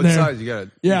be sitting What there. size? You got it?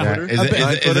 Yeah. Footer? Is it,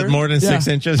 Nine is it footer? more than 6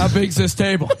 inches? How big's this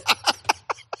table?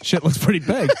 Shit looks pretty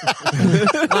big.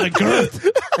 A lot of girth.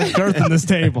 There's girth in this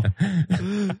table.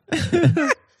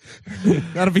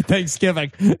 That'll be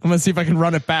Thanksgiving. I'm going to see if I can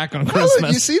run it back on Oh,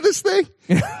 Christmas. you see this thing?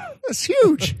 That's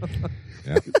huge.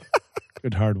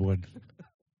 Good hardwood.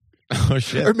 Oh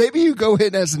shit! Or maybe you go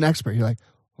in as an expert. You're like,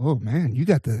 oh man, you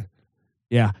got the.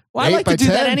 Yeah. Well, I 8 like to by do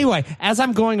that 10. anyway. As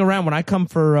I'm going around, when I come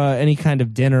for any kind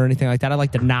of dinner or anything like that, I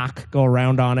like to go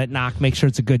around on it, make sure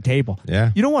it's a good table.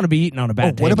 Yeah. You don't want to be eating on a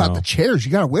bad table. What about the chairs?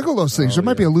 You got to wiggle those things. There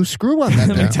might be a loose screw on that.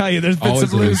 Let me tell you, there's been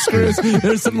Always some a loose loose screws.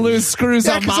 There's some loose screws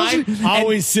on 'cause those mine.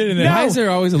 Always sitting there. Why is there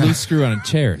always a loose screw on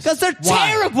chairs? Because they're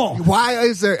terrible. Why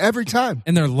is there every time?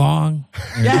 And they're long.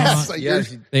 Yes. Like, Yeah,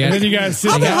 you're- They And got, then you got to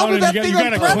sit How the hell down did and that you thing got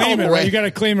to unthread all claim the it, way? right? You got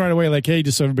to claim right away, like, hey,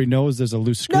 just so everybody knows there's a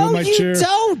loose screw in No, my you chair.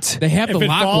 don't. they have If the it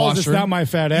lock falls, washer. it's not my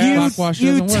fat You, ass. Lock washer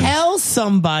you doesn't work. tell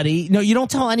somebody. No, you don't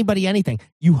tell anybody anything.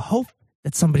 You hope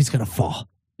that somebody's going to fall.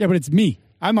 Yeah, but it's me.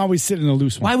 I'm always sitting in a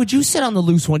loose one. Why would you sit on the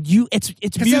loose one? It's 'Cause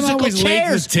I'm musical always late to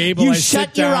chairs. the table. You I shut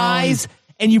sit your down. eyes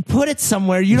and you put it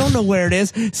somewhere. You don't know where it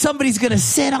is. Somebody's going to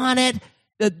sit on it.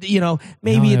 Maybe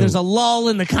No. there's a lull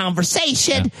in the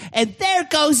conversation, and there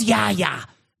goes Yaya.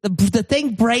 The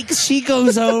thing breaks. She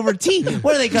goes over. What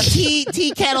do they call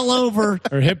tea kettle over?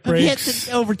 Or hip breaks.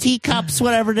 Hit over teacups,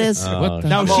 whatever it is. What the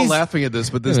No, I'm all she's laughing at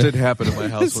this, but this did happen at my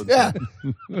house once. yeah.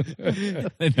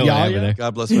 They know Yeah, over yeah. there.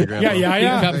 God bless my grandma.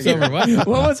 Yeah. Cups over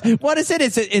what? what is it?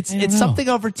 It's know. something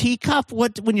over teacup.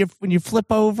 What when you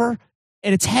flip over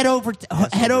and it's head over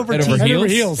Head over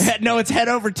heels. No, it's head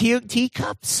over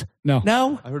teacups. No.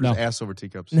 No, I heard No. his ass over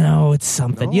teacups. no, it's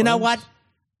something. You know what?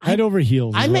 Head over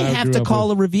heels. I is may what have grew to up call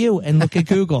with. a review and look at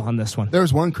Google on this one. There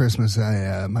was one Christmas,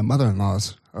 my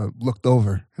mother-in-law's looked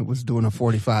over. It was doing a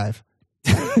 45.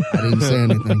 I didn't say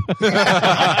anything.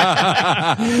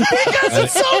 Because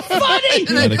it's so funny.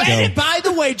 Let it go. And by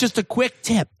the way, just a quick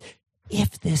tip.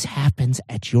 If this happens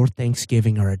at your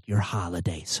Thanksgiving or at your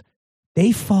holidays,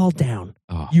 they fall down.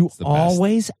 Oh, You it's the best.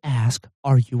 always ask,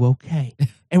 "Are you okay?"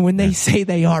 And when they say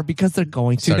they are, because they're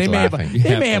going to, Start they may have laughing. You they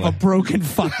have may to have a laugh. broken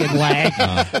fucking leg,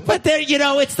 but they're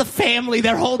it's the family.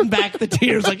 They're holding back the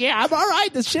tears, like, "Yeah, I'm all right.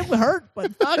 This shit would hurt,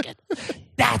 but fuck it."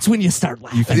 That's when you start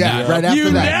laughing. Yeah, right after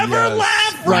you that. never Yes.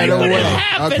 laugh Right right when it away.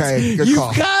 happens. Okay, good You've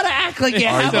call. got to act like you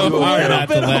have a so little hard not to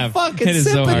bit of laugh. fucking It is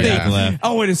so hard sympathy. not to laugh.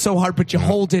 Oh, it is so hard, but you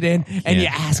hold it in and you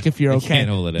can't. ask if you're You okay. can't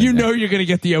hold it in, You yeah. know you're going to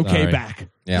get the okay Sorry. back.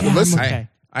 Yeah, I'm listen, okay.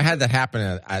 I had that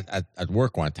happen at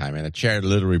work one time, and a chair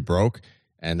literally broke,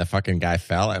 and the fucking guy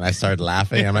fell, and I started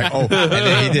laughing. I'm like, oh, and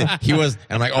then he was,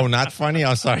 and I'm like, oh, not funny.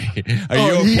 I'm sorry. Are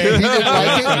you Oh, he okay? didn't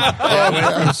like it? Yeah, it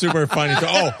went from super funny to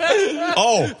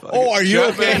are you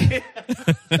okay?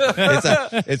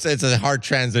 It's a hard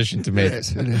transition to make. It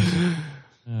is.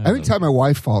 Every time my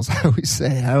wife falls, I always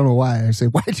say, I don't know why. I say,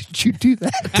 why did you do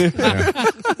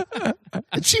that?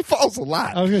 And she falls a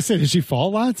lot. I was going to say, did she fall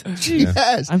a lot? She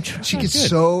has. I'm trying- She gets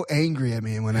so angry at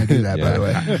me when I do that, by the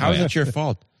way. How is it your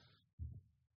fault?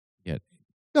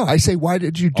 No, I say, why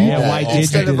did you do Yeah, that? why did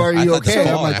Instead you of, do are I you thought the okay? I'm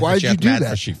fall. like, I why thought did you do got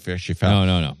mad that? She fell.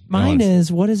 No. Mine is,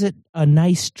 what is it? A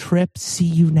nice trip. See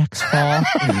you next fall.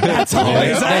 That's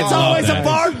always a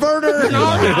barn burner in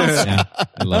our house. Yeah, I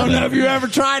I love don't know that. if you ever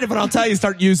tried it, but I'll tell you,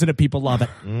 start using it. People love it.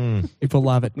 People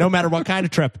love it. No matter what kind of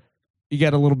trip. You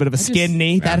get a little bit of a skin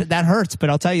knee. That hurts, but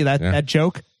I'll tell you that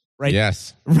joke, right?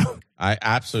 Yes, I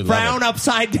absolutely Frown love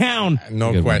upside down. it.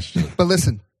 No Good one. question. But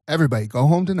listen, everybody, go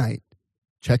home tonight.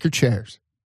 Check your chairs.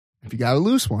 If you got a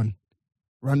loose one,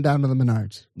 run down to the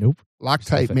Menards. Nope.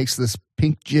 Loctite it. makes this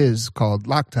pink jizz called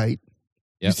Loctite.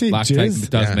 Yep. say Loctite jizz?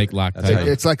 does Yeah. make That's Loctite. right.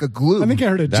 It's like a glue. I think I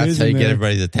heard a That's jizz how you in get there.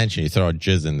 everybody's attention. You throw a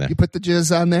jizz in there. You put the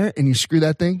jizz on there and you screw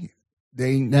that thing, they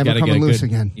ain't You never gotta coming get a loose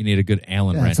good- again. You need a good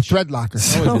Allen Yeah, wrench. it's a thread locker.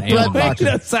 Always an Thread Allen Wait locker.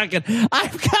 a second.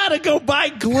 I've got to go buy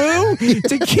glue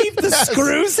to keep the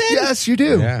screws in? Yes, you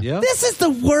do. Yeah. Yeah. This is the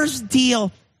worst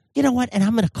deal. you know what? And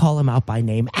I'm going to call him out by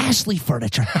name, Ashley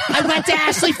Furniture. I went to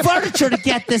Ashley Furniture to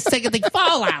get this thing and they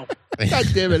fall out. God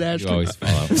damn it, You Ashley. always fall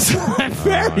out. So I'm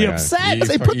very upset.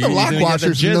 They put the lock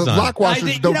washers in. The lock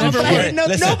washers don't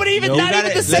but nobody even, not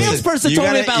even the salesperson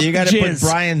told me about You got to put jizz.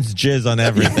 Brian's jizz on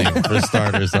everything for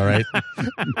starters, all right?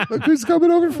 Look who's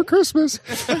coming over for Christmas.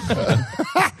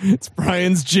 It's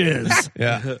Brian's jizz.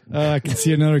 Yeah. I can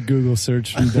see another Google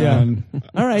search from Don.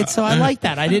 All right, so I like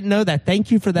that. I didn't know that.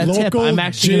 Thank you for that tip. Local I'm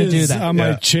actually going to do jizz that. on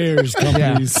my chairs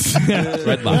companies.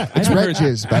 Threadlock. It's red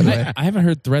jizz, by the way. I haven't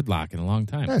heard Threadlock in a long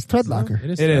time. Yeah, it's Threadlocker.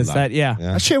 It is. It is Threadlock. that, yeah.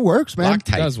 That shit works, man.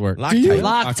 Loctite. It does work. Loctite. Do you-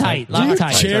 Loctite, Do you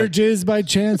Loctite. chair jizz by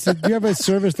chance? Do you have a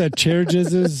service that chair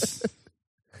jizzes?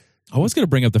 I was going to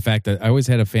bring up the fact that I always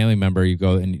had a family member. You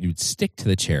go and you'd stick to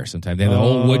the chair. Sometimes they have the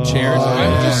old wood chairs. I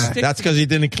would just stick That's because he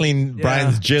didn't clean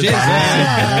Brian's jizz.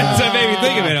 That's what made me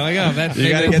think of it. I'm like, oh, that You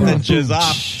got to get the jizz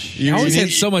off. I always had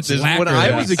so much lacquer. When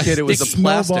I was a kid, it was the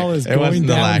plastic. Snowball is It wasn't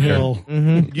going the lacquer.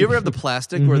 downhill. Do you ever have the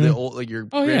plastic where the old, like your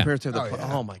Oh, yeah. grandparents have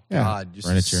the? Oh my god! Just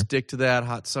Furniture. stick to that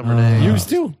hot summer day. Used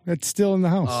to. It's still in the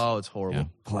house. Oh, it's horrible. Yeah.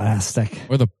 Plastic.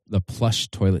 Or the plush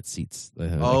toilet seats.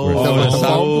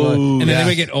 Oh, And then they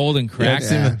would get old and cracked.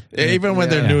 Yeah. Even when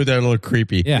they're Yeah. new, they're a little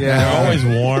creepy. Yeah. They're always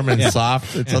warm and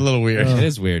soft. It's a little weird. It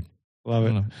is weird. Love I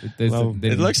it. don't know.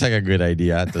 It looks like a good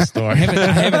idea at the store. I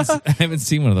haven't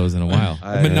seen one of those in a while.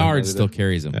 I Menards did still it.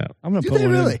 carries them. Yeah. I'm going to Do put they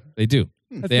one really? in. They do.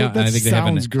 They, That I think they have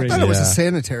sounds an, great. I thought it was Yeah. a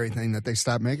sanitary thing that they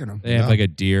stopped making them. They have like a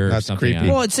deer or That's something. creepy.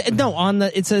 on.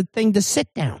 Well, it's a thing to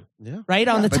sit down. Yeah. Right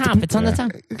on the but top. It's on the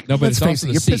top. No, but Let's it's face also it,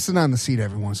 the you're seat. pissing on the seat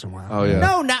every once in a while. Oh yeah.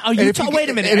 No, not. Are you? And if you Wait a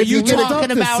get- minute. and Are if you you get talking above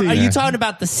the about? seat- Are you talking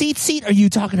about the seat? Or are you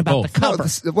talking about Both. the No, cover?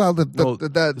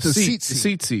 the seat. The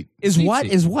seat seat. Is seat what?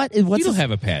 seat. Is what? Is what's You don't the-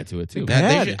 have a pad to it too.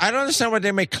 I don't understand why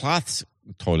they make cloths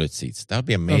toilet seats. That would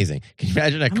be amazing. Can you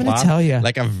imagine a gonna cloth? tell ya.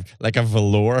 Like a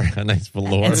velour, a nice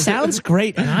velour. It sounds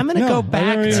great, and I'm going to go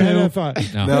back to.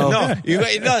 No,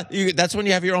 that's when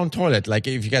you have your own toilet. Like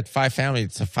if you got 5 families,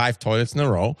 it's 5 toilets in a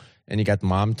row, and you got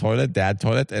mom toilet, dad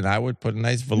toilet, and I would put a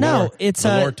nice velour. No, it's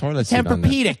velour a toilet seat on there.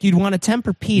 Tempur-Pedic. You'd want a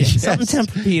Tempur-Pedic, something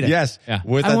Tempur-Pedic. Yes, Yeah.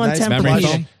 with I a want nice Tempur-Pedic.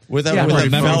 plush, with a Yeah. with a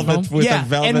Memory velvet foam? with Yeah, a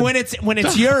velvet. and when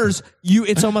it's yours,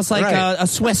 it's almost like Right. a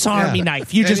Swiss Army Yeah.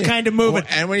 knife. You just And kind of move it.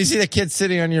 And when you see the kid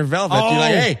sitting on your velvet, you're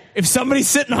like, hey, if somebody's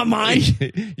sitting on mine,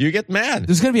 you get mad.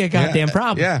 there's going to be a goddamn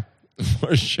problem. Yeah,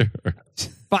 for sure.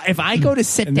 But if I go to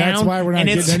sit And down, that's why we're not and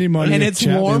getting it's, any money and if it's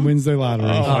Chapman warm, wins the lottery.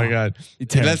 Oh my god!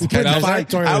 terrible. That's Put 5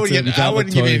 toilets I in,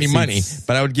 wouldn't give you any toilet money, seats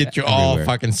but I would get you all everywhere.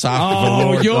 fucking soft.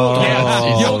 Oh,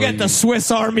 velour. you'll get the Swiss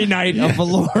Army knife of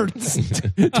velour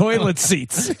toilet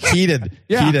seats. heated.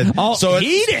 Yeah. Heated. Oh, it-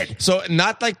 heated. So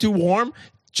not like too warm.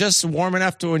 Just warm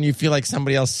enough to when you feel like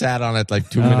somebody else sat on it like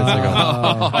 2 minutes ago.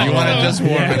 You want it just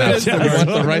warm enough. You want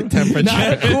the right temperature.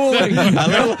 Not cooling.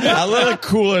 a little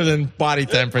cooler than body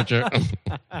temperature.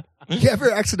 You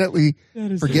ever accidentally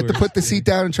forget to put the seat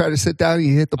down and try to sit down and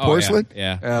you hit the Oh, porcelain?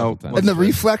 Yeah. Oh, And the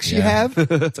reflex you have, you're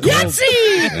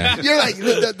like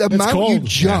the amount you cold.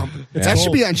 jump. That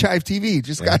should be on Chive TV.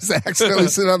 Just guys that accidentally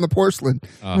sit on the porcelain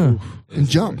and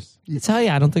jump. I tell you,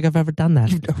 I don't think I've ever done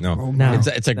that. No, No.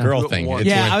 it's a girl thing. It's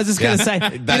Yeah, when- I was just gonna say.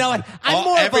 You know what? I'm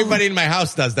more everybody of in my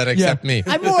house does that a, except me.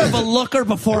 I'm more of a looker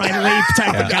before I leap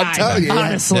type of guy. I'm telling you,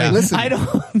 honestly, Yeah. Listen, I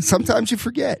don't. sometimes you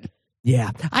forget.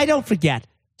 Yeah, I don't forget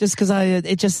just because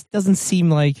it just doesn't seem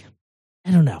like.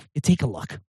 I don't know. You take a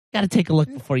look. Got to take a look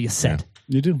before you sit.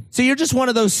 You do. So you're just one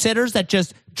of those sitters that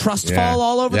just trust fall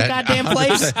all over the goddamn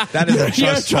place. That is a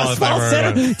You're trust fall if I've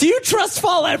ever sitter. Do you trust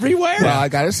fall everywhere? Well, I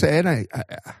got to say, and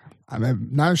I'm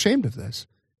not ashamed of this.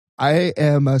 I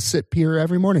am a sit peer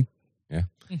every morning. Yeah.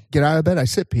 Get out of bed, I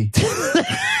sit pee.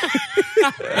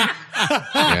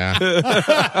 Yeah.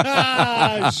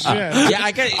 Ah, shit. Yeah,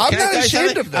 I'm not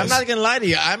ashamed of this. I'm not gonna lie to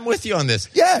you. I'm with you on this.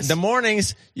 Yes. The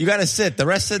mornings you gotta sit. The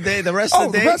rest of the day, the rest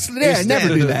of the day, you I never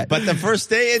stand. do that. But the first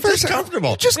day, it's just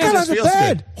comfortable. You just It got out of feels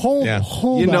bed. good. Yeah.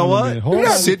 Hold You know on a what? minute. Hold You're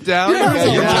on. not- Sit down. You're not You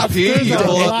full want of to pee? You There's a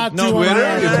pull lot up to Twitter.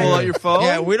 unpack. You pull out your phone.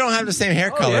 Yeah, we don't have the same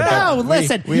hair color. yeah. No, but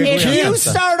listen. we If agree you on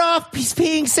stuff. start off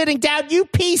peeing sitting down, you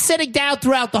pee sitting down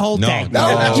throughout the whole No. day.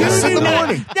 No, just in the No.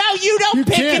 morning. No, you don't You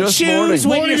pick can't. and Just choose morning.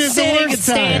 when Morning you're is the sitting and worst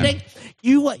time. standing.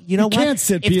 You know You what? can't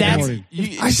sit If pee in the that's- morning.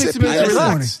 I sit pee I every listen,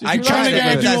 morning. I You tried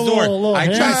gotta it. do a little I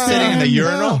tried handstand. sitting in the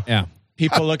urinal. Yeah.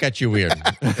 People look at you weird.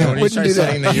 When you Wouldn't start do that.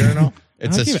 sitting in the urinal,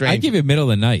 it's a I strange. give it middle of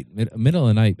the night. Middle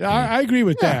of the night. I agree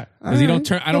with that. Because you don't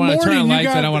turn. I don't The want to turn on morning, you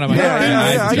lights. I don't want to.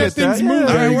 Yeah, I get that. things moving. All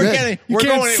right, Very we're good. getting, You we're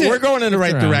can't going, sit. we're going in the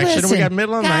right Listen, direction. We got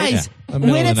middle of the night. guys, Yeah.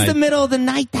 Middle when of it's the the night. middle of the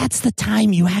night, that's the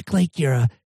time you act like you're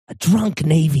a drunk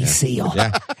Navy SEAL.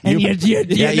 Yeah. and you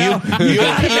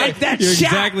gotta make that You're shot.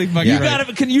 exactly fucking You right.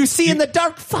 gotta. Can you see in the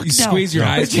dark? Fuck You no. squeeze your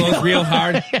eyes closed real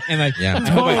hard and like,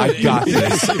 I got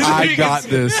this. I got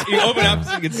this. You open up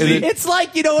so you can see. It's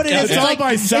like, you know what it is? It's all like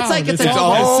by sound. It's like it's It's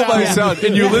all by sound,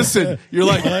 and you listen. You're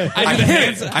like, I do the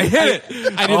hands. I hit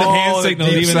it. I do the hand signal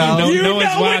deep even sound. though You no one's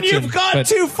know when watching. you've gone but-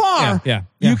 too far. Yeah.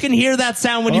 You can hear that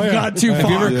sound when you've gone too Have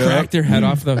you far. ever cracked your head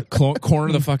off the corner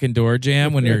of the fucking door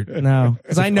jam when you're? No,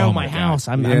 because I know Oh my my God. house.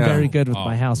 I'm Yeah. very good with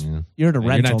my house. You're at a You're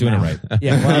rental. not doing now. it right.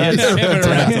 Yeah, well,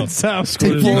 Yeah. so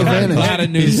Take full A advantage. lot of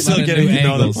new, Still lot of getting new to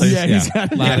know the angles. place. Yeah, he's got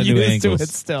to lot get of new used to angles. it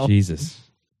still. Jesus,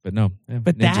 but no. Yeah,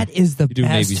 But Ninja. that is the You do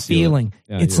Navy best SEAL. feeling.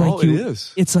 Yeah, It's you're like right. you. Oh, it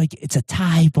is. It's like it's a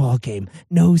tie ball game.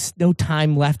 No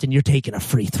time left, and you're taking a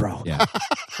free throw. Yeah.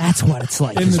 That's what it's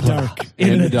like. In as the well. dark.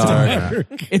 In the dark.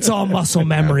 dark. It's all muscle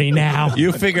memory now.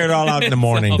 You figure it all out in the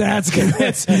morning. That's gonna.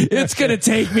 It's gonna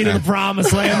take me to the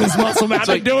promised land. This muscle memory. I've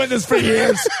been doing this for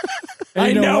years. I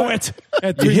you know know what? it.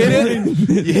 At You 3 hit in the it.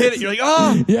 morning, You hit it. You're like,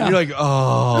 oh. Yeah. You're like,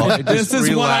 oh. This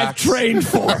is what I've trained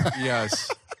for. Yes.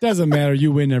 doesn't matter.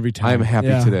 You win every time. I'm happy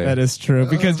today. That is true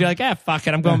because you're like, fuck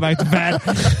it, I'm going back to bed.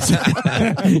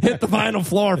 Hit the vinyl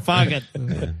floor, fuck it.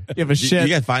 Give a shit. You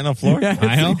got final floor?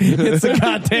 Yeah, it's a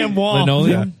goddamn wall.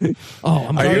 Linoleum. Oh,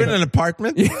 I'm Are sorry. you in an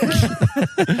apartment?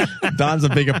 Don's a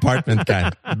big apartment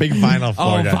guy. A big vinyl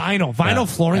floor Oh, guy. vinyl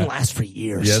flooring lasts for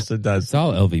years. Yes, it does. It's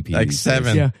all LVP. Like these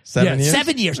seven. Yeah, 7 years?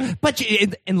 7 years. But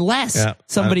unless Yeah.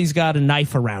 somebody's got a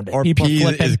knife around it, Or people pees,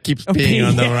 flip it. keeps Or peeing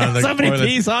on the, around the somebody toilet.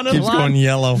 pees on it. Keeps going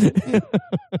yellow.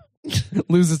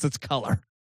 loses its color.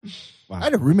 I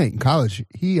had a roommate in college.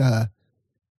 He had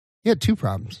two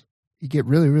problems. He'd get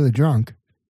really, really drunk,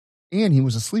 and he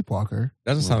was a sleepwalker.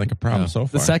 Doesn't sound like a problem No. so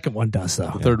The far. second one does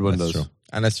though. The third one That's does. true.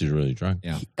 Unless he's really drunk.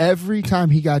 Yeah. Every time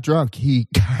he got drunk, he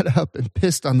got up and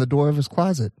pissed on the door of his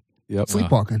closet. Yep.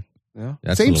 Sleepwalking. Yeah.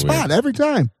 That's a Same little spot weird. every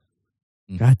time.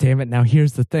 God damn it! Now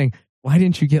here's the thing. Why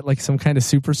didn't you get like some kind of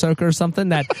super soaker or something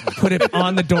that put it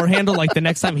on the door handle? Like the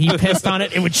next time he pissed on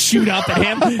it, it would shoot up at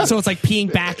him. So it's like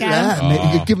peeing back at him.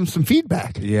 Yeah, you could give him some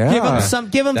feedback. Yeah.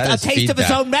 Give him That a is taste of his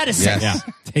feedback. own medicine. Yes.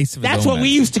 Taste of his That's own what we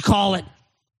medicine. used to call it.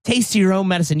 Taste of your own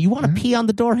medicine. You want to pee on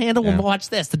the door handle? Yeah. Well, watch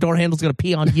this. The door handle's going to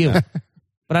pee on you.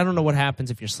 But I don't know what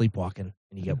happens if you're sleepwalking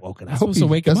and you get woken I up. hope supposed he to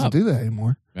wake him doesn't up. do that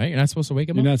anymore. Right? You're not supposed to wake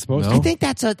him You're up. not supposed I to. think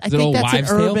that's an it old wives'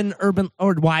 tale? urban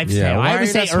or wives' Yeah. tale. Why I are would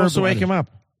you say not supposed to urban. wake him up?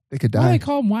 They could Why do they die.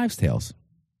 call them wives' tales?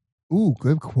 Ooh,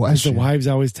 good Because the question. wives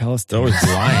always tell us. They're always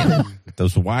lying.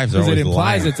 Those wives are Because always it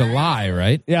implies lying. it's a lie,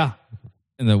 right? Yeah,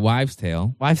 In the wives'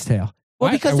 tale. wives' tale. Well,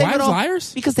 Why- because are they wives would all,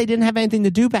 liars? because they didn't have anything to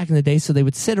do back in the day, so they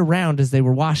would sit around as they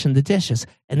were washing the dishes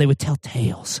and they would tell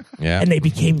tales. Yeah. And they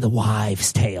became the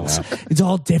wives' tales. It's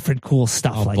all different cool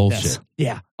stuff All like bullshit. this.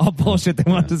 Yeah, all bullshit they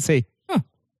wanted to see.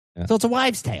 Yeah. So it's a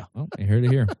wives' tale. Well, you heard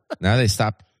it here. Now they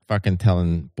stop fucking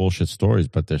telling bullshit stories,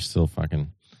 but they're still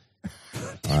fucking.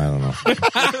 I don't know.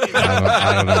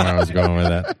 I don't know where I was going with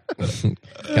that.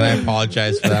 Can I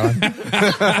apologize for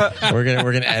that one? We're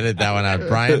gonna edit that one out,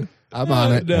 Brian. I'm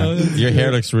on it. Your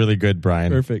hair looks really good,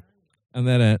 Brian. Perfect. On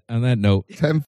that note, 10